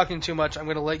I've been talking too much, I'm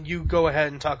going to let you go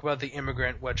ahead and talk about The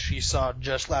Immigrant, which you saw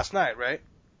just last night, right?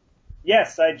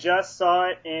 Yes, I just saw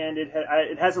it, and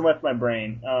it hasn't left my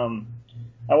brain.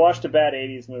 I watched a bad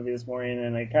 80s movie this morning,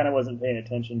 and I kind of wasn't paying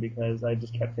attention because I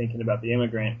just kept thinking about The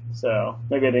Immigrant. So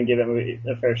maybe I didn't give that movie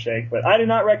a fair shake, but I do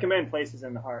not recommend Places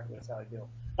in the Heart. That's how I feel.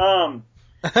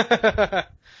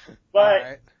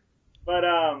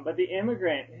 But The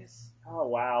Immigrant is, oh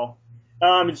wow.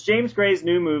 It's James Gray's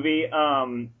new movie.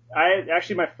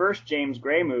 Actually my first James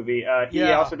Gray movie.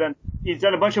 He's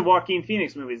done a bunch of Joaquin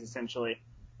Phoenix movies essentially.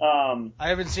 I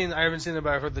haven't seen it,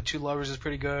 but I've heard The Two Lovers is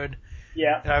pretty good.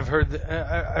 Yeah. And I've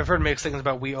heard mixed things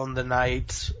about We Own the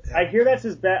Night. I hear that's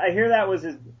his best. I hear that was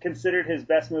considered his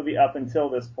best movie up until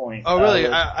this point. Oh really?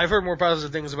 I've heard more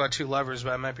positive things about Two Lovers,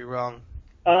 but I might be wrong.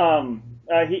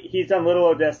 He's done Little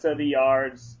Odessa, The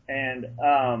Yards, and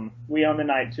We Own the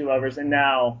Night, Two Lovers, and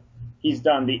now he's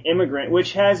done The Immigrant,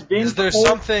 which has been. Is there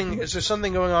something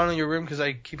going on in your room? Because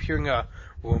I keep hearing a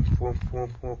whoop, whoop,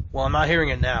 whoop, whoop. Well, I'm not hearing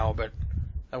it now, but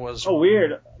I was. Oh,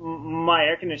 weird. My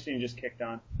air conditioning just kicked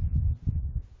on.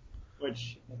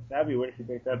 Which that'd be weird if you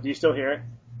picked up. Do you still hear it?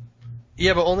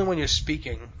 Yeah, but only when you're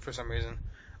speaking for some reason.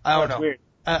 I don't know. Weird.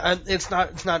 It's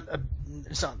not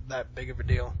that big of a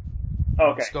deal.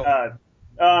 Okay.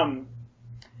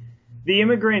 The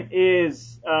Immigrant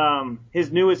is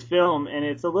his newest film, and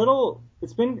it's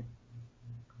been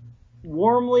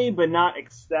warmly but not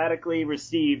ecstatically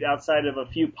received outside of a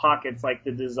few pockets like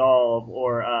The Dissolve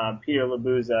or Peter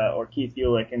Labuza or Keith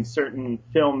Ulick and certain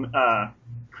film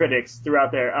critics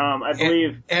throughout there. I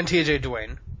believe and T.J.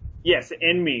 Duane. Yes,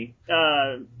 and me.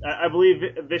 I believe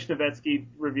Vishnevetsky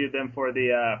reviewed them for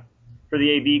the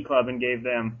AB Club and gave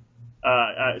them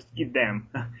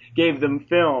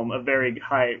film a very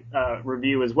high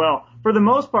review as well. For the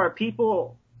most part,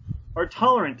 people are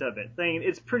tolerant of it, saying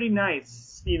it's pretty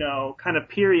nice, kind of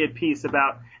period piece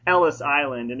about Ellis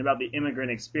Island and about the immigrant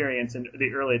experience in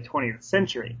the early 20th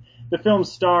century. The film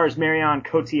stars Marion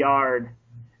Cotillard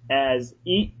as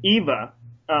Eva,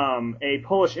 a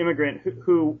Polish immigrant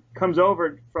who comes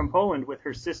over from Poland with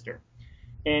her sister.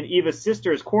 And Eva's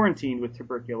sister is quarantined with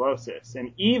tuberculosis.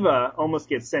 And Eva almost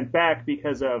gets sent back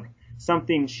because of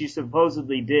something she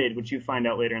supposedly did, which you find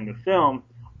out later in the film,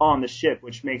 on the ship,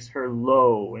 which makes her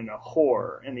low and a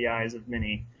whore in the eyes of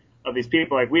many of these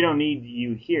people. Like, we don't need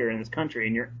you here in this country.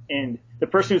 And the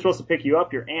person who's supposed to pick you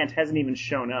up, your aunt, hasn't even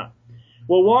shown up.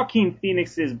 Well, Joaquin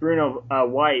Phoenix's Bruno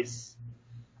Weiss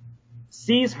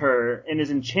sees her and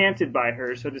is enchanted by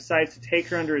her, so decides to take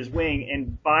her under his wing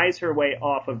and buys her way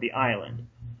off of the island.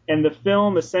 And the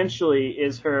film essentially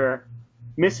is her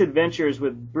misadventures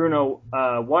with Bruno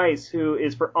Weiss, who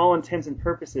is for all intents and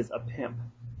purposes a pimp.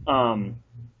 And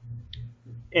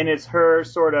it's her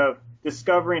sort of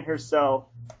discovering herself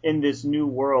in this new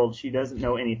world she doesn't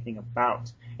know anything about.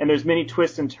 And there's many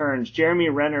twists and turns. Jeremy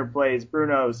Renner plays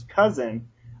Bruno's cousin,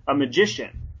 a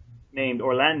magician named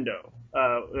Orlando.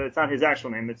 It's not his actual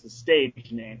name, it's a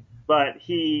stage name. But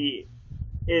he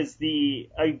is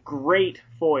a great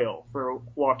foil for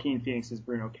Joaquin Phoenix's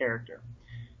Bruno character.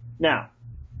 Now,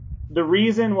 the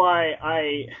reason why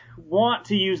I want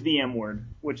to use the M word,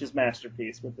 which is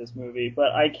masterpiece with this movie,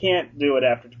 but I can't do it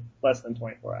after less than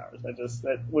 24 hours.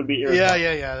 That would be irresponsible.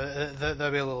 Yeah.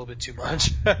 That'd be a little bit too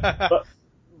much.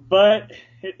 but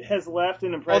it has left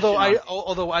an impression.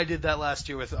 Although I did that last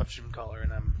year with Upstream Color,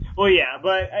 and I'm. Well, yeah,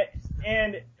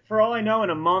 and for all I know, in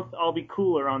a month I'll be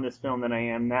cooler on this film than I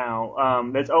am now.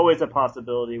 That's always a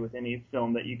possibility with any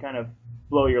film that you kind of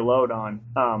blow your load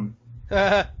on.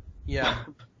 Yeah.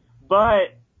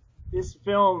 But this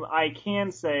film, I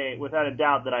can say without a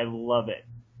doubt that I love it.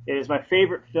 It is my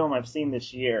favorite film I've seen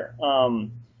this year.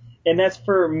 And that's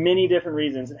for many different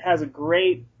reasons. It has a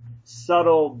great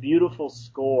subtle, beautiful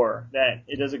score that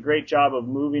it does a great job of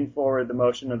moving forward the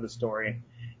motion of the story.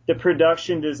 The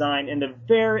production design and the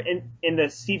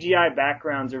CGI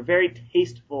backgrounds are very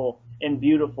tasteful and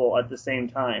beautiful at the same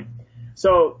time.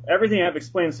 So everything I've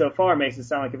explained so far makes it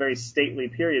sound like a very stately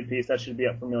period piece that should be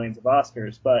up for millions of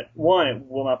Oscars. But one, it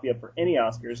will not be up for any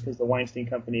Oscars because the Weinstein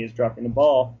Company is dropping the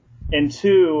ball. And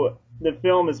two, the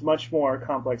film is much more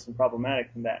complex and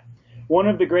problematic than that. One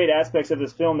of the great aspects of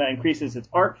this film that increases its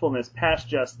artfulness past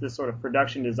just this sort of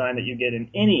production design that you get in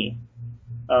any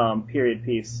period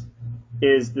piece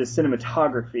is the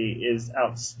cinematography is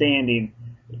outstanding.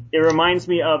 It reminds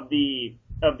me of the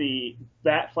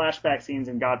flashback scenes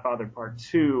in Godfather Part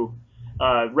 2.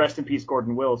 Rest in peace,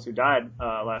 Gordon Willis, who died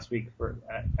last week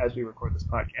as we record this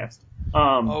podcast.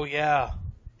 Oh yeah.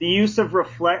 The use of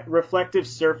reflective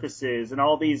surfaces and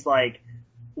all these like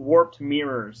warped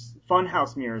mirrors,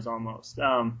 funhouse mirrors almost,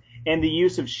 and the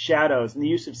use of shadows and the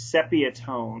use of sepia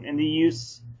tone and the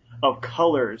use of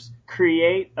colors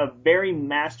create a very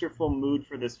masterful mood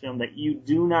for this film that you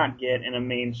do not get in a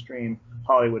mainstream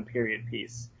Hollywood period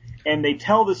piece. And they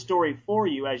tell the story for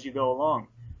you as you go along.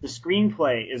 The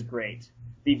screenplay is great.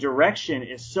 The direction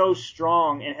is so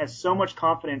strong and has so much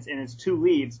confidence in its two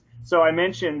leads. So I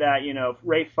mentioned that,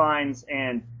 Ralph Fiennes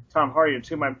and Tom Hardy are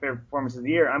two of my favorite performances of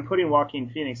the year. I'm putting Joaquin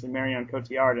Phoenix and Marion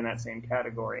Cotillard in that same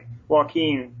category.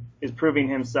 Joaquin is proving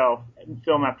himself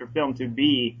film after film to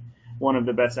be one of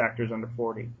the best actors under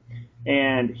 40.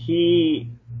 And he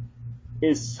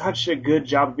is such a good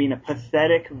job of being a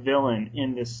pathetic villain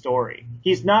in this story.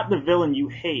 He's not the villain you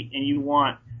hate and you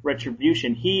want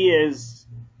retribution. He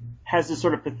has this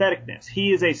sort of patheticness.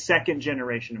 He is a second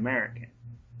generation American,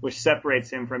 which separates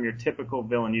him from your typical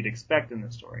villain you'd expect in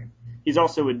the story. He's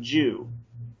also a Jew,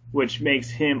 which makes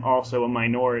him also a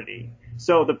minority.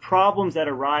 So the problems that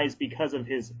arise because of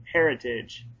his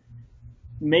heritage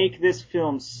make this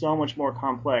film so much more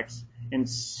complex and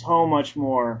so much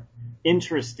more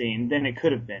interesting than it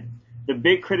could have been. The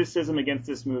big criticism against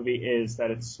this movie is that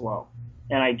it's slow.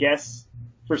 And I guess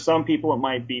for some people it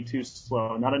might be too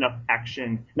slow, not enough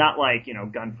action, not like,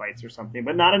 gunfights or something,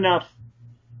 but not enough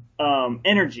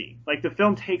energy. Like the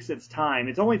film takes its time.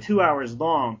 It's only 2 hours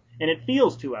long and it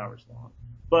feels 2 hours long.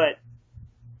 But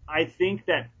I think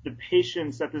that the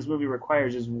patience that this movie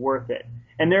requires is worth it.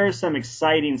 And there are some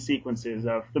exciting sequences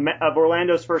of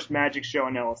Orlando's first magic show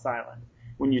on Ellis Island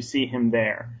when you see him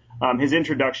there. His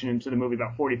introduction into the movie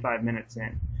about 45 minutes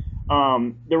in.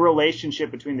 The relationship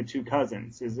between the two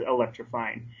cousins is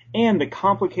electrifying. And the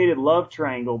complicated love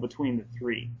triangle between the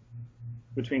three.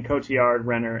 Between Cotillard,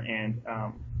 Renner, and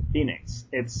Phoenix.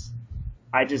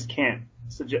 I just can't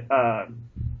suggest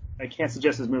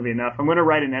this movie enough. I'm going to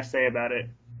write an essay about it.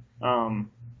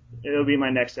 It'll be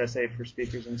my next essay for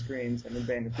Speakers and Screens and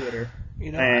Abandoned Theater.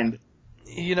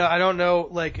 I don't know,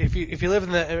 like, if you live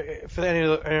in for any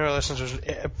of our listeners,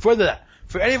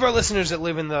 for any of our listeners that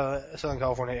live in the Southern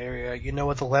California area, you know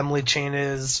what the Laemmle chain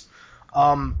is.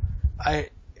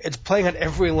 It's playing at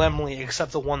every Laemmle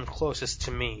except the one closest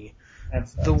to me.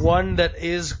 The one that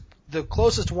is the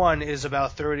closest one is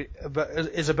about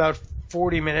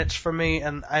 40 minutes from me,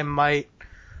 and I might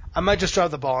just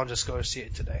drop the ball and just go to see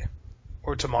it today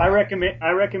or tomorrow.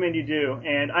 I recommend you do,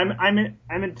 and I'm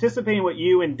anticipating what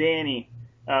you and Danny,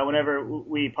 whenever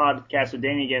we podcast with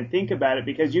Danny again, think about it,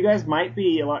 because you guys might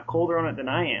be a lot colder on it than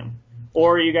I am,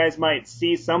 or you guys might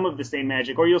see some of the same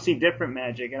magic, or you'll see different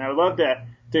magic, and I would love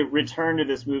to return to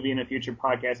this movie in a future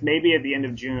podcast. Maybe at the end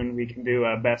of June we can do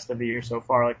a best of the year so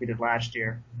far like we did last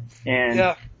year,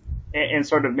 and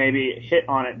sort of maybe hit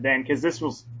on it then, because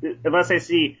unless I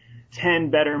see 10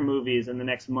 better movies in the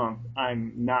next month,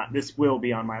 this will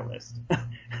be on my list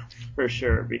for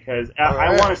sure, because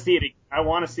I want to see it. I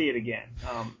want to see it again.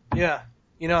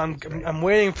 I'm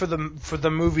waiting for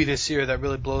the movie this year that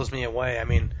really blows me away. I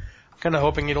mean, I'm kind of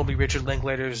hoping it'll be Richard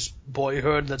Linklater's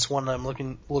Boyhood. That's one I'm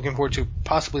looking forward to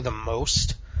possibly the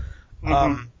most.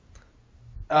 Mm-hmm.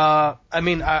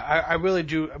 I really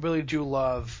do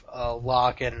love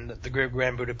Locke and the Great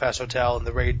Grand Budapest Hotel and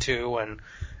the Raid 2 and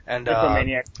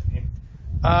Maniac.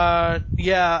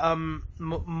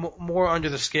 more Under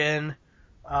the Skin.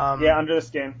 Under the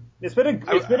Skin. It's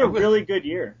been a really good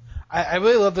year. I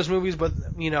really love those movies, but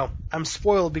I'm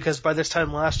spoiled because by this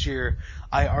time last year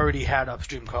I already had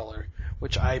Upstream Color,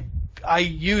 which I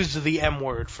used the M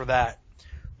word for that.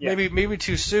 Yeah. Maybe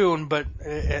too soon, but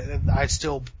I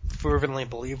still fervently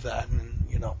believe that, and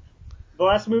The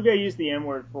last movie I used the M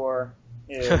word for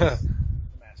is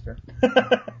Master.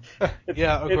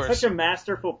 It's such a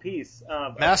masterful piece.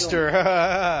 Masterful.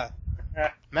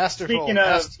 Speaking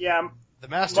of, the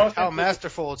master. How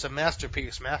masterful! It's a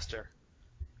masterpiece, Master.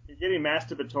 You're getting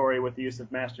masturbatory with the use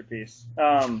of masterpiece.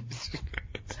 Sorry,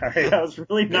 that was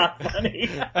really not funny.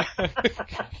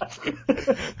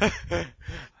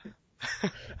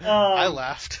 I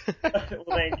laughed. Well,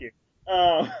 thank you.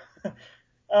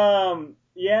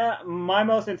 Yeah, my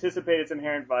most anticipated is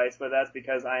Inherent Vice, but that's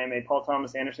because I am a Paul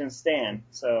Thomas Anderson stan.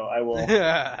 So I will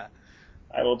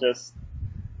just.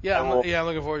 I'm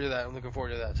looking forward to that. I'm looking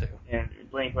forward to that too. And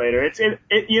blink later.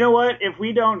 You know what? If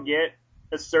we don't get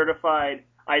a certified,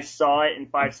 I saw it and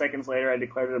 5 seconds later I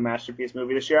declared it a masterpiece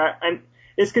movie this year.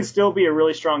 This could still be a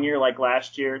really strong year like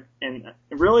last year, and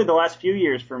really the last few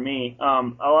years for me. A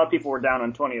lot of people were down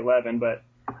on 2011, but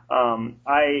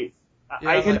I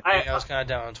was kind of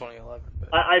down on 2011. But.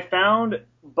 I found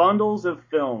bundles of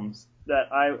films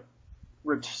that I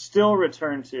still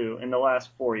return to in the last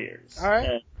 4 years. All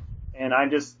right. And I'm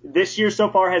just, this year so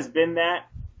far has been that,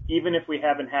 even if we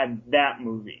haven't had that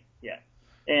movie yet.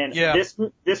 And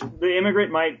The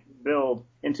Immigrant might build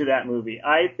into that movie.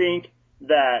 I think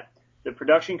that the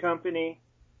production company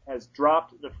has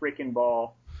dropped the freaking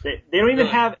ball. They don't even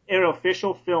have an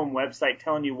official film website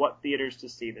telling you what theaters to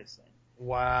see this in.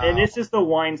 Wow. And this is the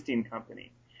Weinstein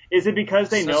Company. Is it because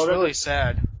they know that? That's really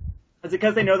sad. Is it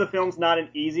because they know the film's not an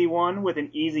easy one with an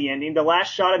easy ending? The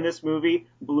last shot in this movie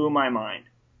blew my mind.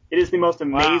 It is the most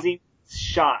amazing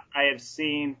shot I have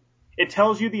seen. It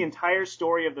tells you the entire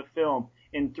story of the film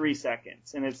in 3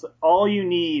 seconds, and it's all you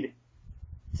need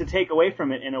to take away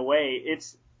from it in a way.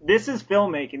 This is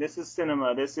filmmaking. This is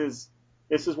cinema. This is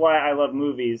why I love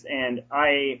movies, and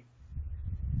I'm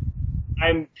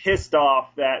pissed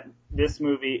off that this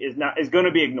movie is going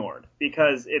to be ignored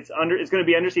because it's going to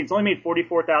be underseen. It's only made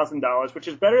 $44,000, which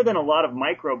is better than a lot of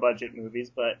micro budget movies,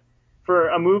 but for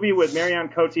a movie with Marion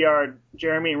Cotillard,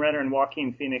 Jeremy Renner, and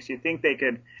Joaquin Phoenix, you'd think they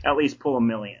could at least pull $1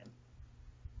 million.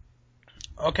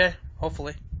 Okay,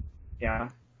 hopefully. Yeah,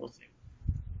 we'll see.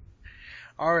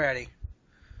 Alrighty.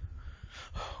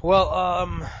 Well,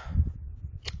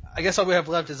 I guess all we have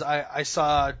left is I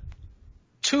saw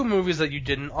 2 movies that you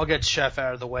didn't. I'll get Chef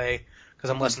out of the way because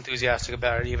I'm less enthusiastic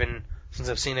about it even since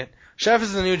I've seen it. Chef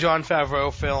is the new Jon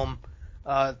Favreau film,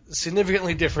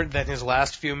 significantly different than his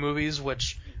last few movies,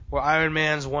 which were Iron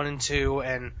Man's 1 and 2,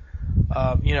 and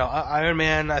Iron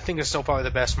Man I think is still probably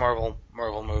the best Marvel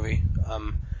movie,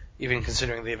 even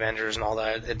considering the Avengers and all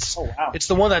that. It's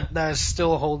the one that has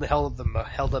still held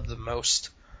up the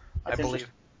most, I believe.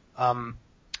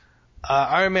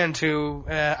 Iron Man 2,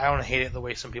 I don't hate it the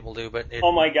way some people do, but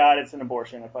oh my god, it's an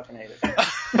abortion. I fucking hate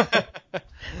it.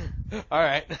 All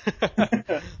right.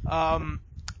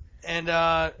 And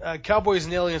Cowboys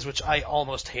and Aliens, which I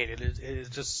almost hated, it is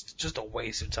just a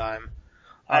waste of time.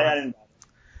 I didn't.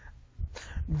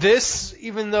 This,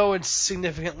 even though it's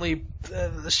significantly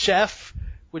the Chef,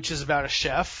 which is about a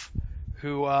chef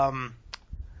who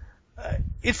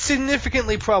it's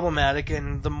significantly problematic,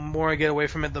 and the more I get away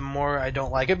from it, the more I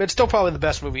don't like it. But it's still probably the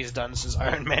best movie he's done since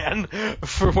Iron Man,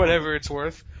 for whatever it's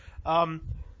worth.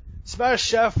 It's about a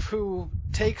chef who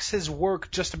takes his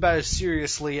work just about as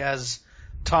seriously as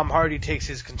Tom Hardy takes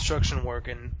his construction work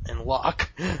in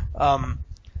Locke.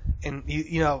 And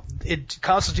it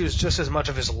constitutes just as much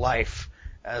of his life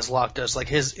as Locke does. Like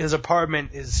his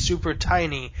apartment is super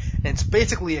tiny, and it's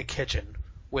basically a kitchen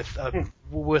with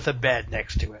a bed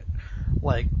next to it.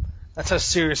 Like that's how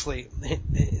seriously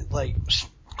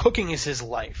cooking is his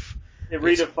life. It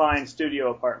redefines studio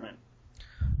apartment.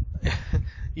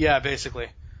 Yeah, basically.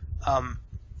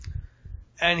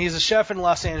 And he's a chef in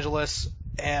Los Angeles,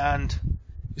 and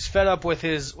he's fed up with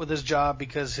his job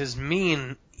because his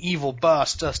mean, evil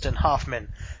boss, Dustin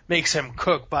Hoffman, makes him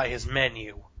cook by his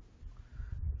menu.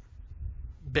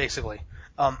 Basically.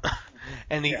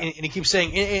 And he keeps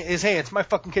saying, hey, it's my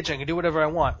fucking kitchen, I can do whatever I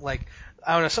want. Like,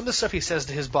 I don't know, some of the stuff he says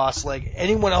to his boss, like,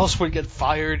 anyone else would get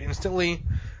fired instantly,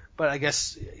 but I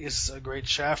guess he's a great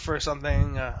chef or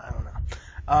something, I don't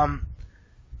know.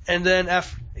 And then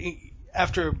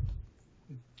after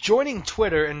joining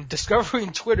Twitter and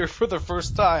discovering Twitter for the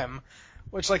first time,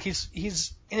 which, like, he's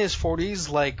in his 40s,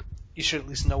 like, you should at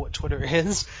least know what Twitter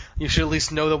is. You should at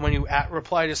least know that when you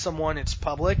reply to someone, it's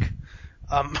public.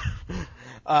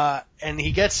 And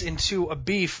he gets into a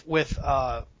beef with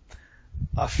a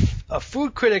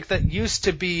food critic that used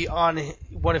to be on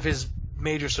one of his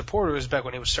major supporters back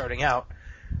when he was starting out,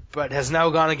 but has now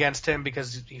gone against him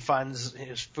because he finds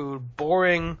his food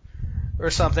boring or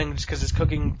something, just because it's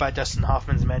cooking by Dustin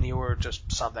Hoffman's menu or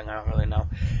just something, I don't really know.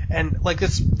 And like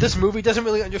this movie doesn't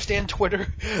really understand Twitter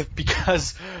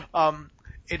because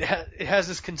it has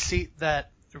this conceit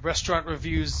that restaurant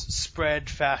reviews spread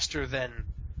faster than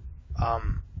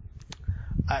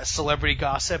celebrity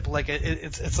gossip. Like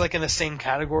it's like in the same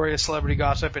category as celebrity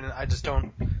gossip, and I just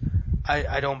don't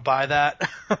I don't buy that.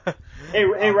 Hey,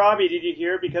 Robbie, did you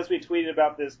hear? Because we tweeted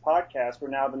about this podcast, we're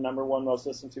now the #1 most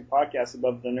listened to podcast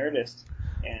above the Nerdist.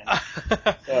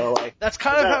 And so, like, that's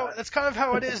kind of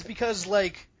how it is, because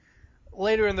like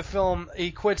later in the film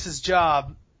he quits his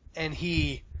job and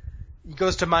he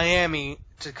goes to Miami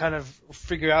to kind of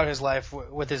figure out his life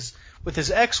with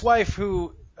his ex-wife,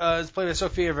 who is played by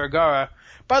Sofia Vergara.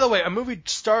 By the way, a movie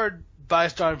starred by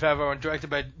Jon Favreau and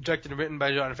directed and written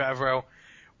by Jon Favreau,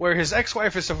 where his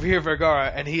ex-wife is Sofia Vergara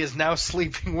and he is now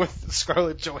sleeping with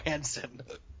Scarlett Johansson.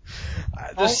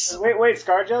 Wait,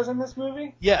 ScarJo's in this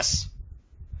movie? Yes.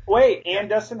 Wait, and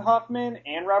Dustin Hoffman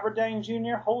and Robert Downey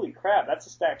Jr.? Holy crap, that's a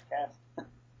stacked cast.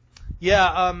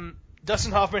 Yeah,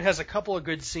 Dustin Hoffman has a couple of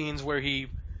good scenes where he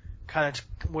kind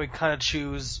of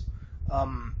chews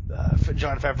Jon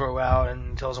Favreau out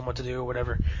and tells him what to do or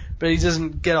whatever, but he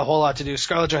doesn't get a whole lot to do.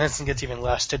 Scarlett Johansson gets even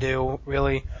less to do,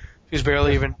 really. She's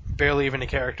barely even a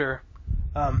character.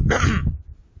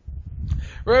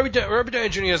 Robert Downey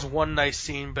Jr. has one nice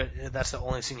scene, but that's the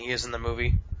only scene he has in the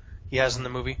movie.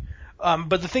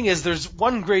 But the thing is, there's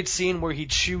one great scene where he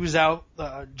chews out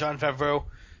Jon Favreau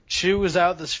chews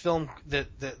out this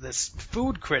this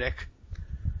food critic,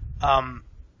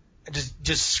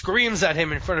 just screams at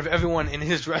him in front of everyone in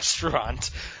his restaurant.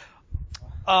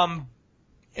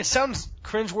 It sounds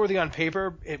cringeworthy on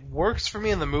paper. It works for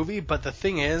me in the movie, but the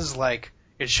thing is, like,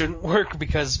 it shouldn't work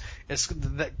because it's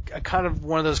kind of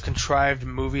one of those contrived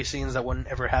movie scenes that wouldn't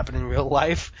ever happen in real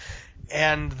life,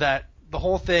 and that the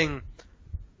whole thing,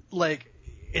 like,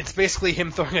 it's basically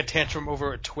him throwing a tantrum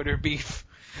over a Twitter beef.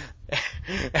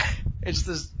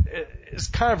 It's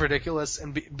kind of ridiculous,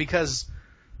 and because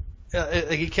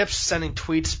he kept sending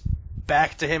tweets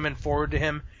back to him and forward to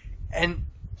him, and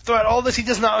throughout all this, he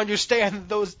does not understand that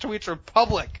those tweets are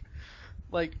public.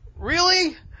 Like,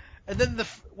 really? And then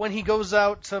when he goes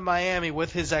out to Miami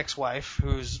with his ex-wife,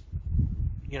 who's,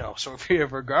 Sofia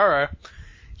Vergara,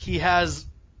 he gets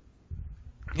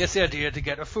the idea to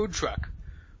get a food truck.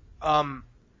 And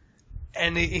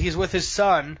he's with his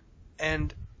son,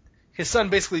 and his son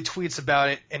basically tweets about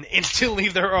it, and instantly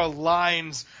there are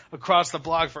lines across the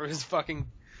block for his fucking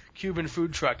Cuban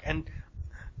food truck. And,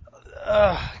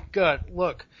 good,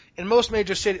 look, in most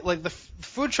major cities, like, the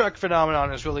food truck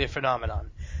phenomenon is really a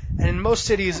phenomenon. And in most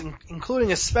cities,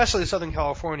 including especially Southern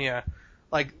California,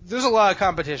 like, there's a lot of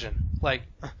competition. Like,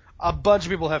 a bunch of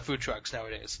people have food trucks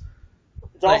nowadays.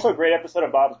 It's also a great episode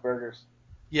of Bob's Burgers.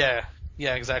 Yeah,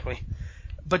 exactly.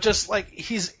 But just, like,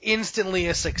 he's instantly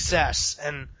a success,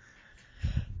 and,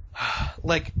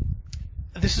 like,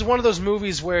 this is one of those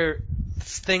movies where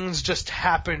things just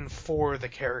happen for the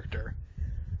character.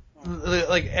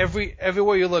 Like,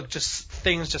 everywhere you look, just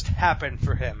things just happen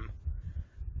for him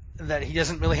that he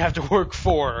doesn't really have to work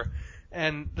for.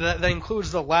 And that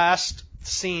includes the last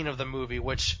scene of the movie,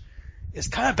 which is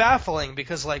kind of baffling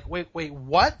because, like, wait,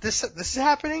 what? This is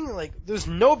happening? Like, there's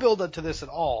no build up to this at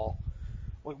all.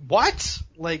 Wait, what?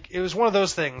 Like, it was one of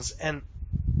those things, and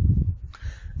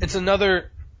it's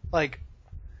another, like,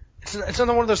 it's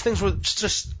another one of those things where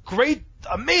just great,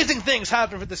 amazing things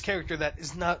happen for this character that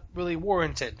is not really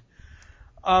warranted.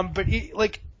 But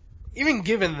even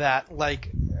given that,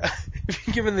 like,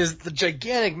 given the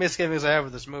gigantic misgivings I have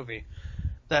with this movie,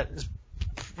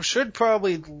 should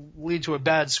probably lead to a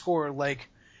bad score. Like,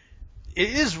 it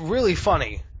is really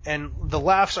funny, and the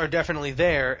laughs are definitely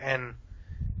there, and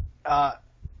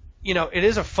it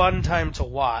is a fun time to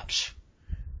watch.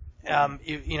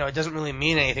 It doesn't really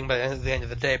mean anything by the end of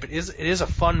the day, but it is a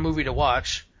fun movie to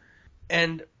watch.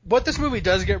 And what this movie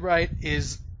does get right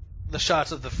is the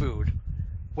shots of the food,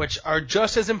 which are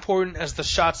just as important as the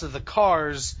shots of the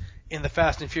cars in the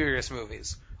Fast and Furious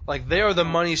movies. Like, they are the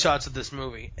money shots of this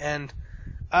movie. And,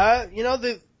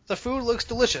 the food looks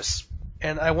delicious.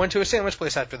 And I went to a sandwich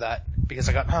place after that because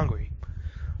I got hungry.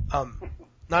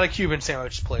 Not a Cuban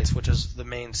sandwich place, which is the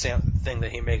main thing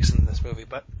that he makes in this movie,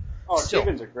 but still.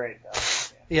 Cubans are great, though.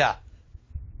 Yeah.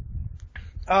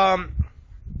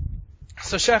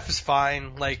 So Chef is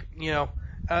fine. Like,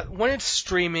 when it's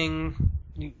streaming,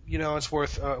 it's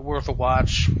worth a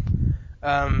watch. You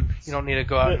don't need to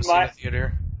go out and see the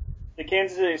theater. The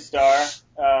Kansas City Star,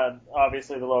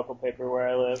 obviously the local paper where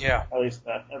I live, yeah, at least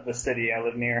the city I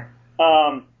live near,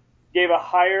 gave a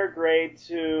higher grade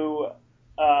to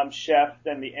Chef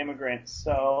than The Immigrant.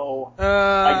 So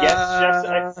I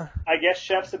guess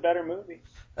Chef's a better movie.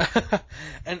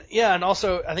 and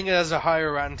also I think it has a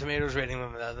higher Rotten Tomatoes rating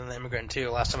than The Immigrant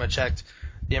too. Last time I checked,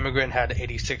 The Immigrant had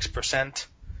 86%,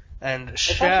 and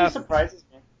Chef actually surprises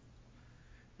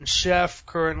me. Chef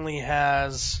currently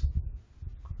has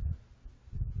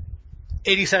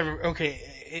 87. Okay,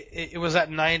 it was at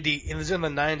 90. It was in the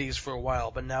 90s for a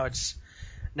while, but now it's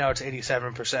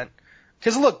 87%.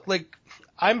 Because look, like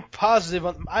I'm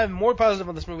more positive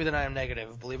on this movie than I am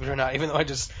negative, believe it or not. Even though I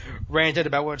just ranted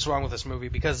about what's wrong with this movie,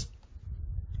 because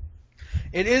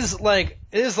it is like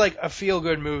a feel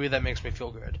good movie that makes me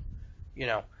feel good, you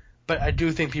know. But I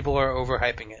do think people are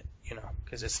overhyping it, you know,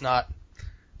 because it's not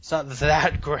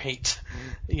that great,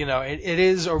 you know. It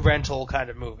is a rental kind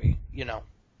of movie, you know.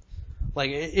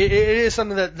 Like it is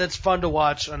something that's fun to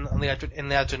watch in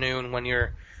the afternoon when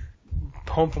you're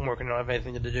home from work and don't have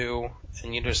anything to do,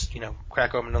 and you just, you know,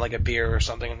 crack open like a beer or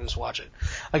something and just watch it.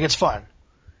 Like it's fun.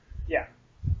 Yeah.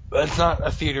 But it's not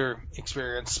a theater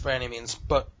experience by any means.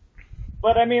 But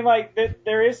I mean, like,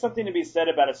 there is something to be said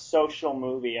about a social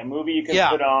movie, a movie you can Yeah.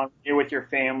 put on here with your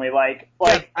family. Like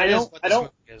that I is don't, what I this don't,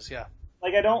 movie is. Yeah.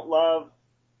 like, I don't love,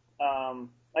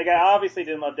 like, I obviously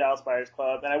didn't love Dallas Buyers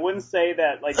Club, and I wouldn't say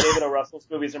that, like, David O. Russell's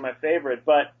movies are my favorite,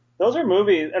 but those are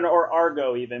movies, or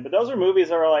Argo even, but those are movies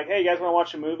that are like, hey, you guys want to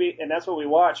watch a movie? And that's what we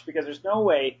watch, because there's no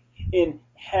way in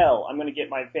hell I'm going to get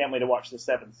my family to watch The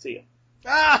Seventh Seal.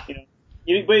 Ah. You know,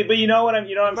 but you know what I'm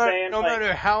saying? No Like,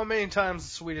 matter how many times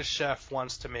the Swedish Chef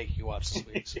wants to make you watch the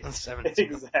Swedish 70s.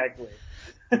 exactly.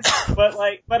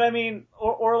 but I mean,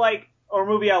 or a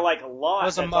movie I like a lot. That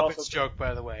was a that's Muppets also, joke,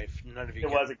 by the way. If none of you It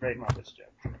get was a great Muppets joke.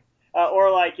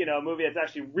 Or like, you know, a movie that's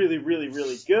actually really, really,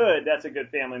 really good. That's a good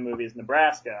family movie is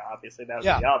Nebraska. Obviously, that would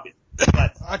Yeah. be obvious.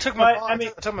 But I took I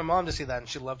took my mom to see that, and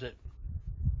she loved it.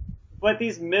 but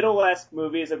these middle-esque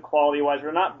movies of quality-wise,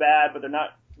 they're not bad, but they're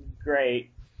not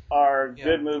great, are Yeah.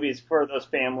 good movies for those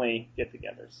family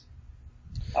get-togethers.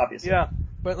 Obviously. Yeah,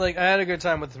 but like I had a good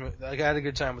time with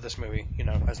this movie. You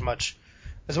know, as much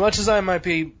as I might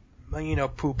be, you know,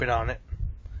 pooping on it,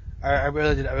 I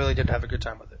really did have a good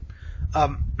time with it.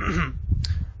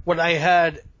 What I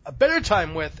had a better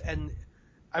time with, and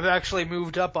I've actually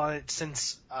moved up on it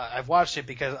since I've watched it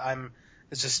because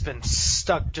it's just been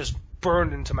stuck, just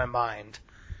burned into my mind,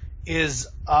 is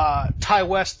Ty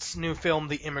West's new film,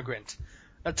 The Immigrant.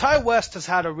 Now, Ty West has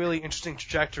had a really interesting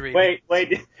trajectory. Wait.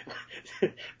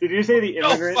 Did you say The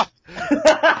Immigrant?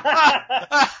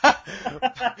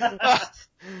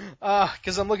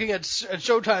 Because I'm looking at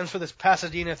showtimes for this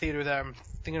Pasadena theater that I'm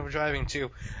thinking of driving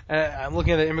to. I'm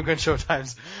looking at the immigrant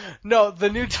showtimes. No, the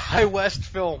new Ty West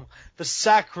film, The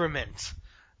Sacrament.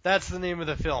 That's the name of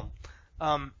the film.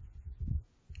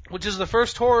 Which is the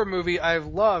first horror movie I've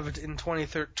loved in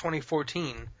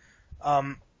 2014.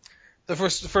 The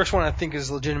first one I think is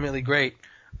legitimately great.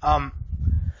 Ty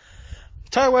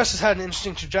West has had an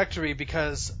interesting trajectory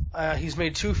because he's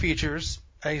made 2 features.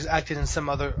 He's acted in some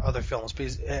other films, but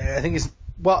I think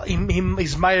he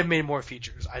might have made more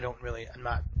features. I'm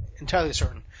not entirely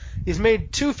certain. He's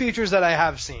made 2 features that I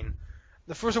have seen.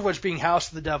 The first of which being House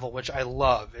of the Devil, which I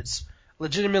love. It's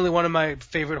legitimately one of my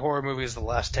favorite horror movies of the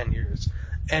last 10 years.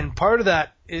 And part of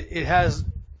that,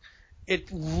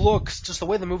 it looks, just the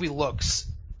way the movie looks,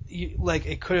 like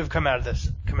it could have come out of the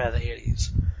 80s.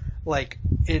 Like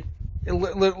it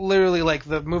literally, like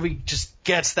the movie just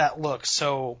gets that look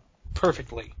so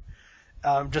perfectly.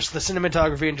 Just the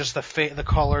cinematography and just the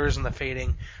colors and the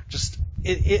fading. Just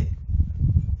it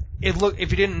look.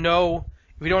 If you don't know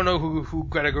who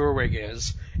Greta Gerwig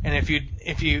is, and if you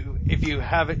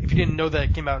didn't know that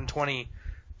it came out in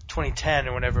 2010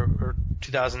 or whatever, or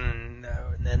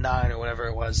 2009 or whatever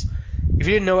it was, if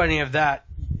you didn't know any of that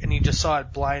and you just saw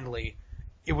it blindly,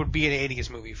 it would be an 80s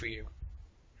movie for you.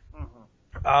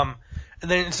 Mm-hmm. And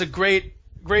then it's a great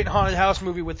haunted house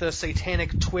movie with a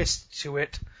satanic twist to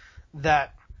it.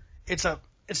 That it's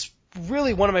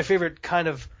really one of my favorite kind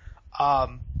of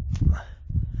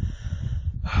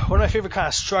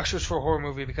structures for a horror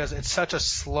movie, because it's such a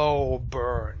slow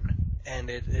burn, and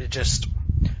it just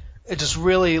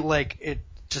really, like, it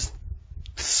just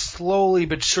slowly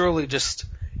but surely just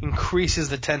increases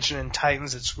the tension and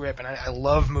tightens its grip, and I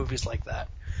love movies like that.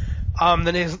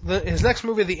 Then his next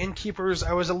movie, The Innkeepers,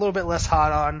 I was a little bit less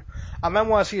hot on. I might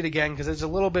want to see it again because it's a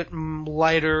little bit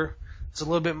lighter. It's a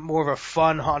little bit more of a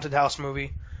fun haunted house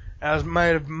movie. I might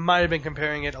have been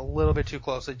comparing it a little bit too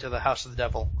closely to The House of the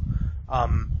Devil.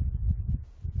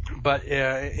 But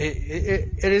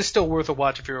it is still worth a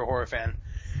watch if you're a horror fan.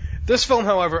 This film,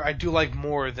 however, I do like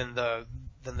more than the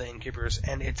Innkeepers,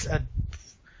 and it's a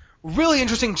really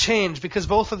interesting change because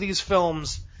both of these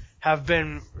films have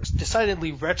been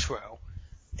decidedly retro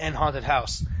and haunted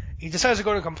house. He decides to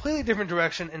go in a completely different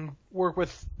direction and work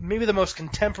with maybe the most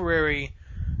contemporary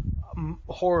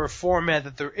horror format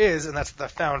that there is, and that's the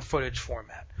found footage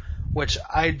format, which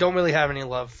I don't really have any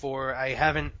love for. I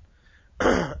haven't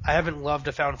loved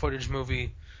a found footage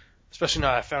movie especially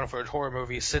not a found footage horror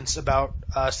movie, since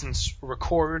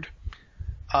Record.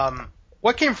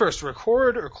 What came first,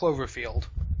 Record or Cloverfield?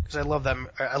 Because I love that.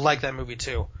 I like that movie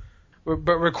too.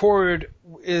 But Record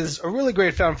is a really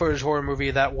great found footage horror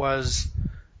movie that was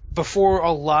before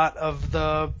a lot of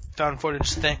the found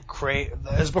footage craze.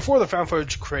 It was before the found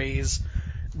footage craze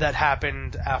that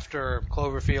happened after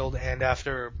Cloverfield and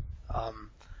after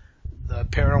the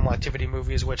Paranormal Activity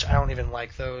movies, which I don't even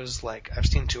like those. Like, I've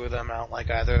seen 2 of them. I don't like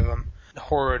either of them.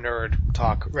 Horror nerd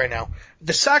talk right now.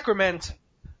 The Sacrament,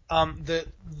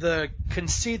 the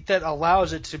conceit that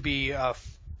allows it to be a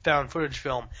found footage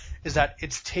film is that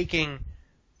it's taking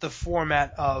the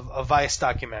format of a Vice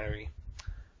documentary,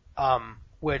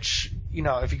 which,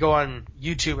 if you go on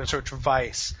YouTube and search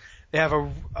Vice, they have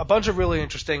a bunch of really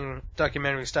interesting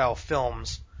documentary style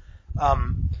films.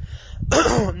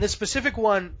 This specific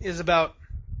one is about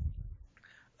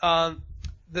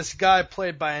this guy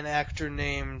played by an actor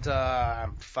named I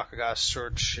gotta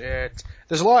search it.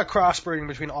 There's a lot of crossbreeding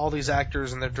between all these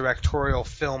actors and their directorial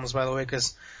films, by the way,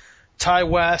 because Ty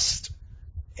West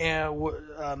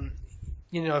and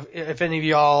if any of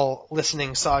y'all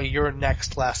listening saw You're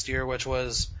Next last year, which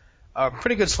was a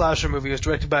pretty good slasher movie. It was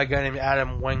directed by a guy named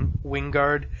Adam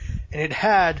Wingard, and it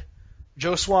had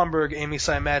Joe Swanberg, Amy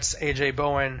Seimetz, AJ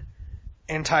Bowen,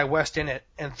 and Ty West in it,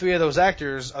 and 3 of those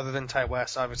actors, other than Ty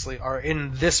West, obviously, are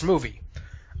in this movie.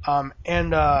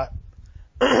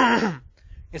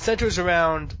 It centers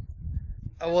around.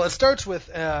 It starts with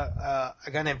a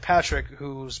guy named Patrick,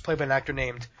 who's played by an actor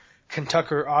named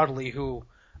Kentucker Audley, who,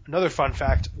 another fun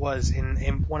fact, was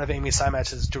in one of Amy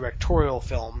Seimetz's directorial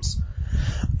films.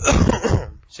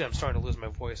 See, I'm starting to lose my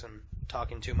voice. I'm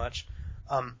talking too much.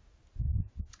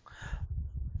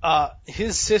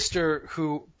 His sister,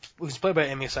 who's played by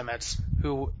Amy Seimetz,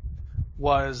 who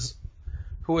was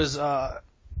a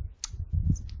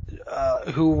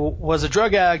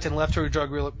drug addict and left her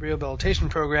drug rehabilitation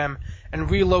program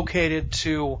and relocated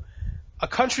to a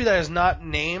country that is not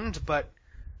named, but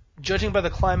judging by the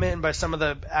climate and by some of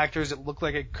the actors, it looks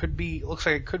like it could be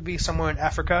somewhere in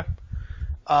Africa.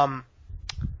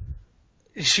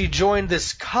 She joined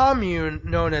this commune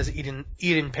known as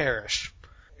Eden Parish,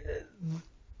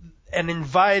 and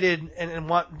invited and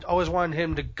always wanted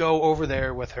him to go over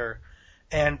there with her,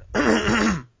 and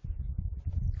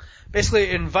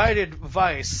basically invited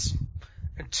Vice,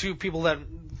 two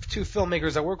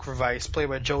filmmakers that work for Vice, played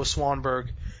by Joe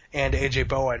Swanberg and AJ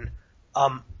Bowen,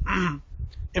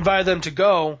 invited them to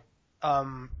go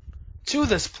to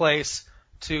this place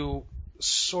to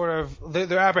sort of,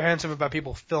 they're apprehensive about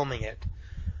people filming it.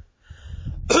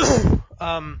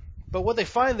 But what they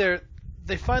find there,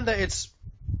 they find that it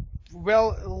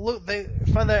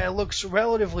looks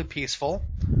relatively peaceful.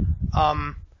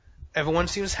 Everyone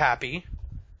seems happy,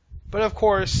 but of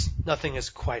course, nothing is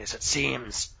quite as it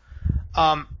seems.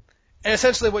 And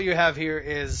essentially what you have here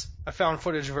is a found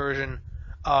footage version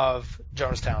of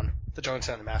Jonestown, the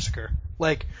Jonestown Massacre.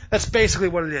 Like, that's basically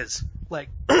what it is. Like,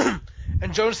 and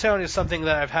Jonestown is something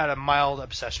that I've had a mild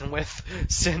obsession with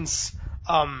since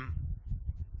I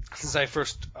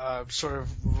first sort of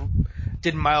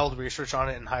did mild research on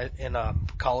it in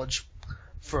college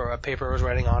for a paper I was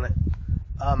writing on it.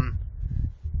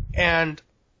 And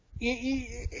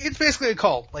it's basically a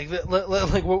cult. Like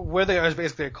where they are is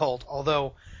basically a cult.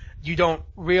 Although you don't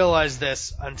realize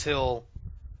this until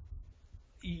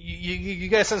you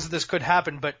get a sense that this could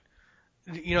happen. But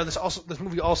this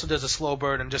movie also does a slow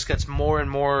burn and just gets more and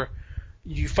more.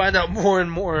 You find out more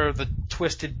and more of the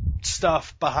twisted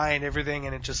stuff behind everything,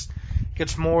 and it just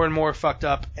gets more and more fucked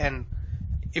up. And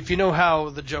if you know how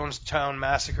the Jonestown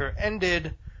Massacre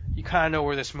ended, you kind of know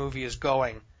where this movie is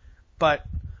going. But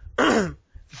the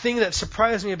thing that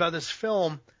surprised me about this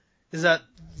film is that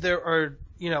there are,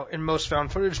 in most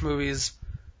found footage movies,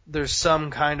 there's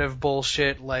some kind of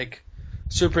bullshit like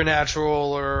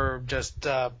supernatural or just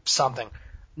something.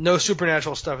 No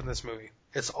supernatural stuff in this movie.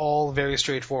 It's all very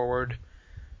straightforward.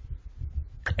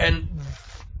 And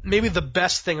maybe the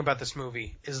best thing about this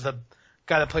movie is the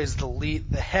guy that plays the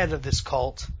head of this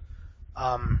cult,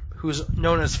 who's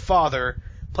known as Father,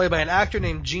 played by an actor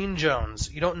named Gene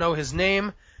Jones. You don't know his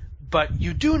name, but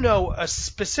you do know a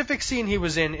specific scene he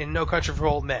was in No Country for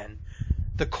Old Men.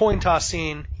 The coin toss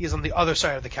scene, he's on the other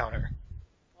side of the counter.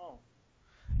 Oh.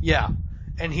 Yeah.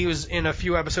 And he was in a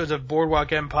few episodes of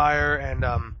Boardwalk Empire, and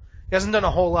he hasn't done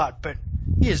a whole lot, but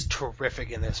he is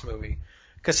terrific in this movie.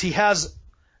 Because he has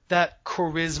that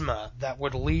charisma that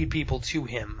would lead people to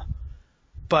him.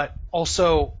 But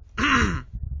also, is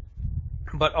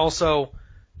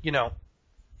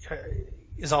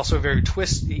also very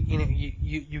twisted.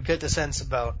 You get the sense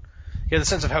of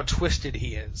how twisted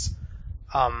he is.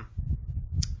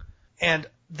 And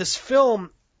this film,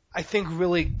 I think,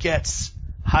 really gets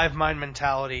hive mind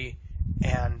mentality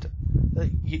and,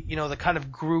 the kind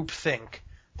of group think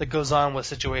that goes on with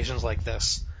situations like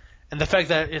this. And the fact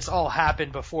that it's all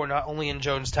happened before, not only in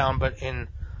Jonestown, but in,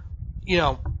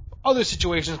 other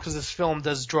situations, because this film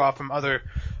does draw from other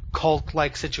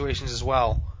cult-like situations as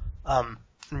well.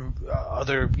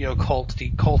 Other,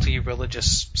 culty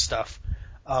religious stuff.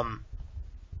 And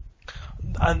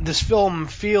this film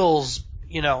feels,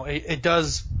 it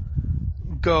does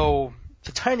go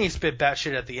the tiniest bit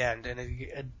batshit at the end, and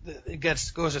it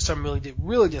goes to some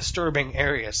really disturbing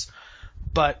areas,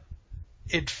 but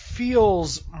it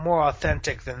feels more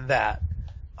authentic than that.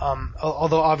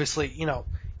 Although obviously,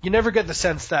 you never get the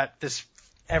sense that this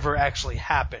ever actually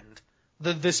happened,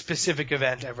 this specific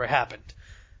event ever happened,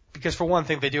 because for one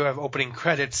thing, they do have opening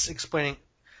credits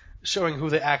showing who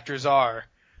the actors are,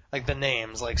 like the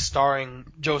names, like starring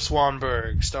Joe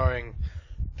Swanberg, starring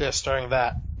this, starring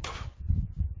that,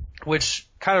 which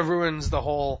kind of ruins the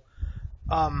whole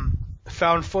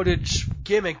found footage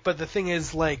gimmick. But the thing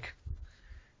is, like,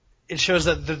 it shows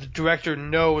that the director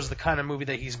knows the kind of movie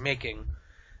that he's making,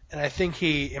 and I think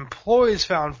he employs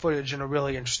found footage in a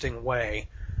really interesting way.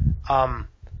 And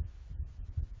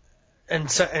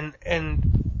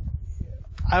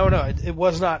I don't know, it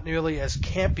was not nearly as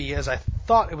campy as I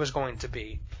thought it was going to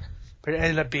be, but it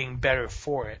ended up being better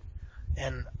for it.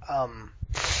 And I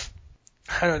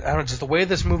don't know, just the way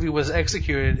this movie was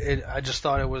executed, I just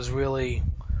thought it was really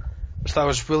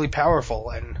powerful,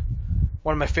 and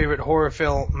one of my favorite horror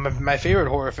film of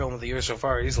the year so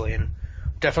far, easily, and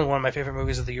definitely one of my favorite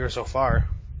movies of the year so far.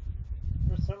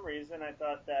 For some reason, I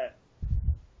thought that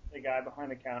the guy behind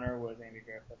the counter was Andy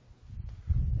Griffith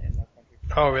in No Country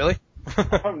for Oh, really?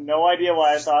 I have no idea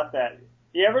why I thought that.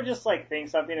 Do you ever just like think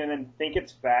something and then think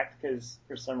it's fact because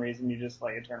for some reason you just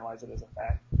like internalize it as a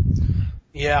fact?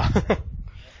 Yeah.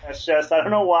 That's just, I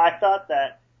don't know why I thought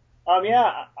that.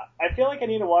 Yeah, I feel like I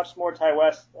need to watch more Ty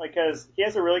West, like, cause he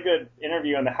has a really good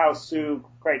interview on the House Sue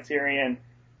Criterion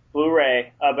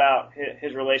Blu-ray about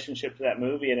his relationship to that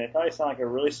movie, and I thought he sounded like a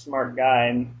really smart guy,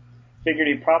 and figured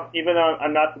he probably, even though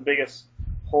I'm not the biggest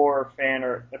horror fan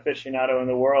or aficionado in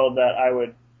the world, that I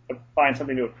would find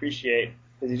something to appreciate,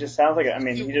 because he just sounds like,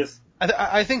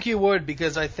 I think you would,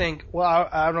 because I think, well,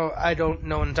 I don't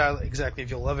know entirely exactly if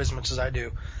you'll love it as much as I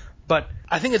do, but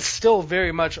I think it's still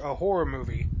very much a horror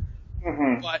movie.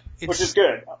 Mm-hmm. But which is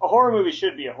good. A horror movie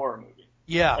should be a horror movie.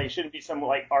 Yeah. Like, it shouldn't be some,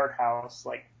 like, art house,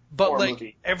 like, but horror like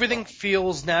movie. everything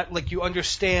feels like you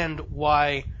understand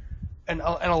why, and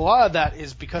a lot of that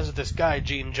is because of this guy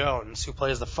Gene Jones who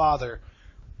plays the father.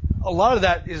 A lot of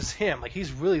that is him. Like,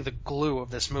 he's really the glue of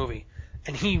this movie,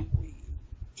 and he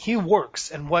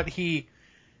works, and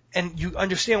you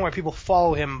understand why people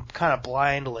follow him kind of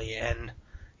blindly, and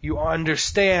you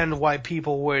understand why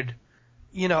people would,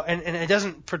 and it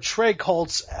doesn't portray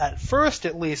cults at first,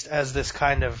 at least, as this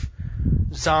kind of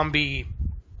zombie.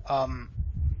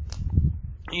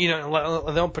 They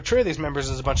don't portray these members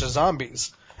as a bunch of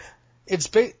zombies. It's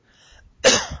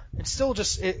still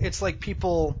just it's like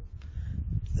people.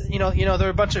 There are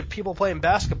a bunch of people playing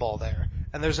basketball there,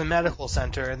 and there's a medical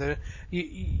center, and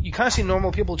you kind of see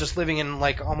normal people just living in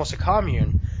like almost a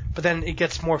commune, but then it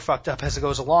gets more fucked up as it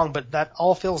goes along. But that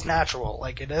all feels natural.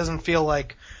 Like, it doesn't feel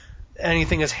like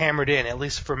anything is hammered in, at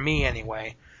least for me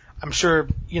anyway. I'm sure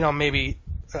maybe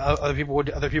other people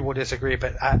would disagree,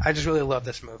 but I just really love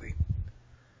this movie.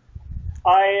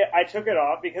 I took it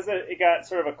off because it got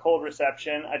sort of a cold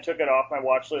reception. I took it off my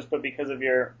watch list, but because of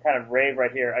your kind of rave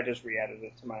right here, I just re-added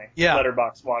it to my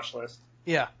Letterboxd watch list.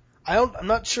 Yeah. I'm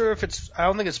not sure if I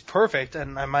don't think it's perfect,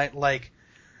 and I might like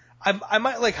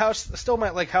House of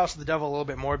the Devil a little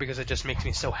bit more because it just makes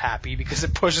me so happy because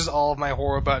it pushes all of my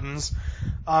horror buttons.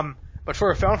 But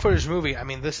for a found footage movie, I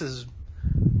mean, this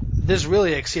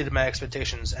really exceeded my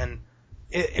expectations, and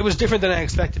it was different than I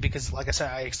expected because, like I said,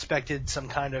 I expected some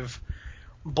kind of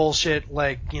bullshit,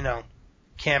 like,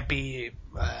 campy,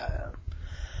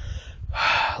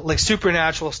 like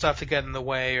supernatural stuff to get in the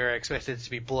way, or I expected it to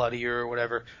be bloody or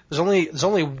whatever. There's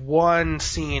only one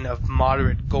scene of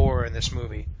moderate gore in this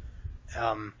movie.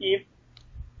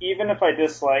 Even if I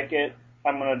dislike it,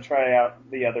 I'm gonna try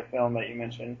out the other film that you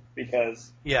mentioned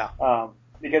because Ty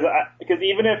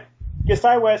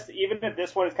West, even if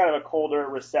this one is kind of a colder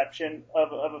reception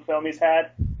of a film he's had,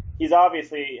 he's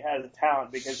obviously has a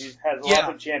talent because he has lots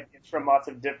of champions from lots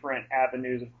of different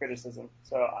avenues of criticism.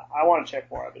 So I want to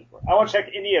check more of his work. I want to check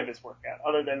any of his work out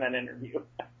other than that interview.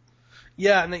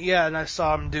 And I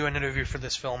saw him do an interview for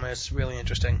this film, and it's really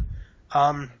interesting.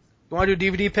 You want to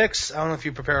do DVD picks? I don't know if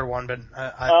you prepared one, but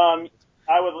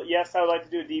I would like to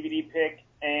do a DVD pick.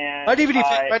 And My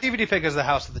DVD pick is The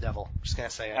House of the Devil. Just gonna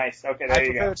say it. Nice. Okay, I there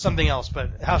you prefer go. it's something else,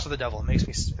 but House of the Devil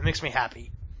makes me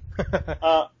happy.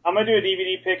 I'm gonna do a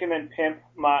DVD pick and then pimp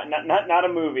my not a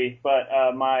movie, but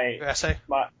my Your essay.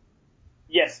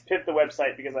 Pimp the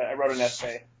website because I wrote an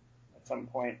essay at some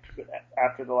point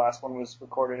after the last one was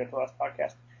recorded at the last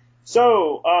podcast.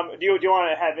 So, do you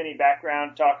want to have any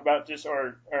background talk about just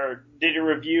or did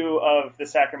your review of The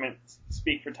Sacrament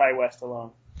speak for Ty West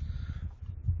alone?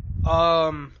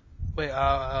 What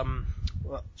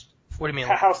do you mean?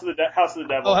 House of the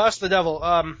Devil. Oh, House of the Devil.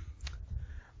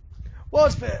 Well,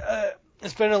 it's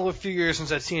been a few years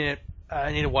since I've seen it.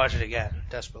 I need to watch it again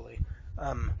desperately.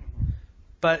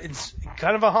 But it's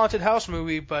kind of a haunted house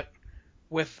movie, but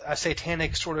with a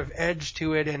satanic sort of edge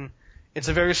to it, and it's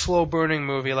a very slow burning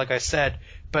movie, like I said.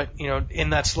 But in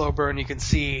that slow burn, you can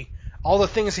see all the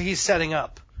things that he's setting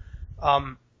up,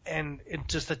 and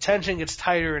the tension gets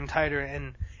tighter and tighter,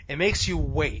 and it makes you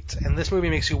wait. And this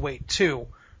movie makes you wait too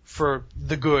for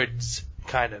the goods,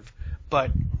 kind of.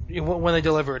 But when they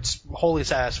deliver, it's wholly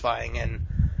satisfying, and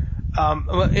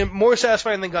more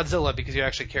satisfying than Godzilla because you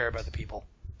actually care about the people.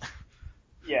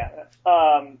 Yeah.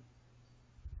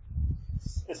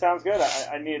 It sounds good.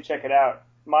 I need to check it out.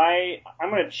 I'm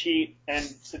going to cheat and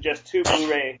suggest two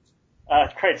Blu-ray,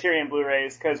 Criterion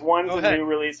Blu-rays, because one's a new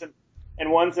release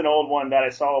and one's an old one that I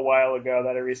saw a while ago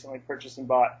that I recently purchased and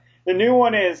bought. The new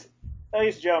one is,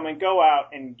 ladies and gentlemen, go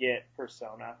out and get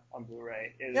Persona on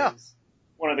Blu-ray. It is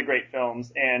one of the great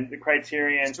films, and the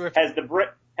Criterion has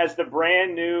the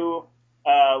brand new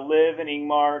Liv and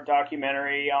Ingmar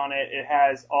documentary on it. It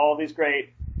has all these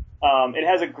great. It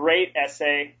has a great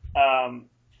essay,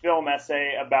 film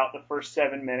essay about the first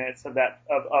 7 minutes of that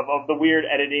of the weird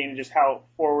editing and just how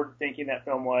forward thinking that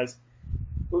film was.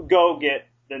 Go get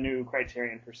the new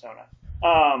Criterion Persona.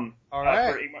 All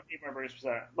right. For Ingmar Bergman's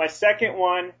Persona. My second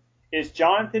one is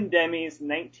Jonathan Demme's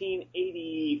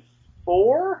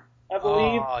 1984, I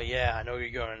believe. Oh yeah, I know where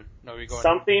you're going.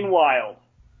 Something Wild.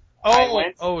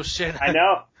 Oh shit. I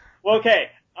know. Well, okay.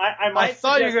 I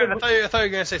thought you were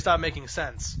gonna say Stop Making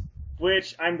Sense.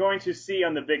 Which I'm going to see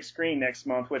on the big screen next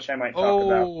month, which I might talk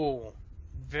about. Oh,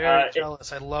 very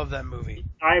jealous. I love that movie.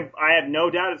 I have no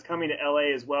doubt it's coming to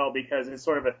LA as well because it's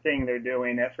sort of a thing they're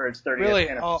doing for its 30th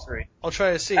anniversary. I'll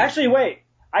try to see. Actually, wait.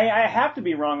 I have to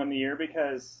be wrong on the year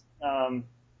because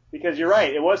you're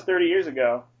right. It was 30 years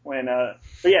ago when.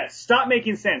 But yeah, Stop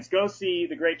Making Sense. Go see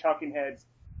the Great Talking Heads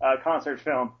concert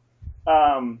film.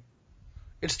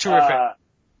 It's terrific.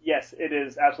 Yes, it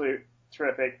is absolutely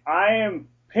terrific. I am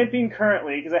pimping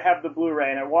currently because I have the Blu-ray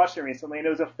and I watched it recently, and it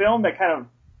was a film that kind of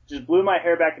just blew my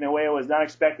hair back in a way I was not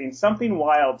expecting. Something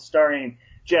Wild, starring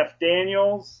Jeff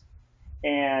Daniels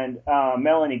and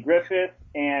Melanie Griffith,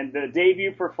 and the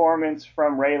debut performance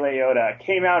from Ray Liotta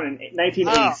came out in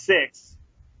 1986.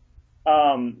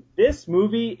 This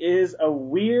movie is a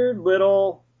weird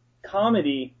little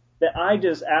comedy that I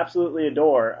just absolutely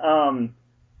adore.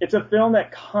 It's a film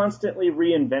that constantly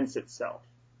reinvents itself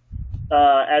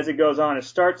as it goes on. It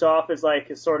starts off as like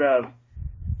a sort of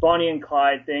Bonnie and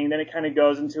Clyde thing, then it kind of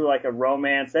goes into like a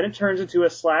romance, then it turns into a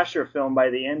slasher film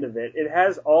by the end of it. It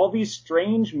has all these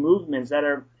strange movements that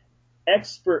are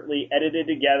expertly edited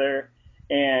together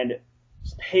and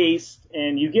paced,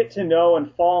 and you get to know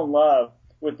and fall in love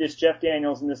with this Jeff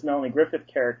Daniels and this Melanie Griffith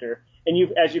character. And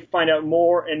as you find out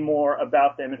more and more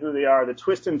about them and who they are, the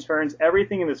twists and turns,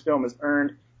 everything in this film is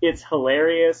earned. It's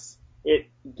hilarious. It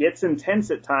gets intense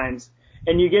at times.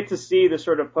 And you get to see the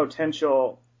sort of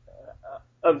potential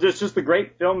of just the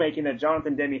great filmmaking that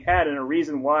Jonathan Demme had, and a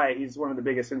reason why he's one of the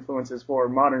biggest influences for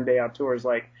modern day auteurs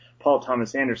like Paul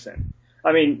Thomas Anderson.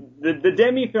 I mean, the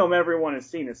Demme film everyone has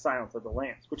seen is Silence of the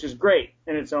Lambs, which is great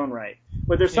in its own right.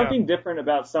 But there's something different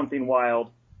about Something Wild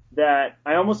that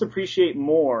I almost appreciate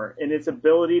more in its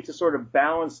ability to sort of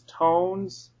balance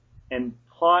tones and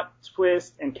plot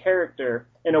twist and character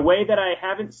in a way that I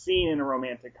haven't seen in a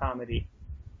romantic comedy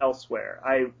elsewhere.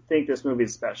 I think this movie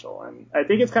is special, and I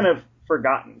think it's kind of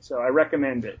forgotten, so I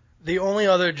recommend it. The only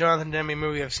other Jonathan Demme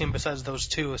movie I've seen besides those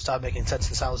two, Stop Making Sense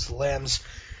and Silence of the Lambs,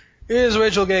 is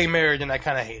Rachel Getting Married, and I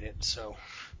kind of hate it. So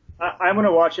I'm going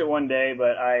to watch it one day,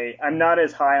 but I'm not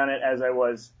as high on it as I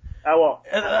was.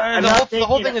 The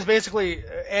whole thing is basically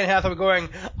Anne Hathaway going,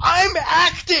 "I'm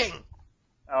acting."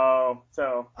 Oh,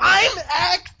 so I'm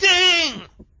acting.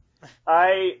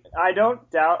 I don't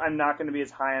doubt I'm not going to be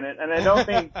as high on it, and I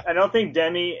don't think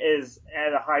Demme is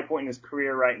at a high point in his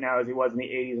career right now as he was in the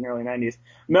 80s and early 90s.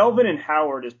 Melvin and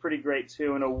Howard is pretty great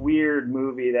too, in a weird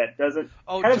movie that doesn't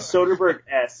kind of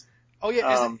Soderbergh-esque. Oh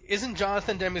yeah, isn't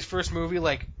Jonathan Demme's first movie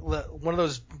like one of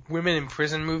those women in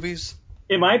prison movies?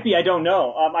 It might be. I don't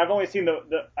know. I've only seen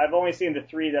the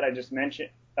three that I just mentioned.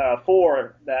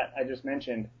 Four that I just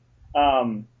mentioned.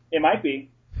 It might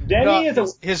be. Denny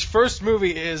is his first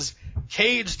movie is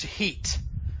Caged Heat.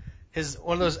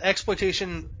 One of those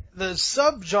exploitation, the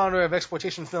subgenre of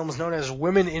exploitation films known as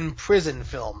women in prison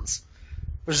films,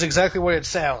 which is exactly what it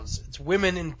sounds. It's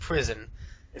women in prison.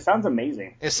 It sounds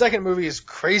amazing. His second movie is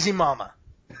Crazy Mama.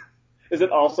 Is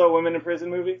it also a women in prison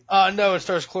movie? No, it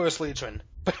stars Cloris Leachman,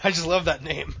 but I just love that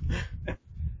name.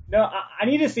 No, I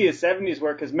need to see his 70s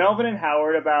work, because Melvin and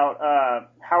Howard, about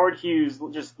Howard Hughes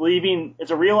just leaving.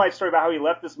 It's a real life story about how he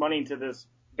left this money to this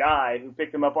guy who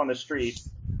picked him up on the street.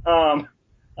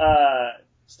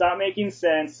 Stop Making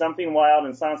Sense, Something Wild,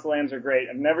 and Silence of the Lambs are great.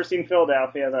 I've never seen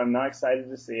Philadelphia, though I'm not excited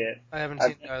to see it. I haven't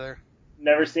seen it either.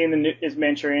 Never seen his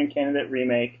Manchurian Candidate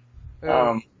remake.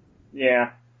 Oh.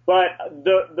 Yeah. But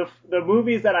the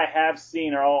movies that I have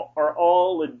seen are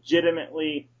all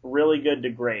legitimately really good to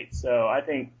great. So I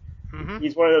think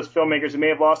he's one of those filmmakers who may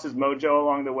have lost his mojo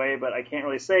along the way, but I can't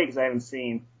really say because I haven't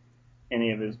seen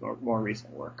any of his more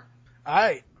recent work. All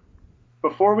right.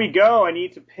 Before we go, I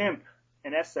need to pimp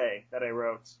an essay that I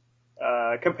wrote.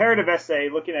 Comparative essay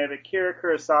looking at Akira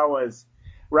Kurosawa's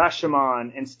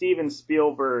Rashomon and Steven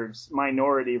Spielberg's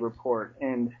Minority Report.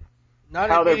 And not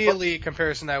immediately a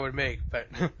comparison I would make, but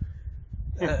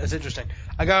it's interesting.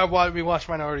 I gotta rewatch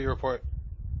Minority Report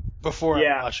before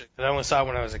I watch it, because I only saw it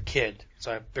when I was a kid,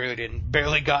 so I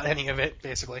barely got any of it,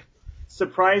 basically.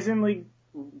 Surprisingly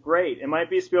great. It might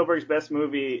be Spielberg's best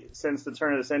movie since the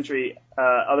turn of the century,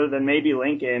 other than maybe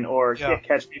Lincoln or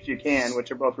Catch Me If You Can,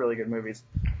 which are both really good movies.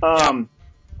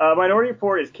 Minority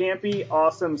Report is campy,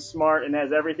 awesome, smart, and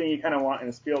has everything you kind of want in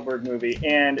a Spielberg movie.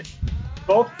 And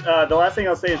both, the last thing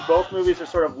I'll say is both movies are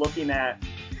sort of looking at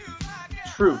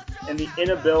truth and the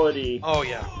inability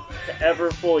to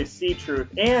ever fully see truth.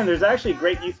 And there's actually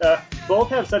great use. Both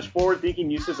have such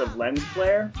forward-thinking uses of lens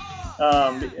flare.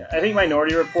 I think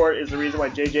Minority Report is the reason why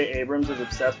J.J. Abrams is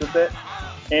obsessed with it.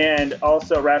 And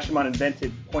also Rashomon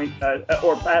invented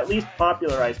or at least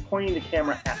popularized pointing the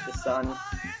camera at the sun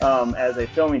as a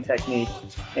filming technique.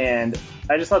 And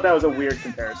I just thought that was a weird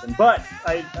comparison. But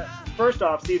first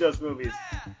off, see those movies.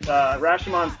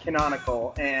 Rashomon's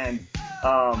canonical, and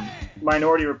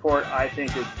Minority Report I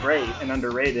think is great and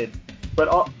underrated. But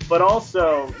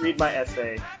also read my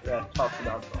essay that talks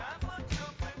about both.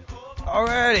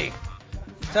 Alrighty.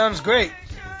 Sounds great.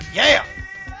 Yeah!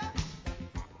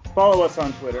 Follow us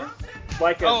on Twitter.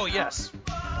 Yes.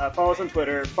 Follow us on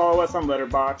Twitter. Follow us on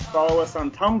Letterboxd. Follow us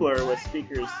on Tumblr with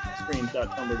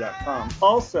speakerscreams.tumblr.com.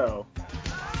 Also,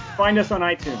 find us on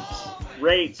iTunes.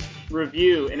 Rate,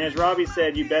 review, and as Robbie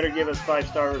said, you better give us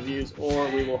 5-star reviews or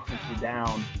we will hunt you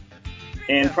down.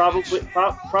 And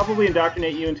probably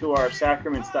indoctrinate you into our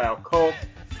sacrament-style cult.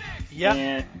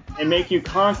 Yep. And make you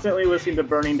constantly listen to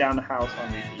Burning Down the House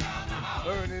on repeat.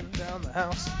 Burning down the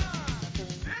house.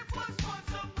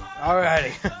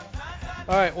 Alrighty.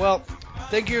 Alright, well,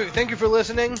 thank you for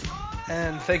listening,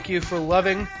 and thank you for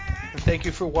loving, and thank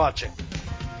you for watching.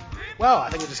 Wow, I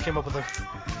think I just came up with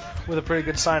a pretty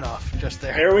good sign-off just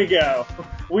there. There we go.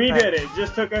 We did it. It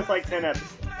just took us like 10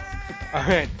 episodes.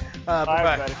 Alright.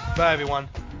 Bye-bye. Everybody. Bye, everyone.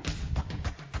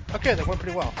 Okay, that went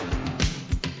pretty well.